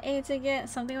 What's my age again?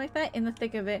 Something like that. In the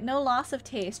thick of it. No loss of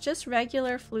taste, just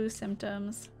regular flu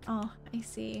symptoms. Oh, I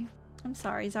see. I'm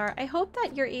sorry, Zara. I hope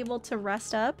that you're able to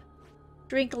rest up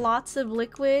drink lots of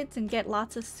liquids and get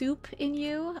lots of soup in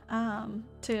you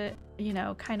to, you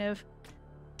know, kind of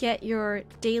get your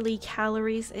daily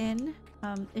calories in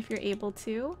if you're able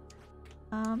to.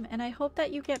 And I hope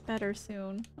that you get better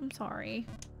soon. I'm sorry.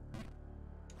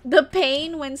 The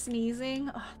pain when sneezing.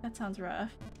 Oh, that sounds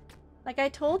rough. Like I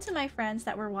told to my friends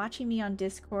that were watching me on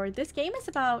Discord, this game is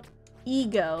about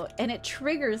ego and it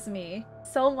triggers me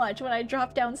so much when I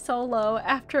drop down so low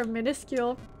after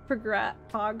minuscule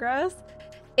progress.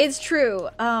 It's true.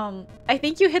 I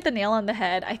think you hit the nail on the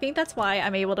head. I think that's why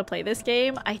I'm able to play this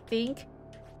game. I think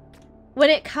when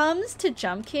it comes to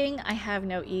Jump King, I have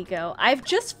no ego. I've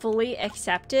just fully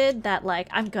accepted that, like,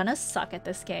 I'm gonna suck at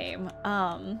this game.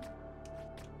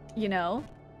 You know?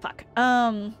 Fuck.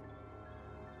 But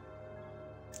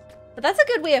that's a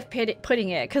good way of putting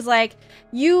it, because, like,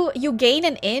 you gain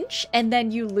an inch and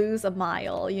then you lose a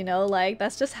mile, you know? Like,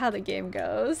 that's just how the game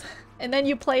goes. And then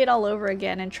you play it all over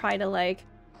again and try to, like,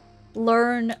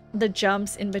 learn the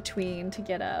jumps in between to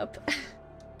get up.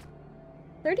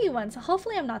 31, so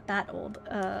hopefully I'm not that old,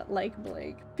 like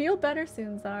Blake. Feel better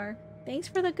soon, Czar. Thanks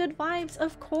for the good vibes.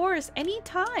 Of course,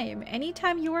 anytime.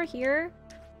 Anytime you are here,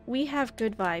 we have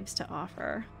good vibes to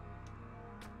offer.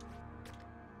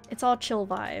 It's all chill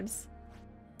vibes.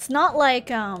 It's not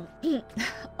like, oh,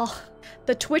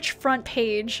 the Twitch front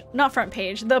page, not front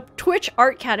page, the Twitch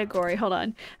art category. Hold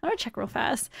on, I'm gonna check real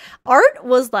fast. Art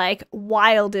was like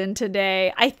wild in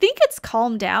today. I think it's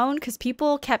calmed down because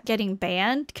people kept getting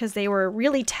banned because they were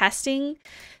really testing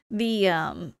the,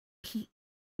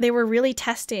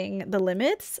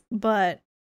 limits, but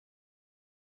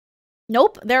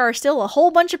nope, there are still a whole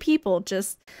bunch of people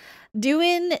just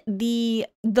doing the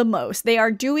most. They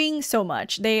are doing so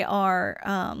much. They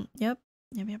are yep,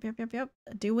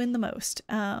 doing the most.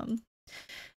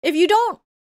 If you don't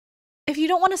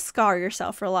want to scar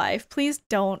yourself for life, please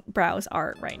don't browse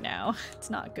art right now. It's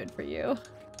not good for you.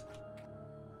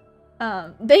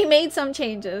 They made some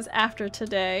changes after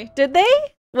today. Did they?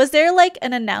 Was there like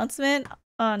an announcement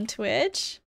on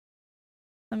Twitch?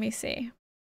 Let me see.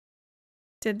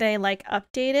 Did they like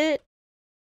update it?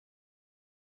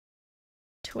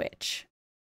 Twitch.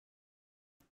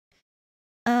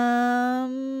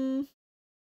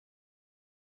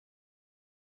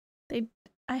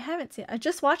 I haven't seen.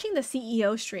 Just watching the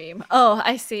CEO stream. Oh,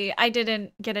 I see. I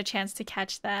didn't get a chance to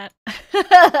catch that.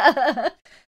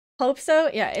 Hope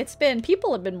so. Yeah,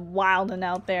 people have been wilding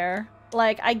out there.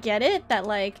 Like, I get it that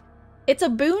like it's a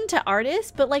boon to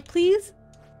artists, but like please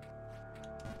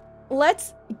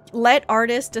let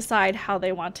artists decide how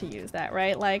they want to use that,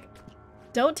 right? Like,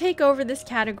 don't take over this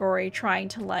category trying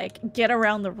to like get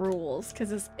around the rules,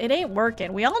 because it ain't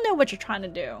working. We all know what you're trying to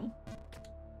do.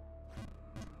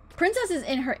 Princess is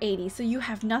in her 80s, so you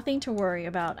have nothing to worry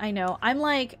about. I know. I'm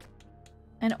like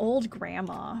an old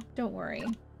grandma. Don't worry.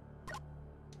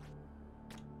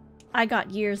 I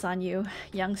got years on you,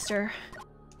 youngster.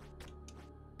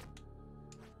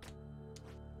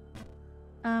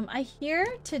 I hear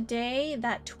today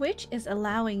that Twitch is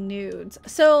allowing nudes.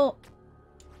 So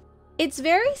it's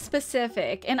very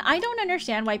specific, and I don't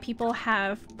understand why people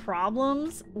have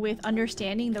problems with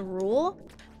understanding the rule.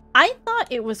 I thought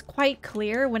it was quite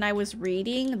clear when I was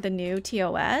reading the new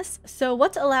TOS. So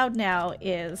what's allowed now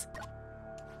is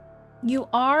you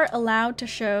are allowed to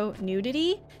show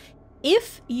nudity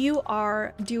if you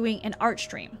are doing an art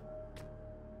stream.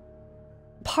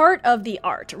 Part of the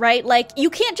art, right? Like,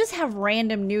 you can't just have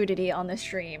random nudity on the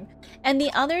stream. And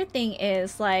the other thing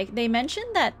is, like, they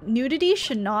mentioned that nudity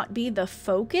should not be the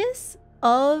focus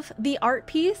of the art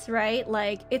piece, right?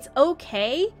 Like, it's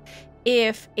okay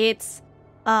if it's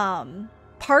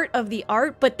part of the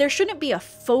art, but there shouldn't be a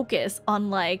focus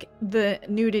on like the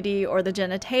nudity or the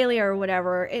genitalia or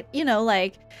whatever. It, you know,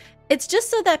 like, it's just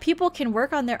so that people can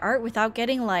work on their art without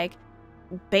getting like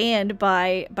banned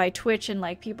by Twitch and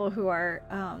like people who are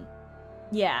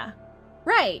yeah,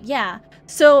 right, yeah.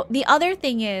 So the other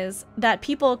thing is that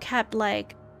people kept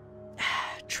like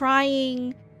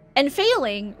trying and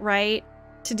failing, right,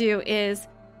 to do is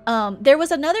there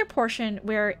was another portion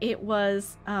where it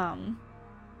was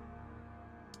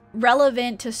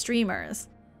relevant to streamers,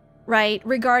 right,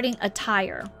 regarding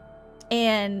attire.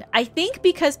 And I think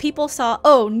because people saw,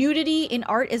 oh, nudity in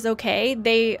art is okay,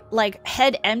 they like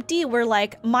head empty were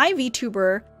like, my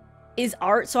VTuber is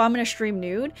art, so I'm gonna stream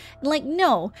nude. And like,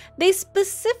 no, they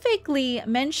specifically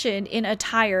mentioned in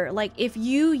attire, like if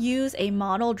you use a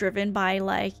model driven by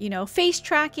like, you know, face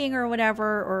tracking or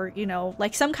whatever, or, you know,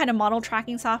 like some kind of model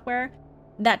tracking software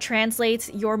that translates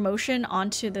your motion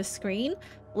onto the screen,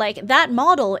 like that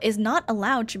model is not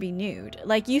allowed to be nude.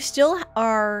 Like you still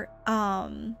are,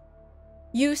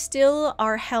 you still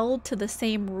are held to the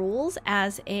same rules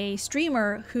as a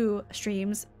streamer who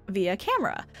streams via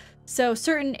camera. So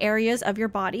certain areas of your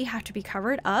body have to be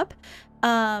covered up,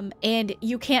 and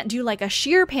you can't do like a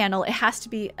sheer panel. It has to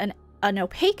be an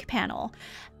opaque panel.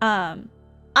 I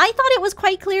thought it was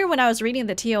quite clear when I was reading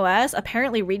the TOS.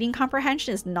 Apparently reading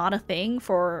comprehension is not a thing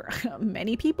for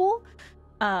many people,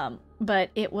 but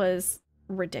it was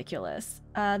ridiculous.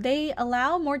 They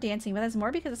allow more dancing, but that's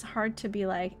more because it's hard to be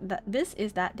like, this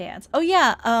is that dance. Oh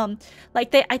yeah,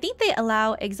 like I think they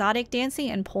allow exotic dancing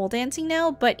and pole dancing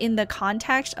now, but in the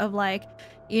context of like,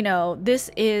 you know, this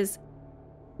is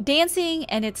dancing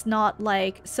and it's not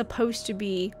like supposed to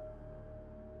be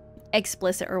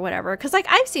explicit or whatever, because like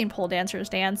I've seen pole dancers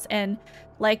dance and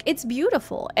like it's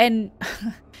beautiful. And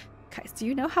guys, do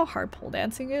you know how hard pole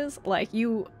dancing is? Like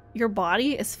your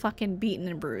body is fucking beaten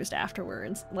and bruised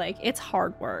afterwards. Like it's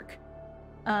hard work.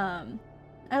 I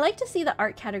like to see the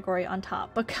art category on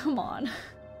top, but come on.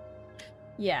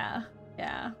 Yeah.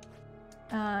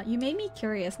 You made me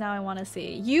curious. Now I want to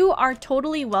see. You are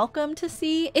totally welcome to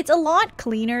see. It's a lot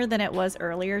cleaner than it was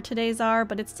earlier today, Czar,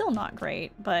 but it's still not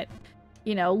great. But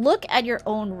you know, look at your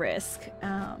own risk.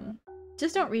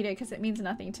 Just don't read it because it means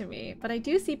nothing to me. But I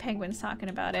do see penguins talking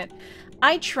about it.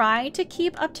 I try to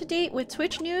keep up to date with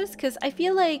Twitch news because I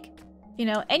feel like, you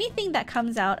know, anything that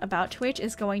comes out about Twitch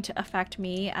is going to affect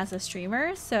me as a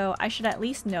streamer. So I should at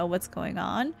least know what's going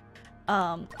on.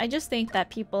 I just think that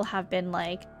people have been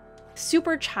like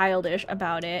super childish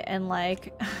about it and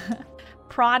like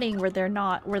prodding where they're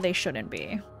not, where they shouldn't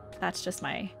be. That's just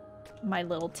my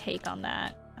little take on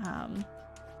that.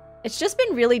 It's just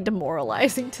been really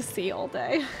demoralizing to see all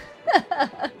day.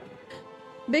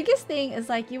 Biggest thing is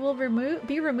like you will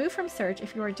be removed from search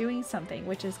if you are doing something,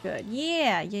 which is good.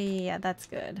 Yeah, that's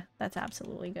good. That's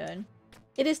absolutely good.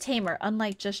 It is tamer,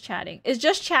 unlike just chatting. Is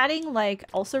just chatting like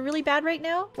also really bad right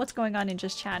now? What's going on in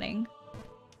just chatting?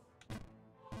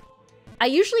 I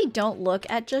usually don't look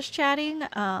at just chatting.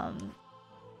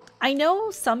 I know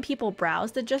some people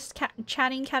browse the just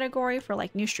chatting category for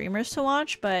like new streamers to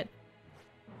watch, but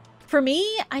for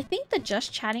me, I think the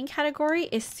just chatting category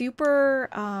is super,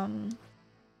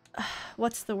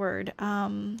 what's the word?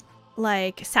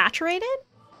 Like saturated.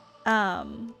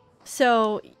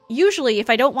 So usually if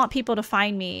I don't want people to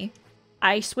find me,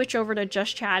 I switch over to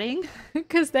just chatting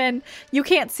because then you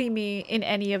can't see me in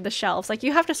any of the shelves. Like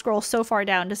you have to scroll so far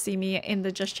down to see me in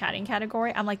the just chatting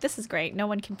category. I'm like, this is great. No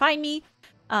one can find me.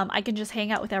 I can just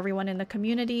hang out with everyone in the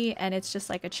community and it's just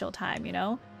like a chill time, you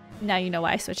know? Now you know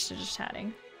why I switched to just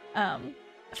chatting.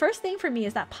 First thing for me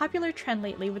is that popular trend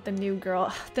lately with the new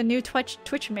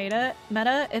Twitch meta,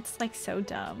 it's like so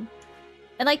dumb.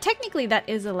 And like technically that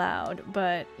is allowed,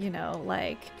 but you know,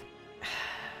 like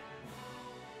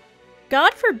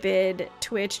God forbid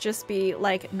Twitch just be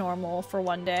like normal for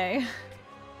one day.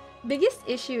 Biggest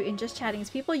issue in just chatting is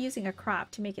people using a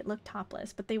crop to make it look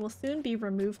topless, but they will soon be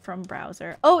removed from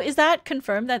browser. Oh, is that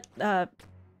confirmed that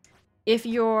if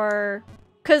you're...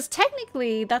 Because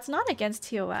technically that's not against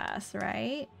TOS,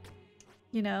 right?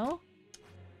 You know?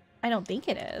 I don't think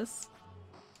it is.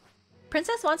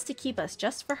 Princess wants to keep us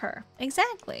just for her.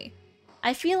 Exactly.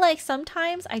 I feel like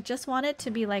sometimes I just want it to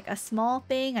be like a small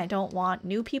thing. I don't want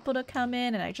new people to come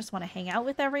in and I just want to hang out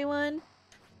with everyone.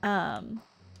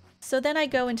 So then I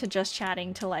go into just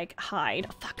chatting to like hide.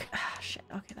 Oh, fuck. Ah, shit.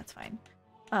 Okay, that's fine.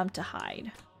 To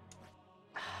hide.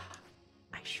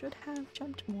 I should have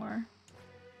jumped more.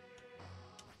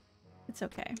 It's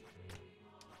okay.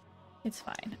 It's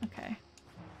fine. Okay.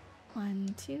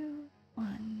 1, 2,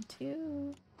 1,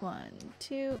 2, 1,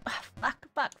 2. Oh, fuck.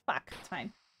 It's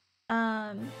fine.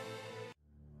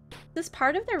 This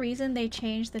part of the reason they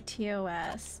changed the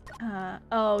TOS.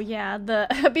 Oh yeah,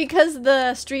 because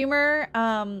the streamer,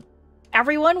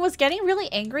 everyone was getting really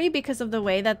angry because of the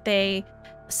way that they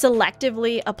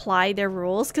selectively apply their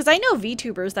rules. Because I know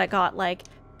VTubers that got like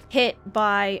hit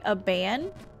by a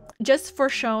ban just for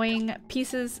showing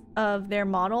pieces of their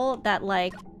model that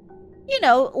like, you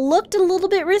know, looked a little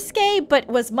bit risque, but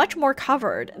was much more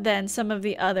covered than some of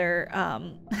the other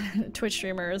Twitch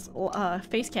streamers,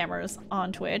 face cameras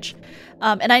on Twitch.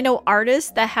 And I know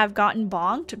artists that have gotten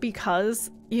bonked because,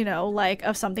 you know, like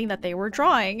of something that they were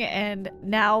drawing. And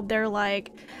now they're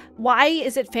like, why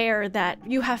is it fair that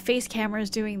you have face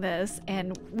cameras doing this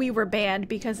and we were banned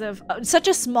because of such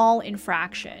a small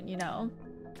infraction, you know?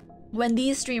 When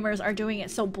these streamers are doing it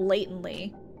so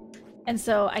blatantly. And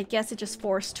so I guess it just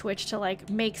forced Twitch to like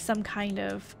make some kind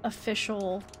of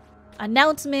official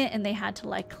announcement and they had to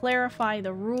like clarify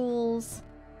the rules.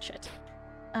 Shit.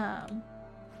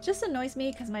 Just annoys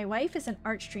me because my wife is an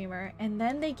art streamer and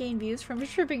then they gain views from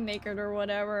stripping naked or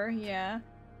whatever. Yeah.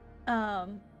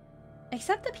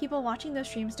 Except that people watching those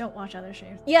streams don't watch other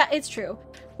streams. Yeah, it's true.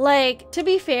 Like, to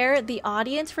be fair, the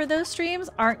audience for those streams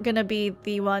aren't gonna be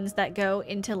the ones that go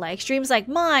into like streams like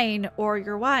mine or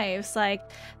your wife's. Like,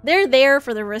 they're there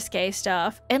for the risque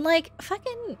stuff. And like,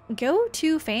 fucking go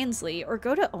to Fansly or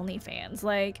go to OnlyFans.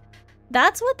 Like,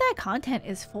 that's what that content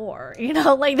is for. You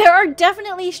know, like there are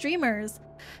definitely streamers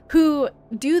who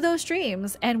do those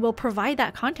streams and will provide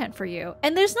that content for you.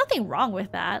 And there's nothing wrong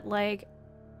with that. Like,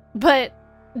 but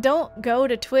don't go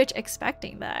to Twitch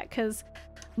expecting that, because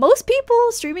most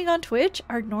people streaming on Twitch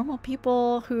are normal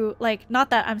people who, like, not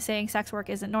that I'm saying sex work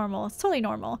isn't normal, it's totally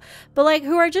normal, but like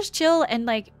who are just chill and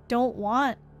like don't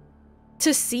want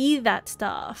to see that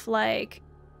stuff. Like,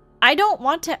 I don't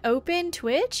want to open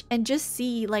Twitch and just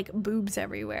see like boobs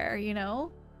everywhere, you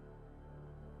know?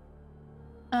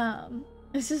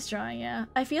 This is drawing, yeah.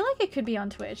 I feel like it could be on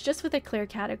Twitch just with a clear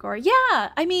category. Yeah,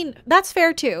 I mean, that's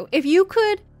fair too. If you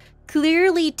could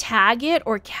clearly tag it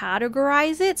or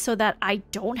categorize it so that I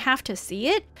don't have to see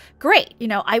it, great. You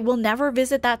know, I will never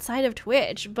visit that side of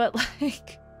Twitch, but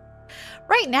like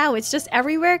right now it's just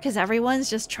everywhere because everyone's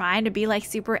just trying to be like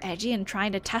super edgy and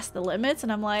trying to test the limits,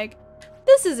 and I'm like,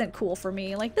 this isn't cool for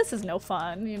me. Like, this is no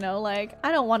fun, you know? Like,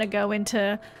 I don't want to go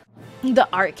into the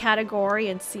art category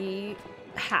and see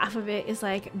half of it is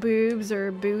like boobs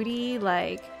or booty,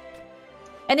 like.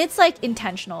 And it's like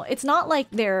intentional. It's not like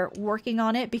they're working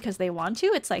on it because they want to.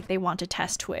 It's like they want to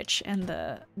test Twitch and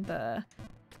the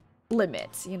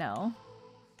limits, you know?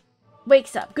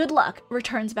 Wakes up. Good luck.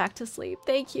 Returns back to sleep.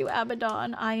 Thank you,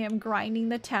 Abaddon. I am grinding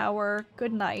the tower.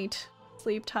 Good night.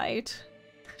 Sleep tight.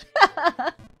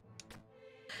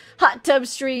 Hot tub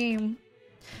stream.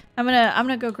 I'm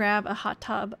gonna go grab a hot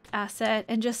tub asset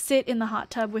and just sit in the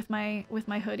hot tub with my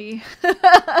hoodie.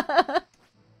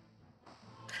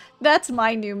 That's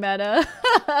my new meta.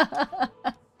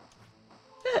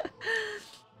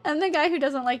 I'm the guy who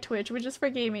doesn't like Twitch, which is for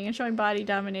gaming, and showing body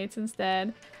dominates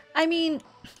instead. I mean,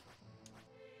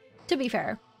 to be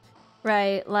fair,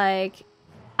 right? Like,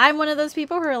 I'm one of those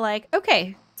people who are like,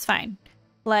 okay, it's fine.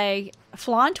 Like,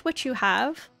 flaunt what you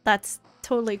have. That's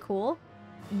totally cool.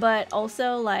 But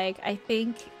also, like, I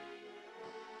think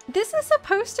this is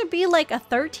supposed to be like a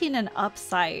 13 and up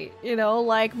site, you know?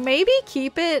 Like, maybe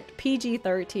keep it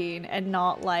PG-13 and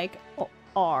not like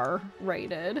R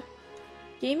rated.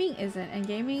 Gaming isn't, and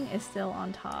gaming is still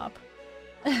on top.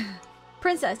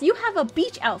 Princess, you have a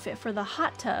beach outfit for the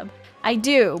hot tub. I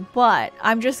do, but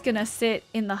I'm just gonna sit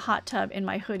in the hot tub in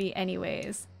my hoodie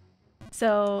anyways.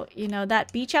 So, you know,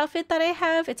 that beach outfit that I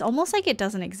have, it's almost like it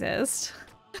doesn't exist.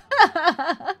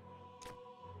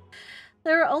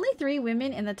 There are only 3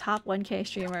 women in the top 1K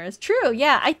streamers. True,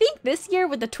 yeah. I think this year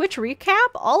with the Twitch recap,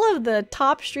 all of the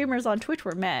top streamers on Twitch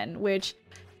were men, which,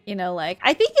 you know, like,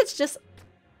 I think it's just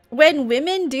when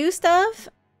women do stuff,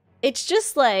 it's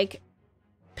just like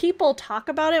people talk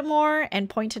about it more and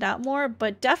point it out more,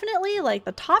 but definitely like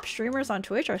the top streamers on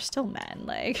Twitch are still men.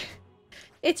 Like,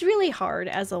 it's really hard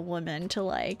as a woman to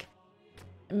like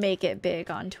make it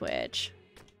big on Twitch.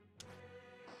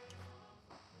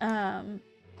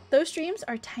 Those streams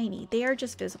are tiny. They are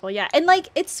just visible. Yeah. And like,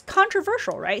 it's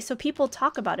controversial, right? So people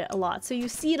talk about it a lot. So you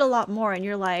see it a lot more and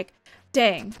you're like,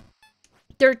 dang,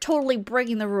 they're totally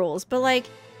breaking the rules. But like,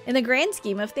 in the grand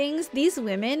scheme of things, these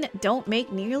women don't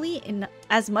make nearly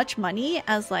as much money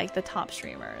as like the top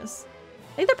streamers.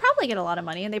 Like, they probably get a lot of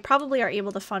money and they probably are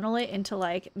able to funnel it into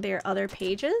like their other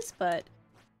pages. But,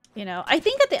 you know, I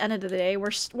think at the end of the day,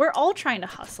 we're all trying to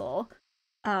hustle.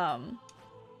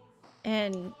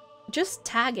 And just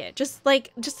tag it. Just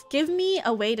give me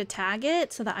a way to tag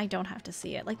it so that I don't have to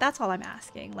see it. Like, that's all I'm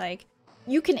asking. Like,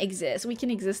 you can exist. We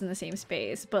can exist in the same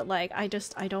space, but like, I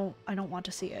don't want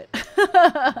to see it.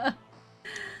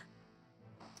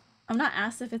 I'm not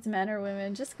asked if it's men or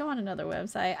women. Just go on another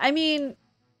website. I mean,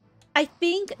 I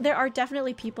think there are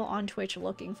definitely people on Twitch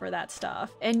looking for that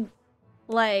stuff. And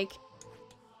like,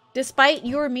 despite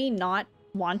you or me not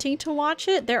wanting to watch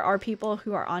it, there are people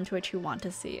who are on Twitch who want to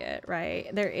see it,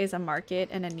 right? There is a market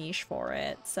and a niche for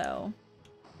it, so.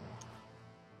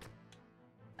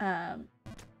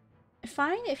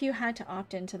 Fine if you had to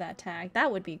opt into that tag. That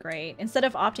would be great. Instead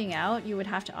of opting out, you would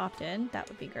have to opt in. That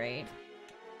would be great.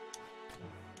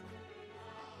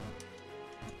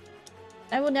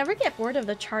 I will never get bored of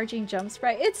the charging jump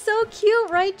sprite. It's so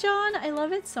cute, right, John? I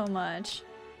love it so much.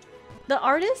 The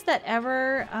artist that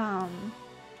ever,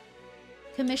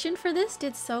 commissioned for this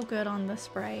did so good on the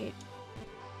sprite.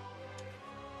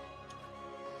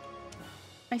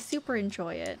 I super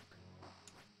enjoy it.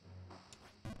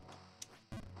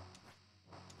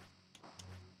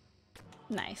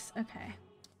 Nice, okay.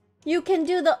 You can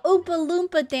do the Oompa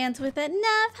Loompa dance with it.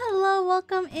 Nav, hello,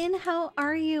 welcome in. How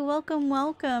are you? Welcome,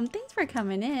 welcome. Thanks for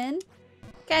coming in.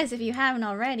 Guys, if you haven't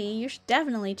already, you should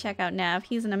definitely check out Nav.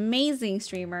 He's an amazing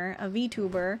streamer, a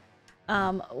VTuber.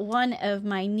 One of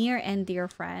my near and dear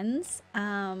friends.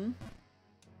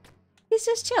 He's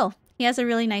just chill. He has a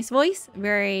really nice voice,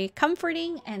 very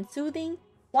comforting and soothing.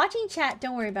 Watching chat,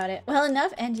 don't worry about it. Well,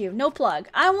 enough, and you. No plug.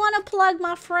 I want to plug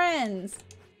my friends.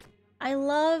 I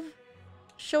love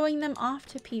showing them off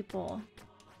to people.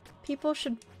 People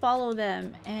should follow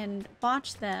them and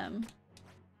watch them.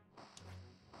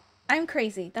 I'm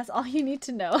crazy. That's all you need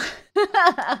to know.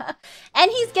 And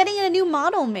he's getting a new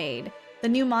model made. The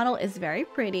new model is very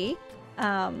pretty.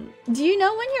 Do you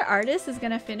know when your artist is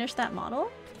gonna finish that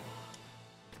model?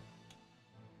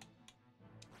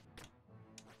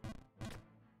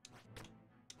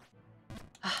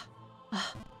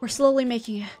 We're slowly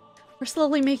making it. We're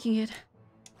slowly making it.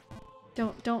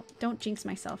 Don't jinx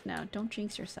myself now. Don't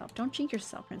jinx yourself. Don't jinx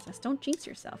yourself, princess. Don't jinx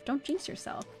yourself. Don't jinx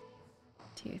yourself.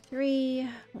 2, 3.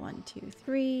 1, 2,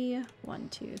 3. 1,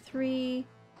 2, 3.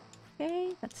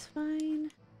 Okay, that's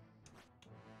fine.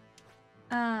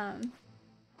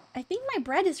 I think my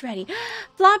bread is ready.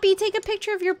 Floppy, take a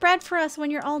picture of your bread for us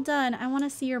when you're all done. I want to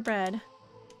see your bread.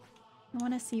 I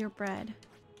want to see your bread.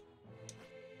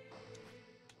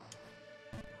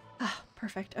 Ah,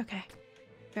 perfect. Okay.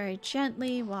 Very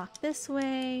gently walk this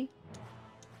way.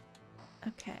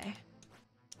 Okay.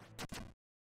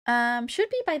 Should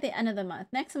be by the end of the month.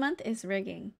 Next month is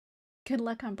rigging. Good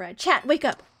luck on bread. Chat, wake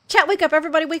up. Chat, wake up.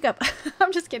 Everybody wake up.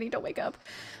 I'm just kidding. Don't wake up.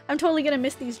 I'm totally gonna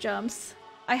miss these jumps.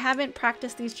 I haven't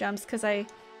practiced these jumps because I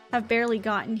have barely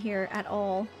gotten here at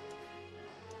all.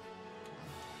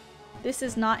 This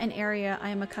is not an area I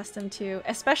am accustomed to,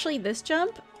 especially this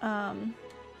jump.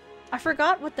 I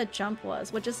forgot what the jump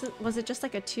was. Was it just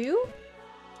like a 2?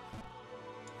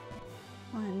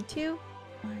 1, 2,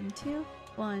 1, 2,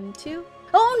 1, 2.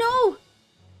 Oh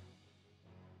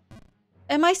no!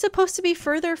 Am I supposed to be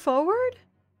further forward?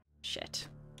 Shit.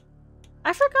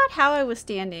 I forgot how I was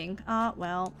standing.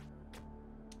 Well.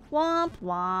 Womp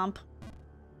womp.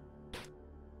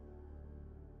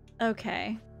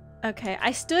 Okay. Okay,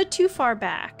 I stood too far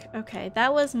back. Okay,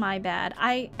 that was my bad.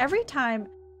 Every time...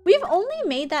 We've only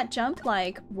made that jump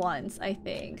like once, I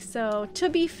think. So, to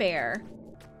be fair,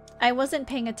 I wasn't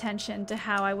paying attention to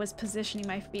how I was positioning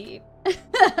my feet.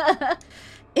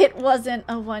 It wasn't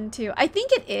a 1-2. I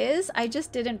think it is. I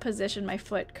just didn't position my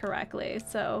foot correctly.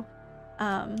 So,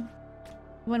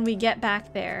 when we get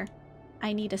back there,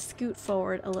 I need to scoot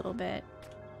forward a little bit.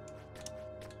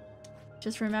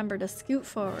 Just remember to scoot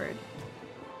forward.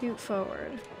 Scoot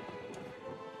forward.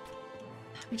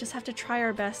 We just have to try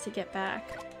our best to get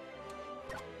back.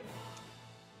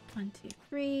 1, 2,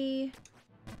 3.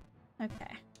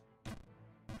 Okay.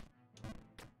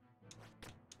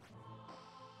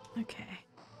 Okay.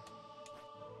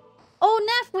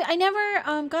 Oh, Neff, I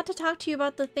never got to talk to you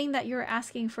about the thing that you're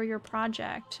asking for your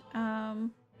project.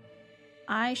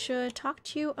 I should talk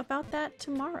to you about that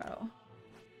tomorrow.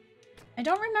 I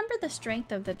don't remember the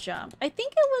strength of the jump. I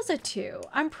think it was a 2.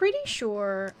 I'm pretty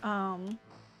sure,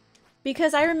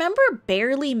 because I remember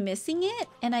barely missing it,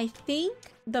 and I think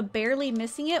the barely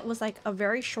missing it was like a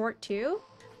very short 2.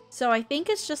 So I think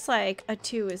it's just like a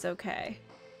 2 is okay.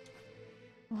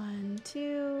 1,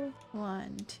 2,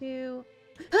 1, 2.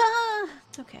 Ah!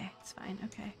 It's okay. It's fine.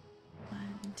 Okay.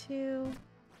 1, 2,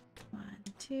 1,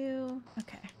 2.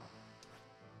 Okay.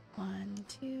 1,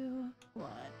 2, 1,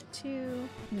 2.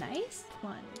 Nice.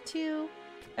 1, 2.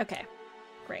 Okay.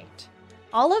 Great.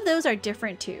 All of those are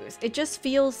different 2s. It just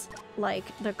feels like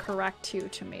the correct 2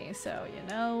 to me, so you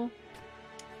know.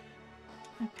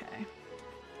 Okay.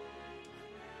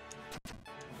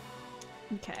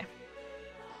 Okay.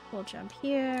 We'll jump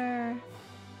here.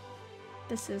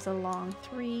 This is a long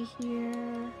 3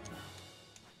 here.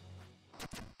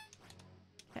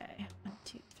 Okay. 1,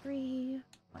 2, 3.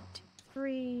 1, 2,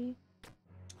 3.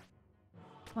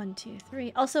 1, 2,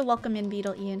 3. Also, welcome in,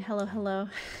 Beetle Ian. Hello, hello.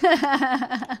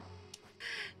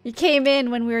 You came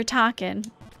in when we were talking.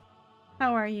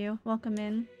 How are you? Welcome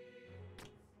in.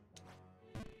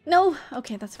 No!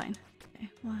 Okay, that's fine. Okay,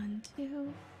 1,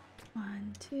 2.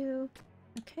 1, 2.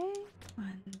 Okay.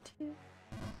 1, 2.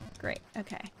 Great.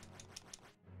 Okay.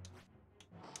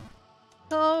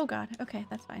 Oh god. Okay,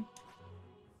 that's fine.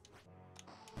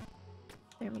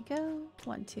 There we go.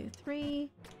 1, 2, 3.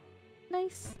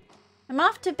 Nice. I'm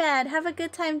off to bed. Have a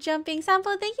good time jumping.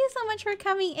 Sampo, thank you so much for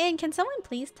coming in. Can someone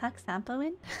please tuck Sampo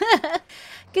in?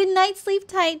 Good night. Sleep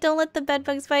tight. Don't let the bed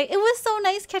bugs bite. It was so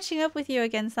nice catching up with you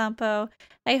again, Sampo.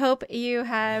 I hope you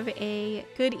have a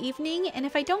good evening. And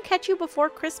if I don't catch you before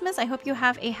Christmas, I hope you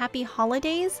have a happy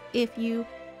holidays if you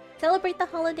celebrate the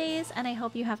holidays. And I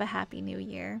hope you have a happy new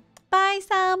year. Bye,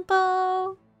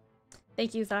 Sampo.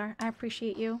 Thank you, Zar. I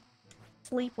appreciate you.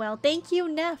 Sleep well. Thank you,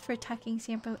 Neff, for tucking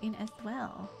Sampo in as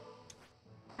well.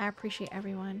 I appreciate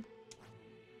everyone.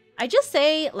 I just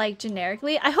say, like,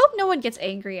 generically, I hope no one gets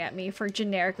angry at me for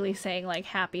generically saying, like,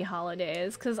 happy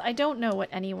holidays, because I don't know what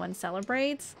anyone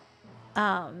celebrates.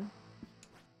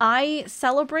 I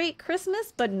celebrate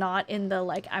Christmas, but not in the,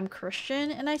 like, I'm Christian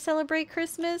and I celebrate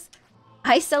Christmas.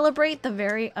 I celebrate the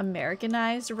very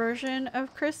Americanized version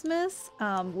of Christmas,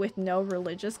 with no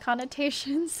religious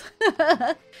connotations.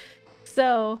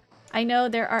 So I know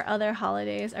there are other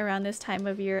holidays around this time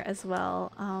of year as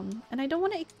well, and I don't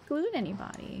want to exclude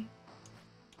anybody.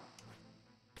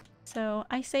 So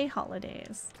I say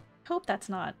holidays. Hope that's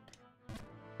not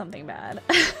something bad.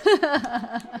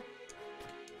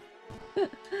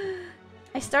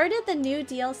 I started the new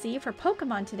DLC for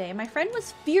Pokemon today. My friend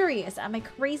was furious at my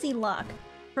crazy luck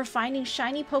for finding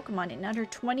shiny Pokemon in under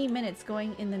 20 minutes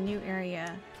going in the new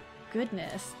area.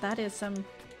 Goodness, that is some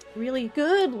really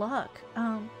good luck.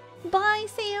 Bye,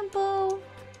 Sampo!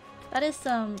 That is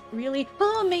some really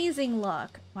amazing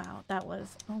luck. Wow, that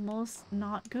was almost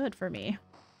not good for me.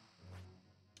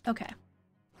 Okay.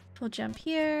 We'll jump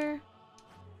here.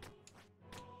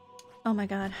 Oh my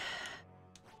god.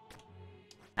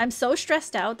 I'm so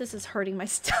stressed out, this is hurting my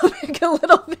stomach a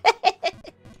little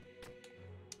bit.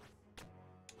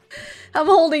 I'm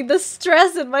holding the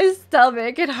stress in my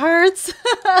stomach. It hurts.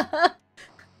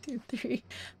 2, 3.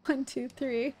 1, 2,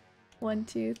 3. 1,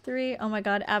 2, 3. Oh my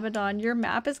god, Abaddon, your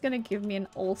map is gonna give me an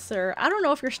ulcer. I don't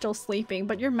know if you're still sleeping,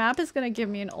 but your map is gonna give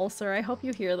me an ulcer. I hope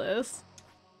you hear this.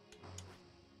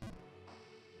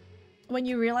 When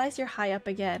you realize you're high up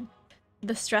again,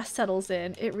 the stress settles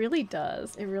in. It really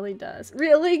does. It really does.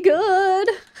 Really good!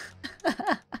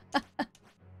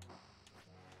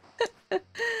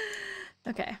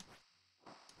 Okay.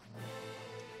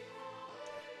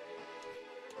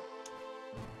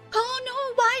 Oh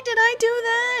no, why did I do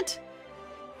that?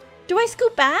 Do I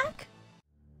scoot back?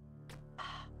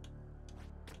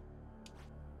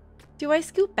 Do I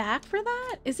scoot back for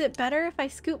that? Is it better if I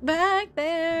scoot back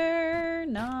there?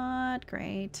 Not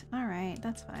great. Alright,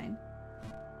 that's fine.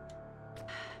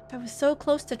 I was so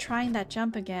close to trying that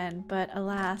jump again, but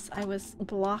alas, I was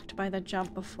blocked by the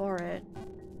jump before it.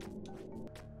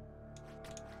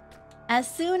 As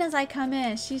soon as I come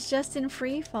in, she's just in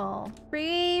free fall.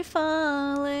 Free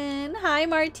fallin'. Hi,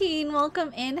 Martine.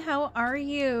 Welcome in. How are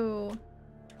you?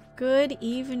 Good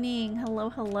evening. Hello,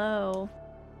 hello.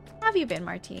 How have you been,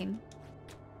 Martine?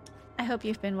 I hope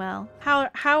you've been well.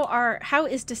 How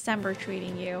is December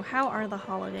treating you? How are the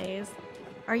holidays?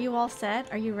 Are you all set?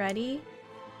 Are you ready?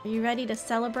 Are you ready to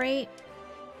celebrate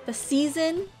the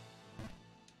season?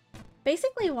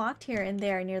 Basically walked here and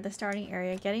there near the starting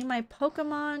area, getting my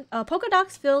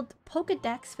Pokedex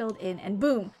filled in, and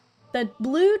boom, the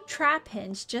blue trap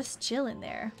hinge just chilling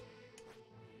there.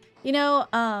 You know,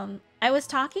 I was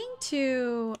talking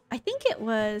to, I think it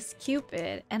was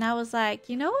Cupid, and I was like,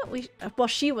 you know what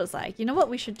she was like, you know what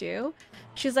we should do?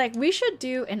 She's like, we should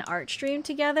do an art stream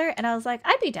together, and I was like,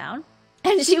 I'd be down.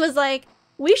 And she was like,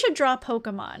 we should draw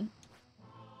Pokemon.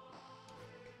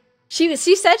 She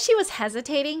said she was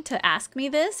hesitating to ask me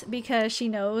this because she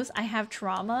knows I have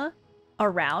trauma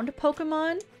around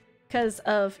Pokemon because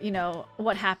of, you know,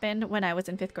 what happened when I was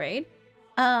in 5th grade.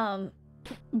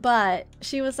 But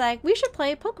she was like, we should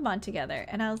play Pokemon together.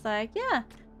 And I was like, yeah,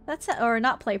 or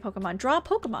not play Pokemon, draw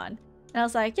Pokemon. And I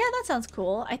was like, yeah, that sounds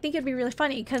cool. I think it'd be really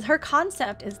funny because her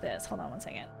concept is this. Hold on one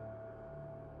second.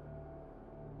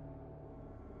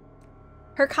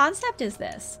 Her concept is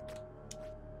this.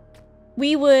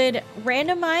 We would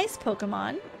randomize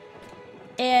Pokemon,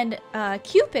 and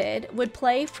Cupid would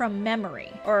play from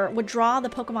memory, or would draw the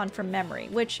Pokemon from memory,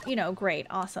 which, you know, great,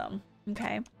 awesome,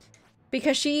 okay?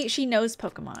 Because she knows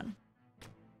Pokemon.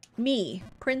 Me,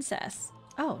 Princess.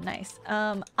 Oh, nice.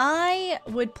 I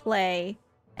would play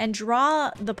and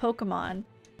draw the Pokemon,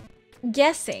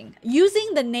 guessing,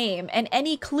 using the name and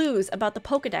any clues about the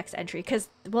Pokedex entry, because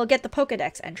we'll get the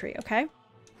Pokedex entry, okay?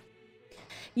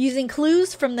 Using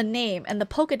clues from the name and the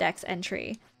Pokedex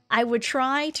entry, I would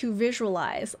try to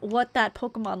visualize what that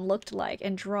Pokemon looked like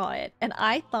and draw it. And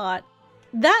I thought,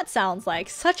 that sounds like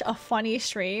such a funny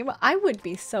stream. I would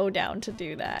be so down to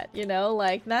do that, you know?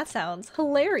 Like, that sounds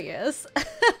hilarious.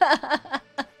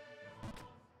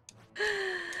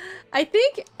 I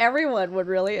think everyone would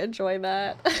really enjoy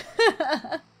that.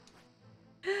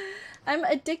 I'm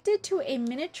addicted to a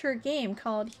miniature game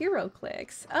called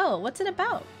HeroClix. Oh, what's it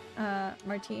about,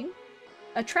 Martine?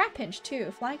 A Trapinch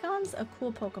too. Flygon's a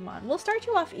cool Pokemon. We'll start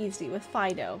you off easy with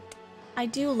Fido. I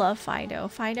do love Fido.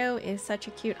 Fido is such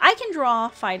a cute... I can draw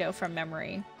Fido from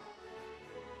memory.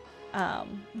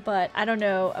 But I don't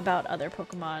know about other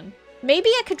Pokemon. Maybe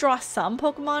I could draw some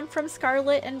Pokemon from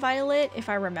Scarlet and Violet if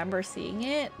I remember seeing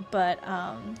it, but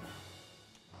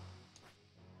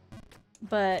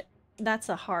that's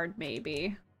a hard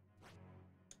maybe.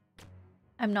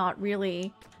 I'm not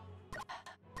really...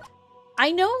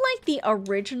 I know like the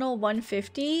original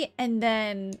 150, and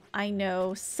then I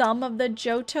know some of the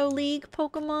Johto League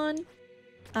Pokemon,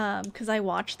 because I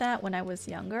watched that when I was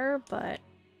younger, but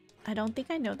I don't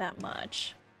think I know that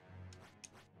much.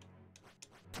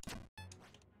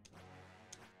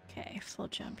 Okay, full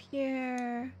jump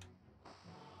here.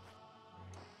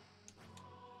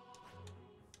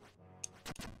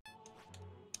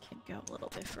 Can go a little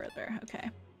bit further. Okay.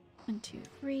 1, 2,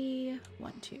 3.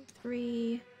 1, 2,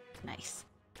 3. Nice.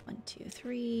 1, 2,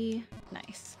 3.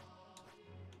 Nice.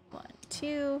 1,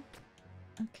 2.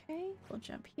 Okay, we'll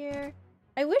jump here.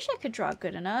 I wish I could draw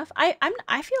good enough. I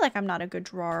feel like I'm not a good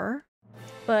drawer,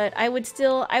 but I would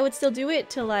still do it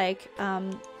to like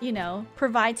you know,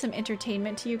 provide some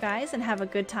entertainment to you guys and have a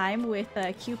good time with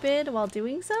Cupid while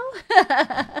doing so.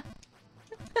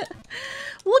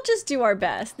 We'll just do our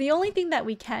best. The only thing that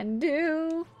we can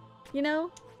do, you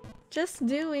know, just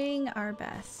doing our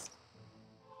best.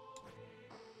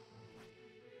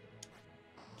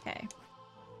 Okay.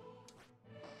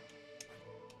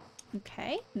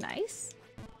 Okay, nice.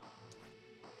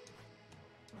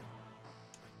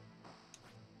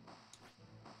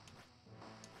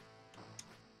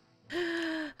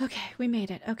 Okay, we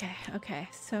made it. Okay, okay.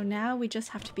 So now we just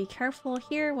have to be careful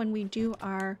here when we do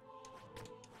our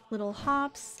little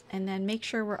hops, and then make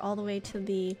sure we're all the way to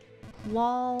the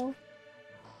wall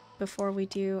before we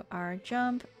do our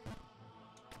jump.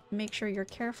 Make sure you're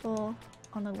careful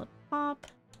on the little hop.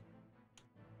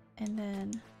 And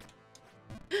then...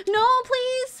 No,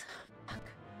 please! Fuck.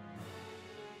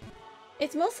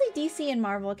 It's mostly DC and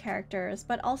Marvel characters,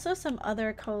 but also some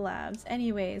other collabs.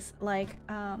 Anyways, like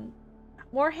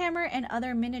Warhammer and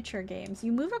other miniature games.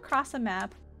 You move across a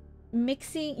map,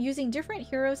 using different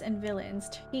heroes and villains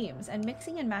teams, and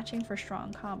mixing and matching for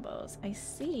strong combos. I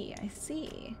see, I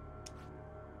see.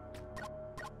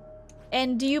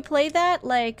 And do you play that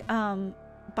like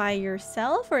by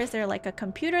yourself, or is there like a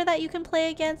computer that you can play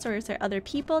against, or is there other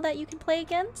people that you can play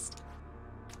against?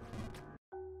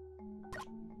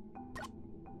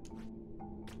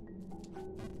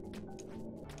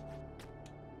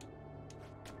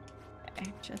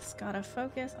 Okay, just gotta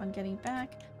focus on getting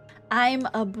back. I'm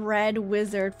a bread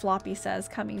wizard, Floppy says,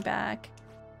 coming back.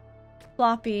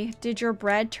 Floppy, did your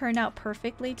bread turn out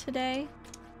perfectly today?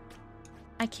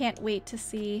 I can't wait to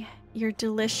see your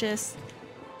delicious,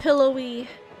 pillowy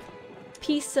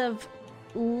piece of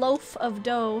loaf of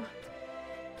dough.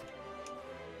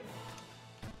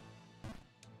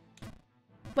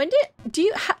 When do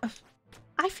you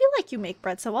I feel like you make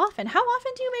bread so often. How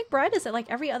often do you make bread? Is it like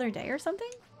every other day or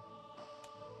something?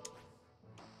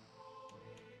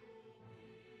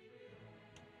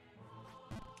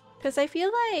 Because I feel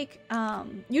like,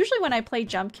 usually when I play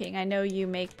Jump King, I know you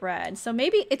make bread. So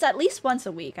maybe it's at least once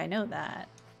a week. I know that.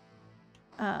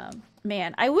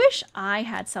 Man, I wish I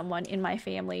had someone in my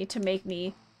family to make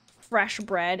me fresh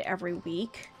bread every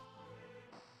week.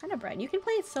 What kind of bread? You can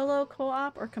play it solo,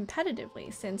 co-op, or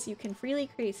competitively, since you can freely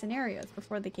create scenarios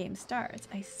before the game starts.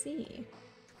 I see.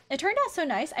 It turned out so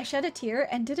nice, I shed a tear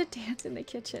and did a dance in the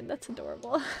kitchen. That's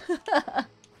adorable.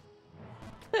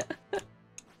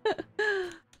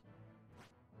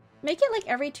 Make it like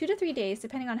every 2 to 3 days,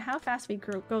 depending on how fast we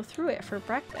go through it for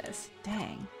breakfast.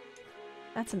 Dang.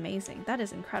 That's amazing. That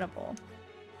is incredible.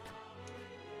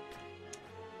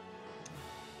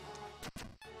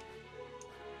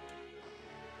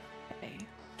 Okay,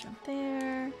 jump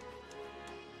there.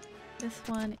 This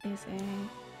one is a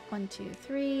 1, 2,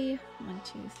 3, 1,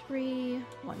 2, 3,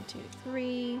 1, 2,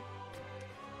 3,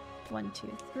 1,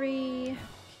 2, 3.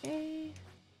 Okay.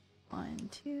 1,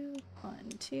 2, 1,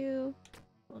 2.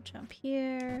 We'll jump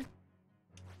here.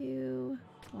 2,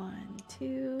 1,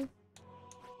 2.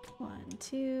 1,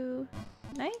 2.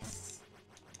 Nice.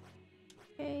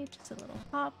 Okay, just a little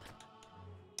hop.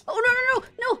 Oh, no, no, no,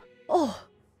 no! Oh!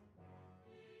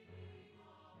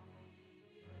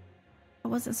 I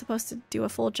wasn't supposed to do a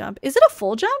full jump. Is it a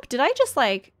full jump? Did I just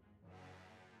like...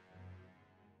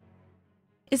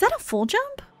 Is that a full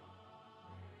jump?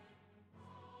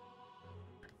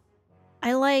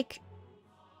 I like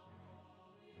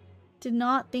did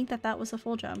not think that that was a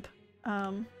full jump.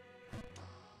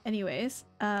 Anyways,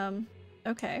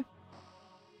 okay.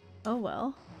 Oh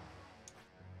well.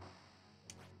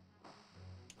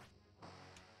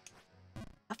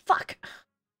 Fuck!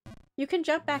 You can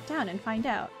jump back down and find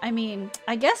out. I mean,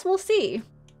 I guess we'll see.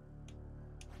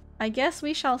 I guess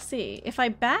we shall see. If I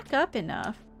back up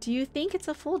enough, do you think it's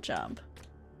a full jump?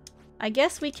 I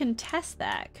guess we can test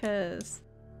that, because...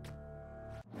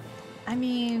 I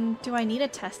mean, do I need to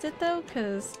test it though?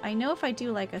 Because I know if I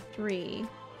do like a 3...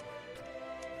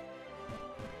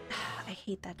 I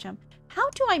hate that jump. How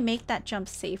do I make that jump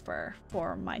safer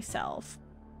for myself?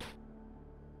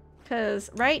 Because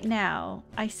right now,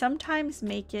 I sometimes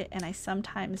make it and I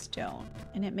sometimes don't.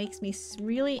 And it makes me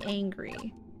really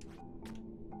angry.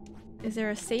 Is there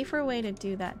a safer way to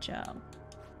do that jump?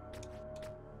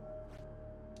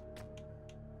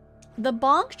 The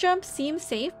bonk jump seems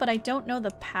safe, but I don't know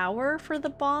the power for the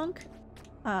bonk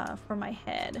for my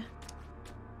head.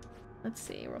 Let's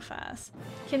see real fast.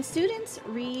 Can students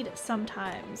read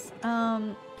sometimes?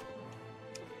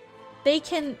 They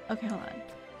can... Okay, hold on.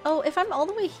 Oh, if I'm all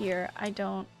the way here, I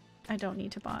don't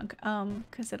need to bonk,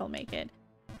 because it'll make it.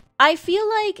 I feel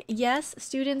like, yes,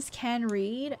 students can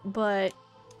read, but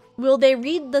will they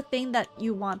read the thing that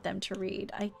you want them to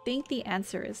read? I think the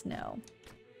answer is no.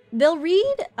 They'll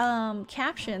read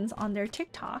captions on their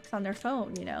TikToks on their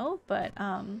phone, you know, but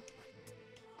I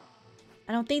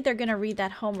don't think they're gonna read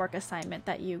that homework assignment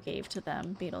that you gave to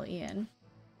them, Beetle Ian.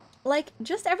 Like,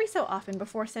 just every so often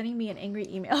before sending me an angry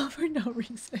email for no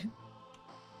reason.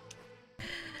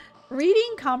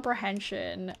 Reading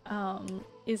comprehension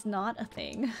is not a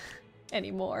thing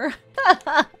anymore.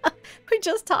 We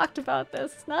just talked about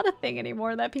this. It's not a thing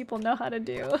anymore that people know how to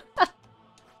do.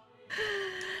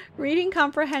 Reading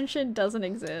comprehension doesn't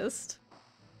exist.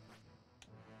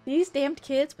 These damned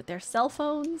kids with their cell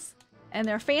phones and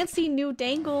their fancy new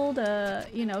dangled,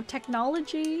 you know,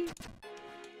 technology.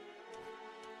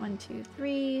 1, 2,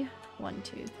 3. 1,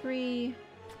 2, 3.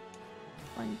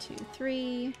 1, 2,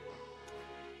 3.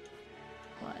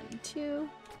 1, 2.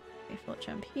 Okay, full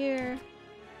jump here.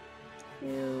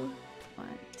 2. 1,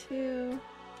 2.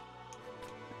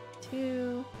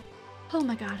 2. Oh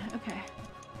my god, okay.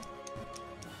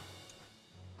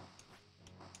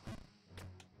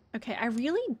 Okay, I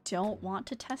really don't want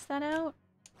to test that out.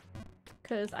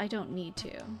 Because I don't need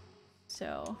to.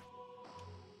 So...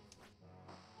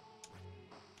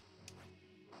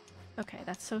 Okay,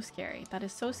 that's so scary. That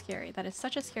is so scary. That is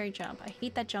such a scary jump. I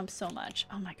hate that jump so much.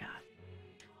 Oh my god.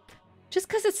 Just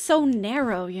because it's so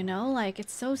narrow, you know? Like,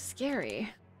 it's so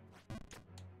scary.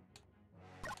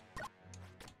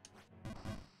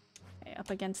 Okay, up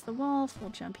against the wall. Full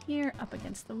jump here. Up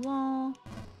against the wall.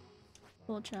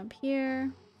 Full jump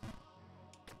here.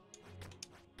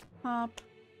 Hop.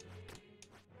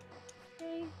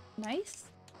 Okay, nice.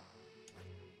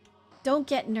 Don't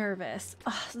get nervous.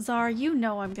 Ugh, Czar, you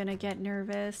know I'm gonna get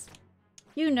nervous.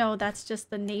 You know that's just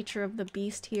the nature of the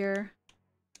beast here.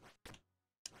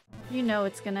 You know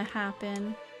it's gonna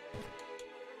happen.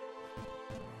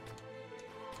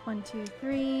 1, 2,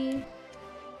 3.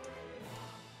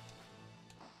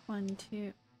 1,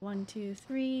 2, 1, 2,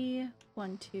 3.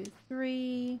 1, 2,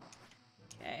 3.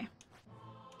 Okay.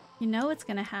 You know it's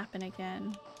gonna happen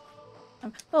again.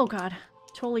 Oh god.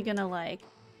 Totally gonna, like,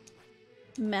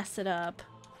 mess it up.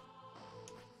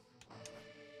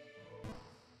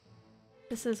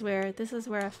 This is where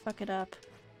I fuck it up.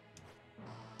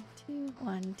 2,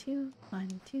 1, 2,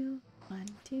 1, 2, 1,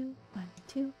 2, 1,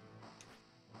 2.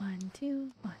 1,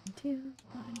 2, 1, 2,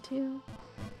 1, 2.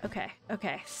 Okay,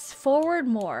 okay. Forward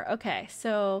more. Okay,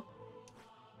 so...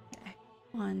 Okay.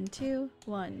 1, 2,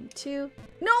 1, 2.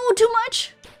 No, too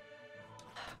much!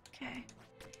 Okay.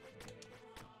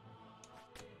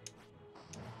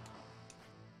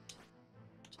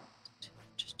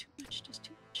 Just too much, just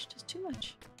too much, just too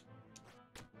much.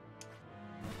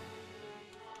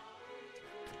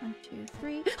 1, 2,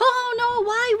 3. Oh no!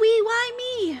 Why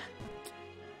me?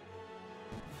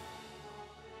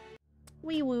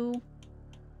 Wee woo.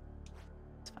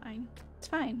 It's fine. It's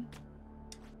fine.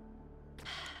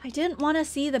 I didn't want to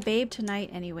see the babe tonight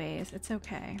anyways. It's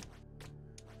okay.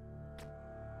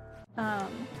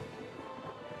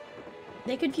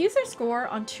 They confused their score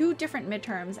on 2 different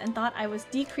midterms and thought I was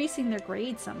decreasing their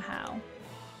grade somehow.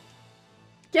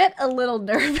 Get a little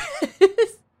nervous.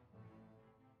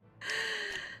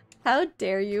 How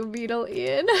dare you, Beetle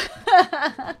Ian?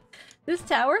 This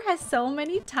tower has so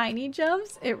many tiny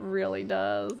jumps. It really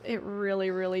does. It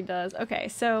really, really does. Okay,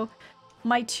 so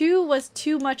my 2 was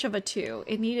too much of a 2.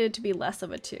 It needed to be less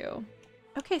of a 2.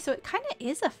 Okay, so it kind of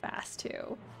is a fast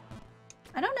 2.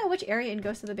 I don't know which area in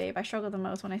Ghost of the Babe I struggle the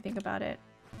most when I think about it.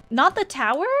 Not the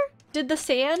tower? Did the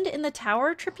sand in the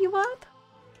tower trip you up?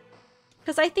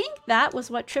 Because I think that was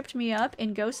what tripped me up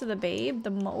in Ghost of the Babe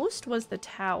the most, was the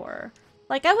tower.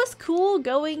 Like, I was cool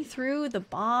going through the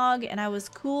bog, and I was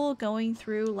cool going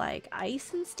through, like,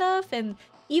 ice and stuff, and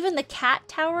even the cat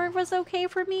tower was okay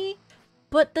for me.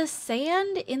 But the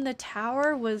sand in the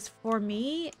tower was, for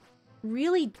me,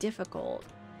 really difficult.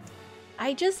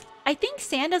 I think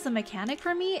sand as a mechanic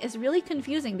for me is really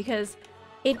confusing because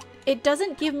it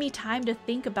doesn't give me time to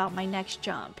think about my next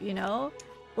jump, you know?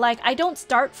 Like, I don't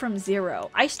start from 0.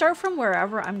 I start from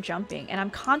wherever I'm jumping, and I'm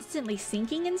constantly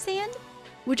sinking in sand,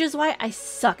 which is why I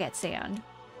suck at sand.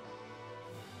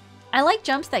 I like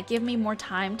jumps that give me more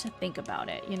time to think about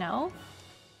it, you know?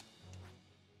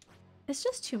 It's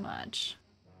just too much.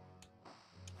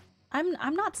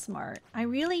 I'm not smart. I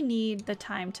really need the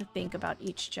time to think about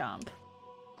each jump.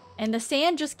 And the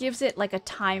sand just gives it like a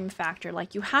time factor.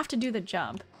 Like, you have to do the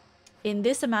jump in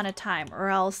this amount of time or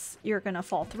else you're gonna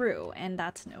fall through, and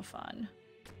that's no fun.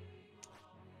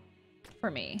 For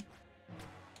me.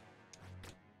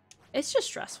 It's just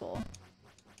stressful.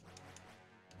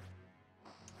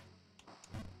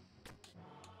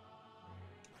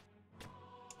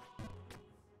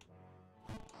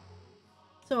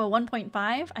 So a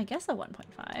 1.5? I guess a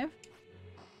 1.5.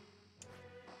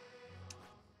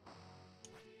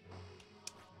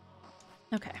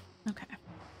 Okay, okay.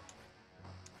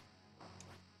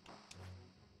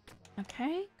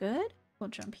 Okay, good. Full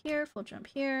jump here, full jump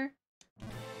here.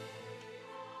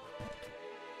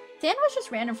 Sand was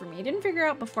just random for me. I didn't figure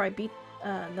out before I beat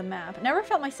the map. I never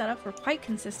felt my setups were quite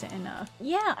consistent enough.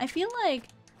 Yeah, I feel like,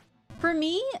 for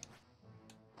me...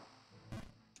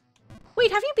 Wait,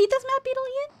 have you beat this map, Beetle,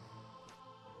 yet?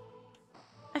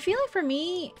 I feel like for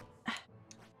me...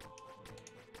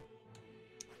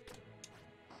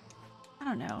 I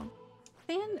don't know.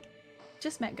 Sand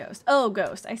just met Ghost. Oh,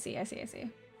 Ghost. I see, I see, I see.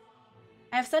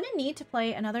 I have sudden need to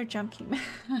play another Jump King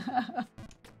map.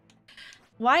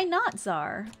 Why not,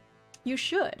 Czar? You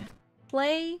should.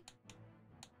 Play...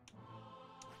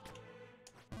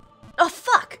 Oh,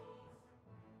 fuck!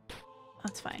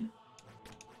 That's fine.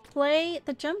 Play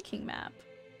the Jump King map.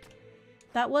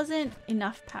 That wasn't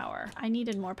enough power. I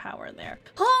needed more power there.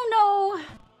 Oh,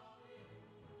 no!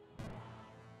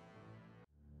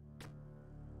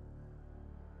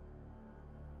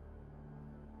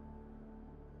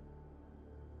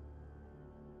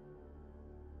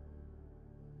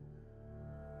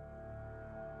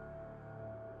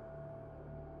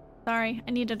 Sorry,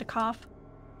 I needed a cough.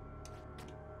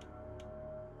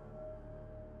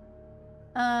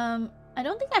 I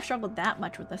don't think I've struggled that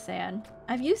much with the sand.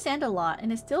 I've used sand a lot,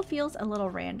 and it still feels a little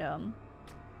random.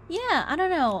 Yeah, I don't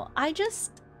know. I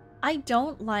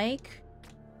don't like,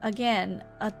 again,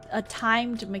 a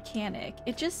timed mechanic.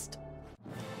 It just...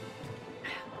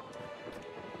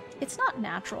 It's not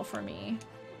natural for me,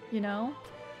 you know?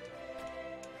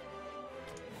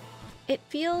 It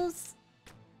feels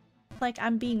like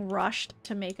I'm being rushed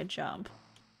to make a jump,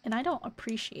 and I don't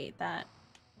appreciate that.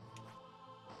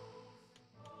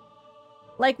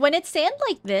 Like, when it's sand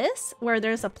like this, where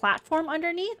there's a platform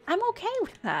underneath, I'm okay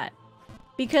with that.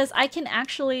 Because I can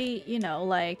actually, you know,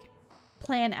 like,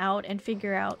 plan out and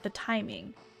figure out the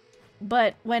timing.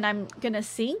 But when I'm gonna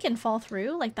sink and fall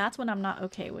through, like, that's when I'm not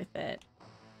okay with it.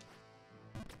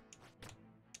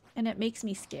 And it makes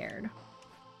me scared.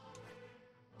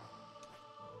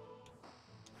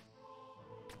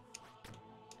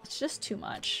 It's just too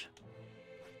much.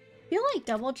 I feel like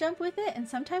double jump with it, and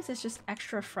sometimes it's just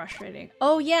extra frustrating.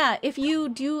 Oh yeah, if you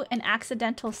do an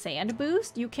accidental sand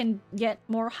boost, you can get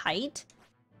more height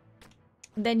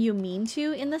than you mean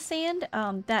to in the sand.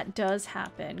 That does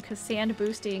happen, because sand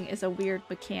boosting is a weird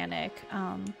mechanic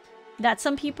that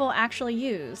some people actually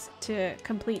use to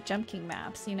complete Jump King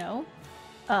maps, you know?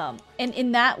 And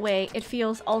in that way, it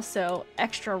feels also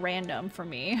extra random for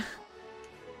me.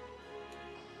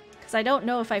 Because I don't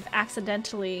know if I've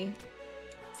accidentally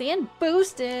sand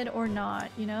boosted or not,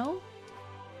 you know?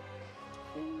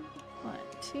 1,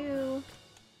 2.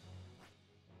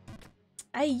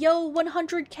 Hey, yo,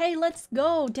 100k, let's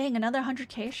go! Dang, another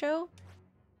 100k show?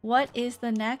 What is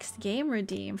the next game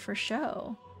redeem for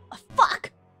show? Oh,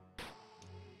 fuck!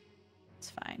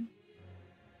 It's fine.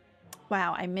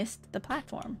 Wow, I missed the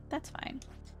platform. That's fine.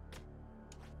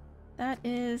 That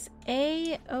is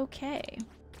a-okay.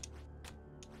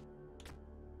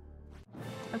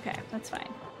 Okay, that's fine.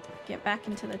 Get back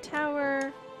into the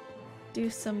tower. Do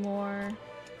some more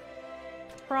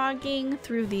frogging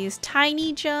through these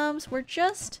tiny jumps. We're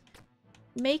just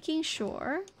making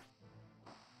sure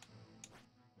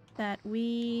that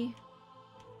we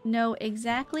know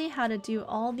exactly how to do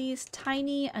all these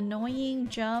tiny, annoying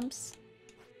jumps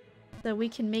so we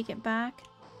can make it back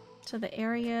to the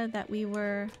area that we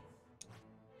were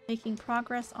making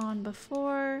progress on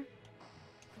before.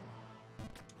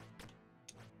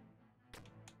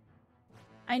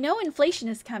 I know inflation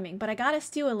is coming, but I gotta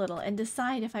stew a little and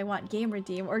decide if I want Game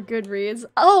Redeem or Goodreads.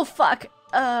 Oh, fuck!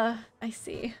 I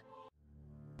see.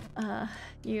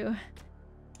 You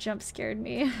jump scared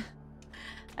me.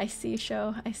 I see,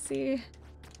 show. I see.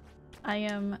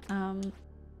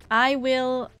 I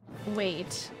will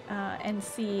wait, and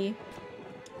see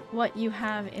what you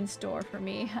have in store for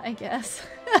me, I guess.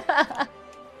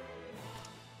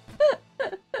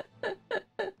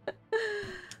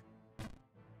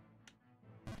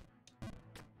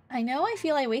 I know I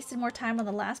feel I wasted more time on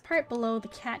the last part below the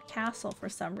cat castle for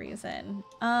some reason.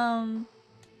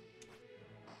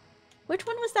 Which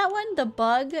one was that one? The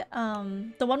bug,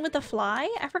 the one with the fly?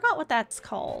 I forgot what that's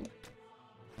called.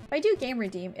 If I do Game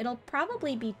Redeem, it'll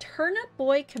probably be Turnip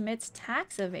Boy Commits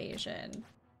Tax Evasion.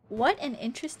 What an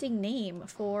interesting name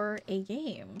for a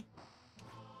game.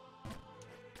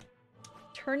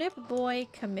 Turnip Boy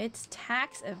Commits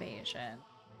Tax Evasion.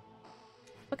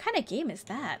 What kind of game is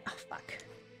that? Oh, fuck.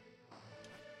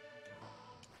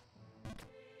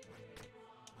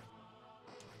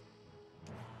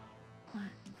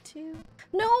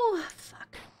 No!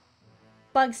 Fuck.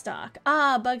 Bugstock.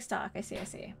 Ah, Bugstock. I see, I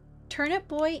see. Turnip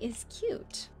Boy is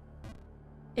cute.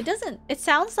 It doesn't... It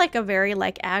sounds like a very,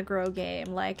 like, aggro game.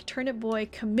 Like, Turnip Boy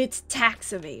commits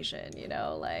tax evasion, you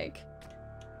know? Like...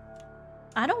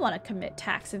 I don't want to commit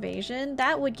tax evasion.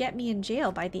 That would get me in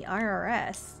jail by the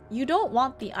IRS. You don't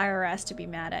want the IRS to be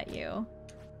mad at you.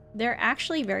 They're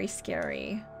actually very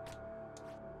scary.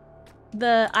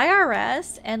 The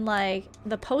IRS and, like,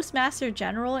 the Postmaster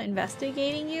General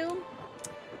investigating you,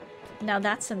 now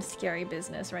that's some scary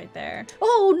business right there.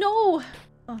 Oh, no!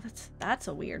 Oh, that's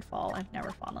a weird fall. I've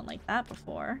never fallen like that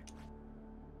before.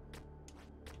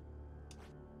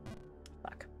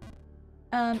 Fuck.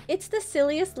 It's the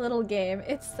silliest little game.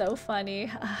 It's so funny.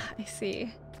 I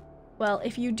see. Well,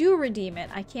 if you do redeem it,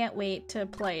 I can't wait to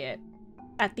play it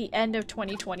at the end of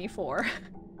 2024.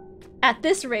 At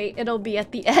this rate, it'll be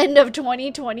at the end of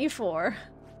 2024.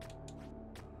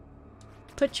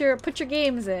 Put your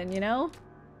games in, you know?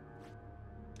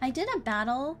 I did a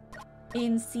battle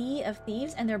in Sea of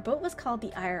Thieves and their boat was called the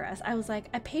IRS. I was like,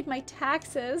 I paid my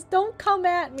taxes. Don't come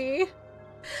at me.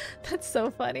 That's so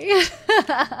funny.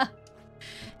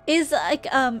 Is like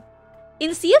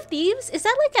in Sea of Thieves, is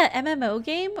that like an MMO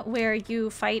game where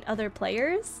you fight other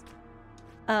players?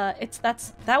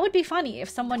 That would be funny if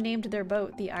someone named their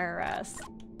boat the IRS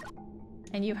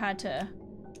and you had to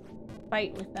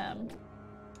fight with them.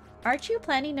 Aren't you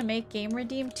planning to make Game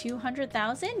Redeem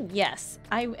 200,000? Yes,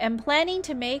 I am planning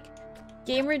to make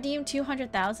Game Redeem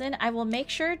 200,000. I will make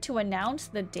sure to announce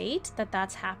the date that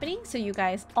that's happening so you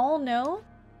guys all know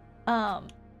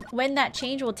when that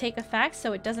change will take effect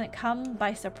so it doesn't come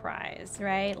by surprise,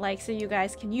 right? Like, so you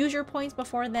guys can use your points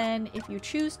before then if you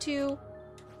choose to.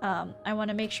 I want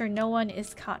to make sure no one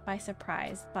is caught by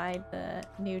surprise by the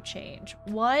new change.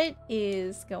 What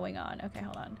is going on? Okay,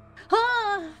 hold on.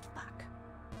 Ah, fuck.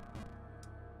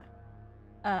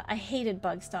 I hated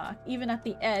Bugstock. Even at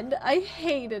the end, I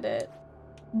hated it.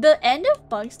 The end of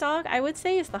Bugstock, I would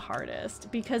say, is the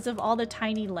hardest because of all the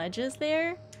tiny ledges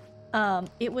there.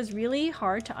 It was really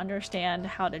hard to understand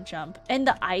how to jump. And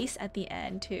the ice at the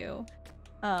end, too,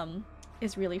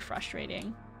 is really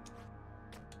frustrating.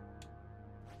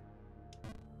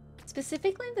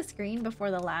 Specifically the screen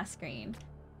before the last screen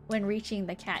when reaching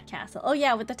the cat castle. Oh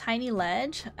yeah, with the tiny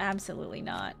ledge? Absolutely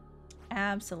not.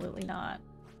 Absolutely not.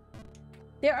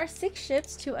 There are 6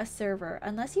 ships to a server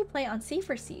unless you play on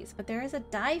safer seas, but there is a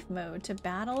dive mode to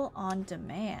battle on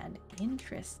demand.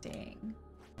 Interesting.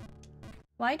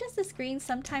 Why does the screen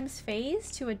sometimes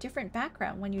phase to a different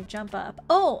background when you jump up?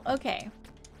 Oh, okay.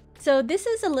 So this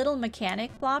is a little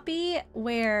mechanic, Floppy,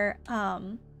 where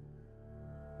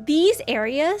these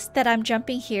areas that I'm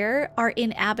jumping here are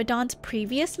in Abaddon's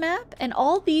previous map, and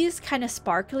all these kind of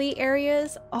sparkly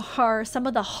areas are some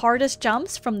of the hardest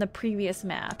jumps from the previous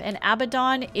map, and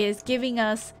Abaddon is giving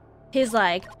us his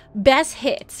like best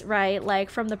hits, right,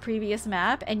 like from the previous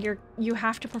map, and you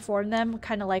have to perform them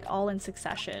kind of like all in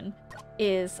succession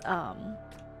is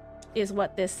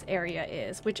what this area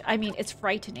is, which I mean, it's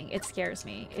frightening. It scares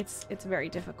me. It's very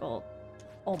difficult.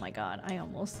 Oh my god, I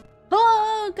almost...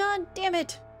 Oh god damn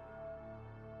it.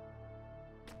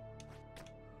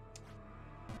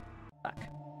 Fuck.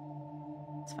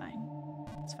 It's fine.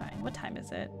 It's fine. What time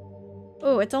is it?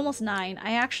 Oh, it's almost 9.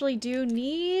 I actually do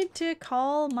need to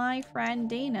call my friend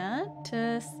Dana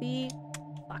to see...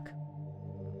 Fuck.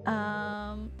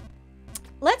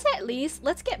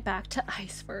 Let's get back to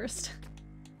ice first.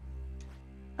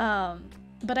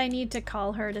 But I need to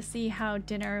call her to see how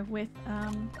dinner with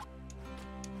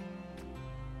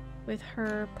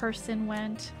her person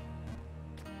went.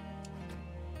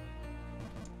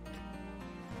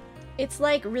 It's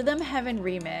like Rhythm Heaven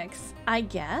Remix, I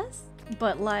guess,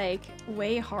 but like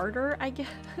way harder, I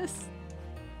guess.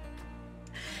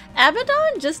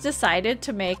 Abaddon just decided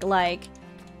to make like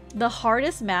the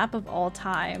hardest map of all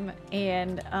time,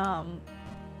 and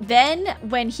then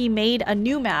when he made a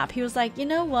new map, he was like, you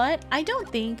know what? I don't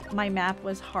think my map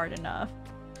was hard enough.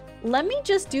 Let me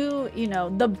just do, you know,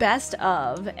 the best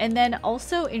of, and then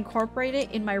also incorporate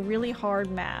it in my really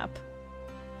hard map.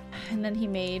 And then he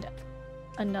made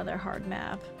another hard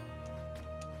map.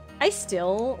 I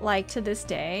still, like, to this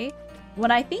day,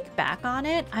 when I think back on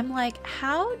it, I'm like,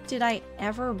 how did I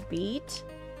ever beat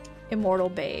Immortal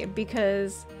Babe?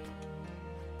 Because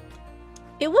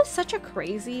it was such a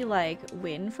crazy, like,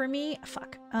 win for me.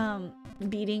 Fuck.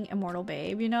 Beating Immortal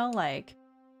Babe, you know? Like,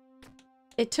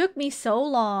 it took me so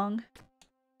long.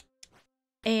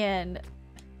 And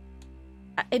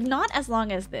not as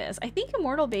long as this. I think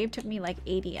Immortal Babe took me, like,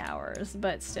 80 hours.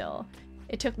 But still,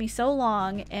 it took me so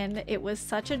long. And it was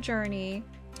such a journey.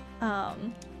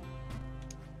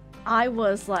 I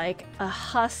was, like, a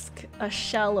husk, a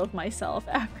shell of myself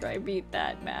after I beat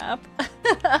that map.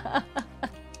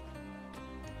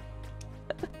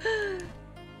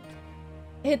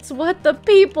 It's what the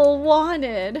people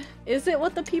wanted. Is it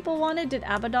what the people wanted? Did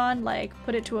Abaddon, like,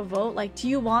 put it to a vote? Like, do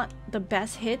you want the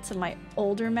best hits of my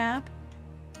older map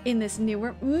in this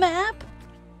newer map?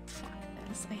 Fuck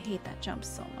this. I hate that jump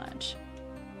so much.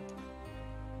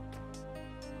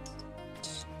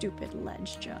 Stupid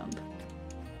ledge jump.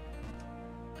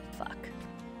 Fuck.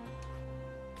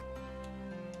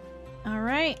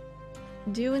 Alright.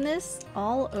 Doing this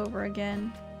all over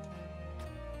again.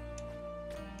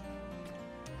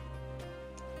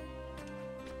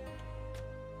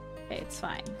 It's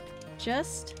fine.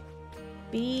 Just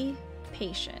be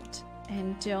patient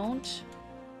and don't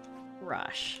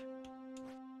rush.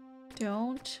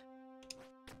 Don't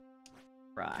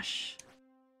rush.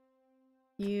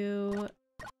 You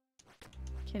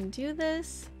can do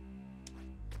this.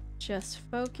 Just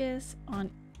focus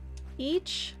on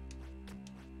each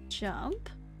jump.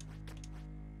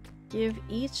 Give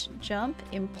each jump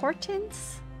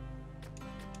importance.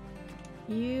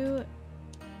 You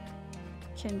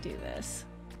can do this.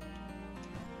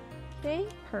 Okay,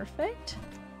 perfect.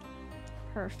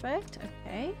 Perfect,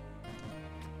 okay.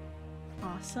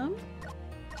 Awesome.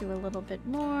 Do a little bit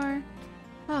more.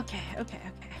 Okay, okay,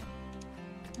 okay.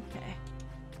 Okay.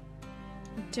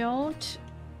 Don't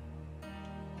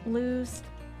lose...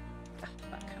 Oh,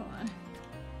 fuck, hold on.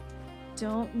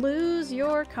 Don't lose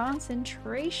your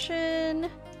concentration.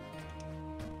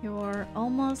 You're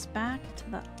almost back to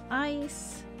the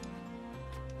ice.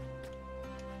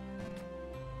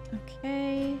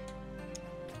 Okay.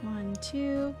 1,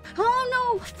 2.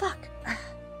 Oh no! Fuck!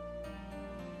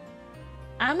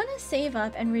 I'm gonna save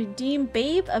up and redeem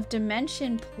Babe of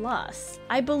Dimension Plus.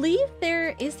 I believe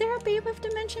is there a Babe of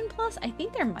Dimension Plus? I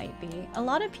think there might be. A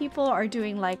lot of people are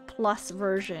doing like plus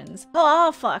versions.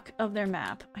 Oh fuck! Of their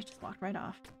map. I just walked right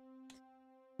off.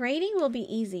 Grading will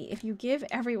be easy if you give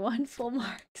everyone full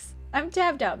marks. I'm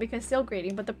tabbed out because still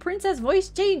grading, but the princess voice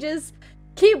changes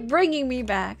keep bringing me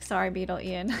back. Sorry, Beetle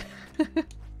Ian.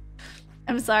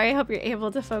 I'm sorry, I hope you're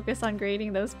able to focus on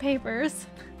grading those papers.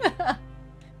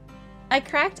 I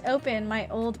cracked open my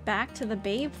old Back to the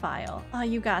Babe file. Oh,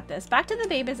 you got this. Back to the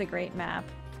Babe is a great map.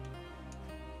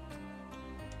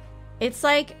 It's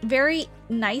like very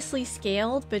nicely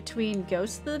scaled between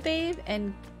Ghost of the Babe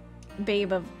and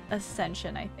Babe of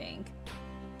Ascension, I think.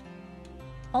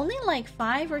 Only like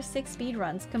 5 or 6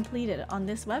 speedruns completed on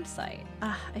this website.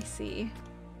 Ah, I see.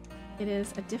 It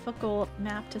is a difficult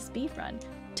map to speedrun.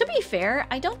 To be fair,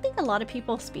 I don't think a lot of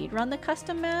people speedrun the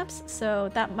custom maps, so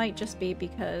that might just be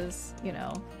because, you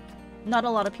know, not a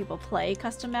lot of people play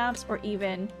custom maps, or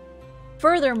even,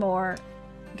 furthermore,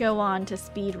 go on to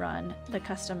speedrun the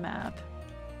custom map.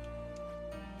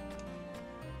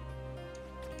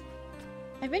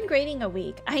 I've been grading a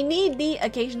week. I need the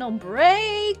occasional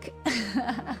break!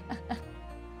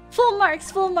 Full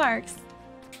marks, full marks!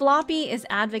 Floppy is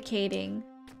advocating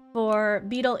for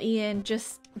Beetle Ian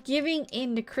just giving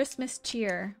in the Christmas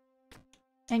cheer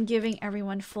and giving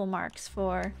everyone full marks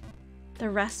for the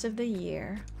rest of the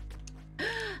year.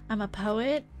 I'm a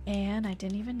poet and I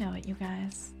didn't even know it, you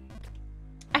guys.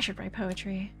 I should write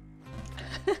poetry.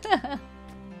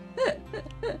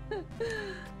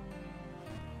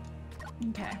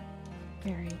 Okay.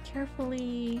 very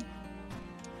carefully.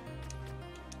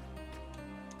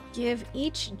 Give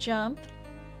each jump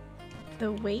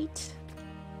the weight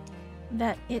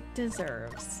that it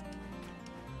deserves.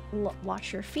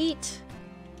 Watch your feet.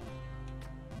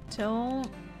 Don't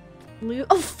lose.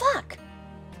 Oh, fuck!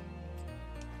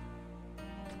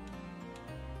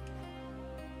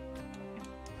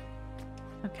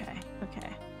 Okay, okay.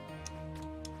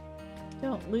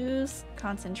 Don't lose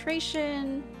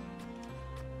concentration.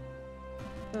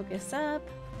 Focus up.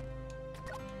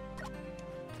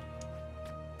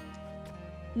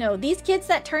 No, these kids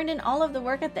that turned in all of the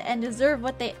work at the end deserve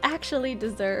what they actually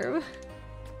deserve.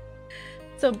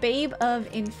 So Babe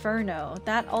of Inferno,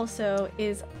 that also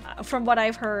is, from what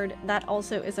I've heard, that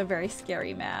also is a very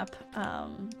scary map.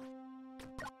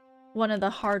 One of the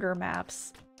harder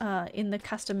maps in the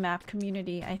custom map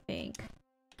community, I think.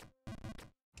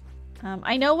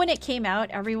 I know when it came out,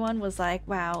 everyone was like,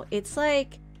 wow, it's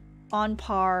like on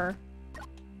par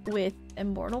with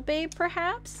Immortal Babe,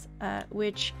 perhaps?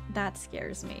 Which, that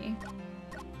scares me.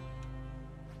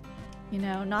 You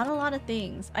know, not a lot of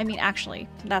things. I mean, actually,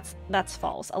 that's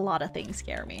false. A lot of things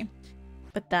scare me.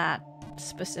 But that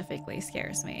specifically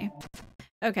scares me.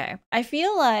 Okay, I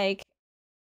feel like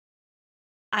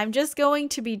I'm just going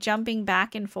to be jumping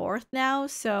back and forth now,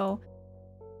 so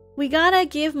we gotta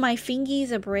give my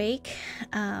fingies a break.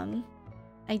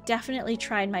 I definitely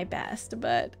tried my best,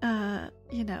 but,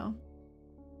 you know.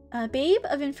 Babe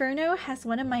of Inferno has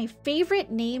one of my favorite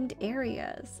named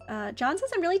areas. John says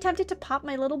I'm really tempted to pop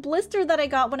my little blister that I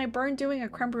got when I burned doing a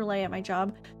creme brulee at my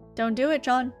job. Don't do it,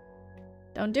 John.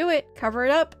 Don't do it. Cover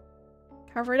it up.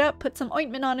 Cover it up. Put some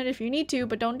ointment on it if you need to,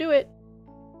 but don't do it.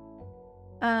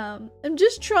 I'm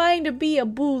just trying to be a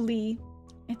bully.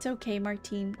 It's okay,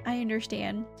 Martine. I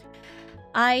understand.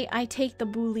 I take the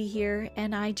bully here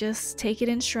and I just take it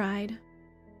in stride.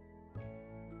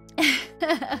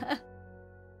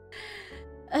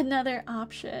 Another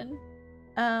option.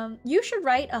 You should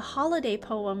write a holiday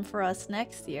poem for us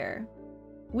next year.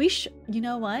 You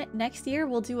know what? Next year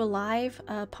we'll do a live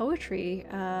poetry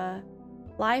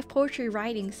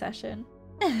writing session.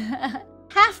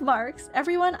 Half marks.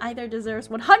 Everyone either deserves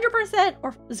 100%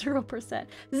 or 0%.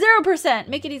 0%!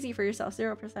 Make it easy for yourself.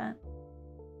 0%.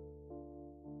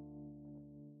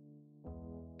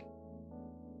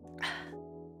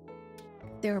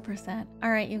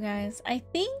 Alright, you guys. I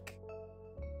think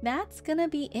that's gonna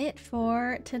be it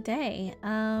for today.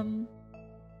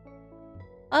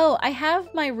 Oh, I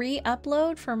have my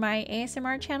re-upload for my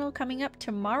ASMR channel coming up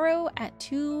tomorrow at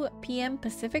 2 p.m.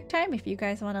 Pacific time if you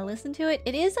guys want to listen to it.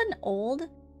 It is an old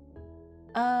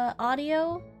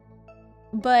audio,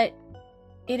 but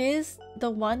it is the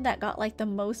one that got like the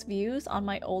most views on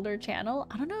my older channel.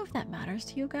 I don't know if that matters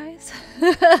to you guys.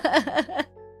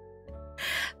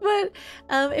 But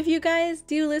if you guys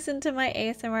do listen to my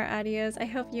ASMR audios, I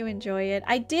hope you enjoy it.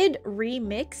 I did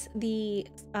remix the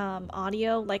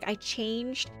audio, like I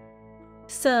changed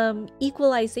some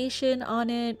equalization on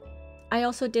it. I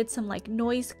also did some like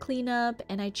noise cleanup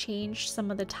and I changed some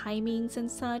of the timings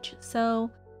and such. So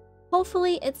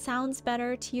hopefully it sounds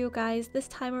better to you guys this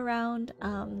time around.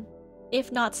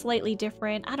 If not slightly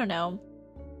different, I don't know.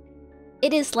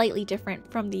 It is slightly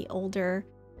different from the older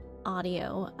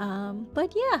audio,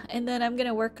 but yeah, and then I'm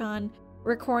gonna work on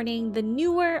recording the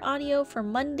newer audio for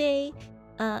Monday.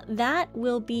 That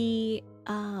will be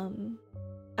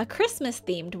a Christmas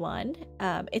themed one.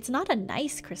 It's not a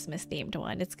nice Christmas themed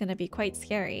one, it's gonna be quite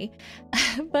scary.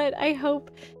 But I hope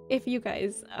if you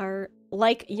guys are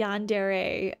like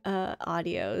Yandere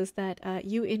audios that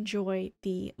you enjoy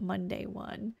the Monday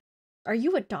one. Are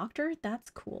you a doctor?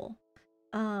 That's cool.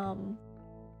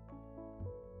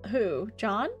 Who?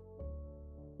 John?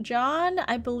 John,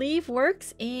 I believe,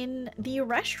 works in the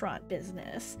restaurant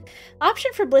business.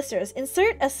 Option for blisters.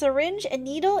 Insert a syringe and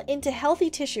needle into healthy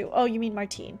tissue. Oh, you mean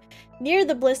Martine. Near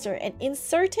the blister and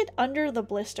insert it under the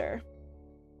blister.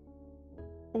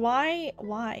 Why?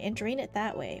 Why? And drain it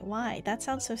that way. Why? That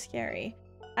sounds so scary.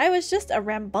 I was just a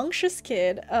rambunctious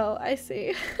kid. Oh, I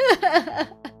see.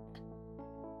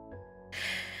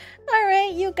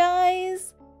 Alright, you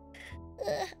guys.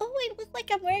 Oh, I look like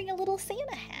I'm wearing a little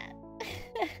Santa hat.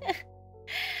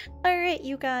 Alright,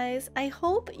 you guys. I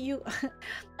hope you...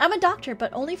 I'm a doctor,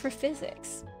 but only for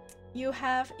physics. You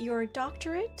have your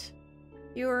doctorate,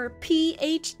 your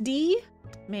PhD.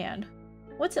 Man,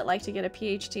 what's it like to get a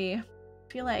PhD? I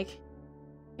feel like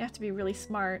you have to be really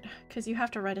smart because you have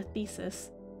to write a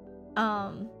thesis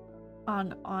on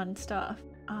stuff.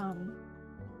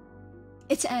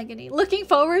 It's agony. Looking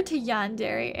forward to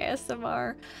Yandere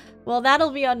ASMR. Well,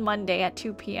 that'll be on Monday at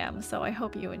 2 p.m. So I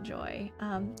hope you enjoy.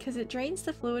 Because it drains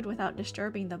the fluid without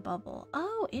disturbing the bubble.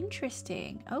 Oh,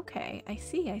 interesting. Okay, I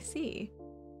see, I see.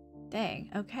 Dang,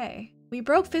 okay. We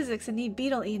broke physics and need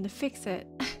Beetle Ian to fix it.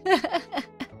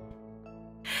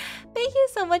 Thank you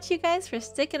so much, you guys, for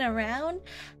sticking around.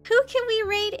 Who can we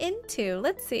raid into?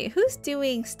 Let's see. Who's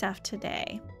doing stuff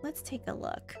today? Let's take a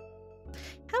look.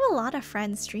 I have a lot of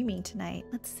friends streaming tonight.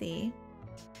 Let's see.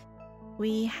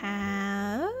 We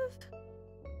have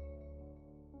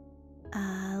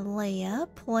Leia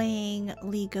playing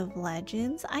League of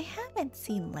Legends. I haven't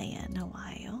seen Leia in a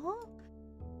while.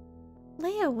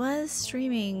 Leia was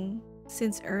streaming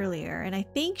since earlier, and I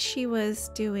think she was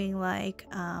doing like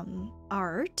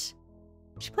art.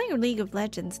 She's playing League of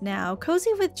Legends now.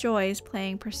 Cozy with Joy is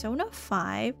playing Persona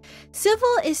 5.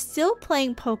 Civil is still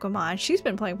playing Pokemon. She's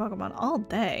been playing Pokemon all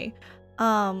day.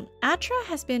 Atra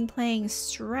has been playing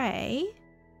Stray.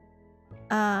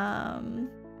 Oh,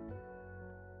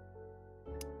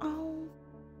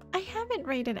 I haven't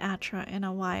rated Atra in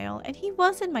a while, and he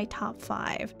was in my top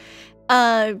 5.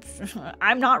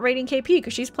 I'm not rating KP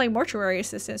because she's playing Mortuary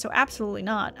Assistant, so absolutely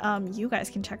not. You guys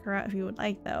can check her out if you would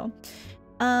like, though.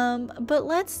 But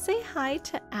let's say hi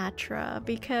to Atra,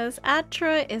 because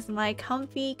Atra is my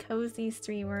comfy, cozy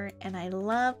streamer, and I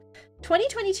love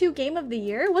 2022 Game of the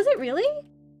Year. Was it really?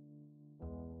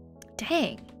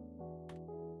 Dang.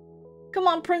 Come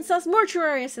on, Princess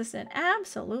Mortuary Assistant.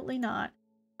 Absolutely not.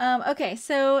 Okay,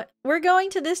 so we're going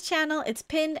to this channel. It's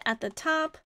pinned at the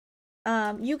top.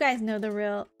 You guys know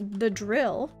the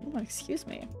drill. Oh, excuse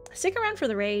me. Stick around for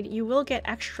the raid. You will get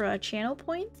extra channel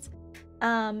points.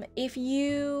 If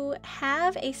you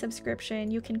have a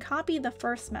subscription, you can copy the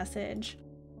first message.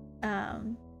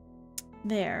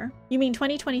 There. You mean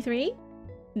 2023?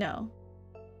 No.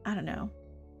 I don't know.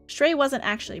 Stray wasn't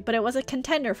actually, but it was a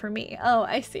contender for me. Oh,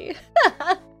 I see.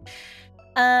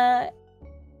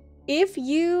 If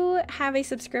you have a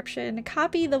subscription,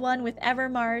 copy the one with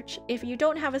Evermarch. If you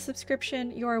don't have a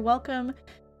subscription, you're welcome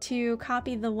to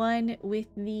copy the one with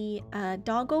the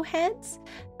doggo heads.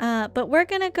 But we're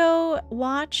gonna go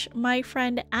watch my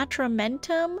friend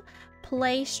Atramentum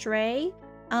play Stray.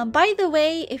 By the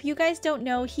way, if you guys don't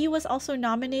know, he was also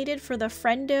nominated for the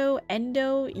Friendo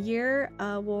Endo Year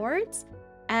Awards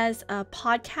as a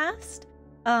podcast.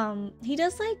 He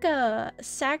does like a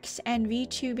sex and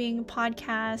VTubing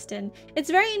podcast, and it's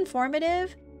very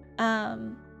informative. I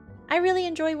really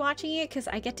enjoy watching it because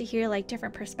I get to hear like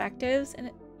different perspectives,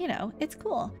 and you know, it's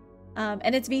cool.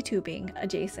 And it's VTubing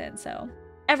adjacent, so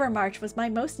Evermarch was my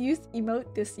most used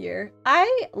emote this year.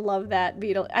 I love that,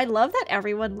 Beetle. I love that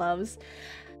everyone loves.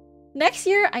 Next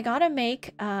year, I gotta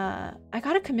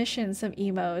commission some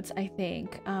emotes, I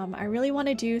think. I really want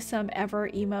to do some Ever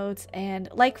emotes, and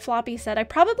like Floppy said, I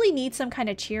probably need some kind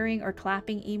of cheering or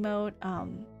clapping emote,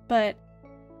 but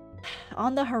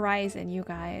on the horizon, you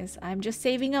guys. I'm just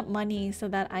saving up money so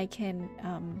that I can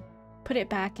put it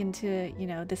back into, you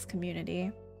know, this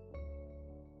community.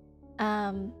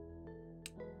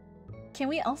 Can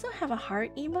we also have a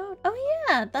heart emote? Oh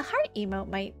yeah, the heart emote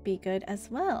might be good as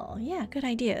well. Yeah, good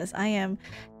ideas. I am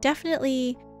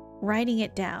definitely writing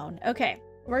it down. Okay,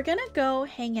 we're gonna go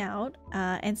hang out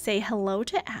and say hello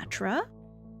to Atra.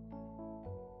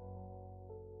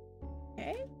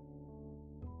 Okay.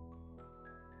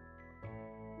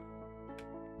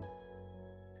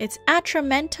 It's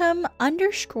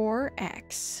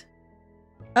Atramentum_X.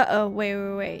 Uh-oh,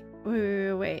 wait.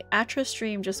 Atra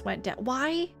stream just went down.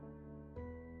 Why?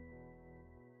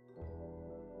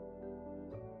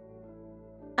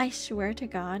 I swear to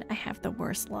God, I have the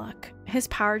worst luck. His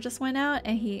power just went out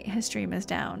and his stream is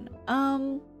down.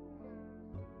 I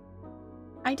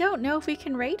don't know if we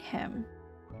can raid him.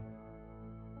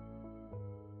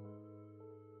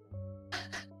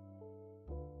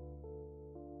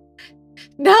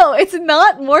 No, it's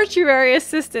not Mortuary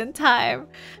Assistant time.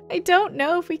 I don't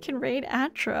know if we can raid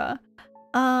Atra.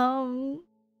 You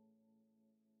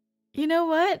know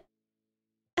what?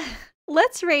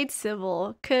 Let's raid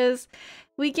Civil, because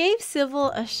we gave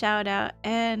Civil a shout out,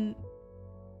 and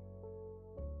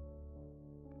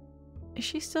is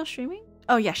she still streaming?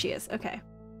 Oh yeah, she is. Okay.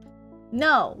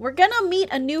 No, we're gonna meet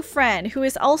a new friend who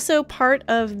is also part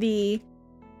of the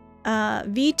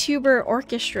VTuber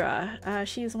Orchestra.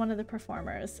 She's one of the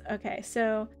performers. Okay,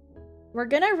 so we're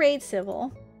gonna raid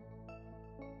Civil.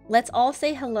 Let's all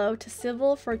say hello to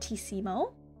Civil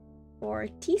Fortissimo.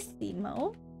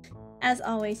 As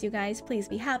always, you guys, please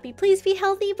be happy, please be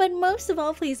healthy, but most of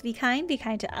all, please be kind. Be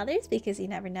kind to others, because you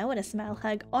never know what a smile,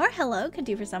 hug, or hello can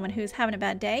do for someone who's having a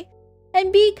bad day.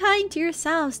 And be kind to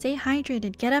yourself. Stay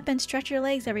hydrated. Get up and stretch your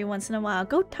legs every once in a while.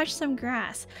 Go touch some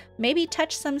grass. Maybe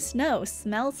touch some snow.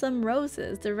 Smell some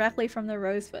roses directly from the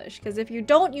rose bush. Because if you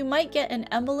don't, you might get an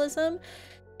embolism.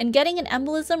 And getting an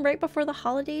embolism right before the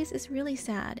holidays is really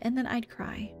sad. And then I'd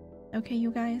cry. Okay,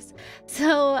 you guys?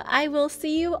 So I will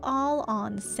see you all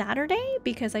on Saturday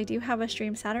because I do have a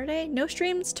stream Saturday. No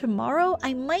streams tomorrow.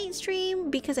 I might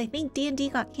stream because I think D&D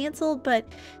got canceled,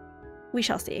 but we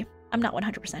shall see. I'm not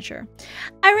 100% sure.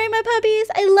 All right, my puppies,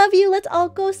 I love you. Let's all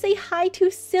go say hi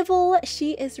to Civil.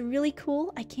 She is really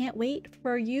cool. I can't wait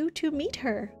for you to meet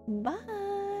her.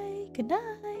 Bye. Good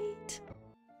night.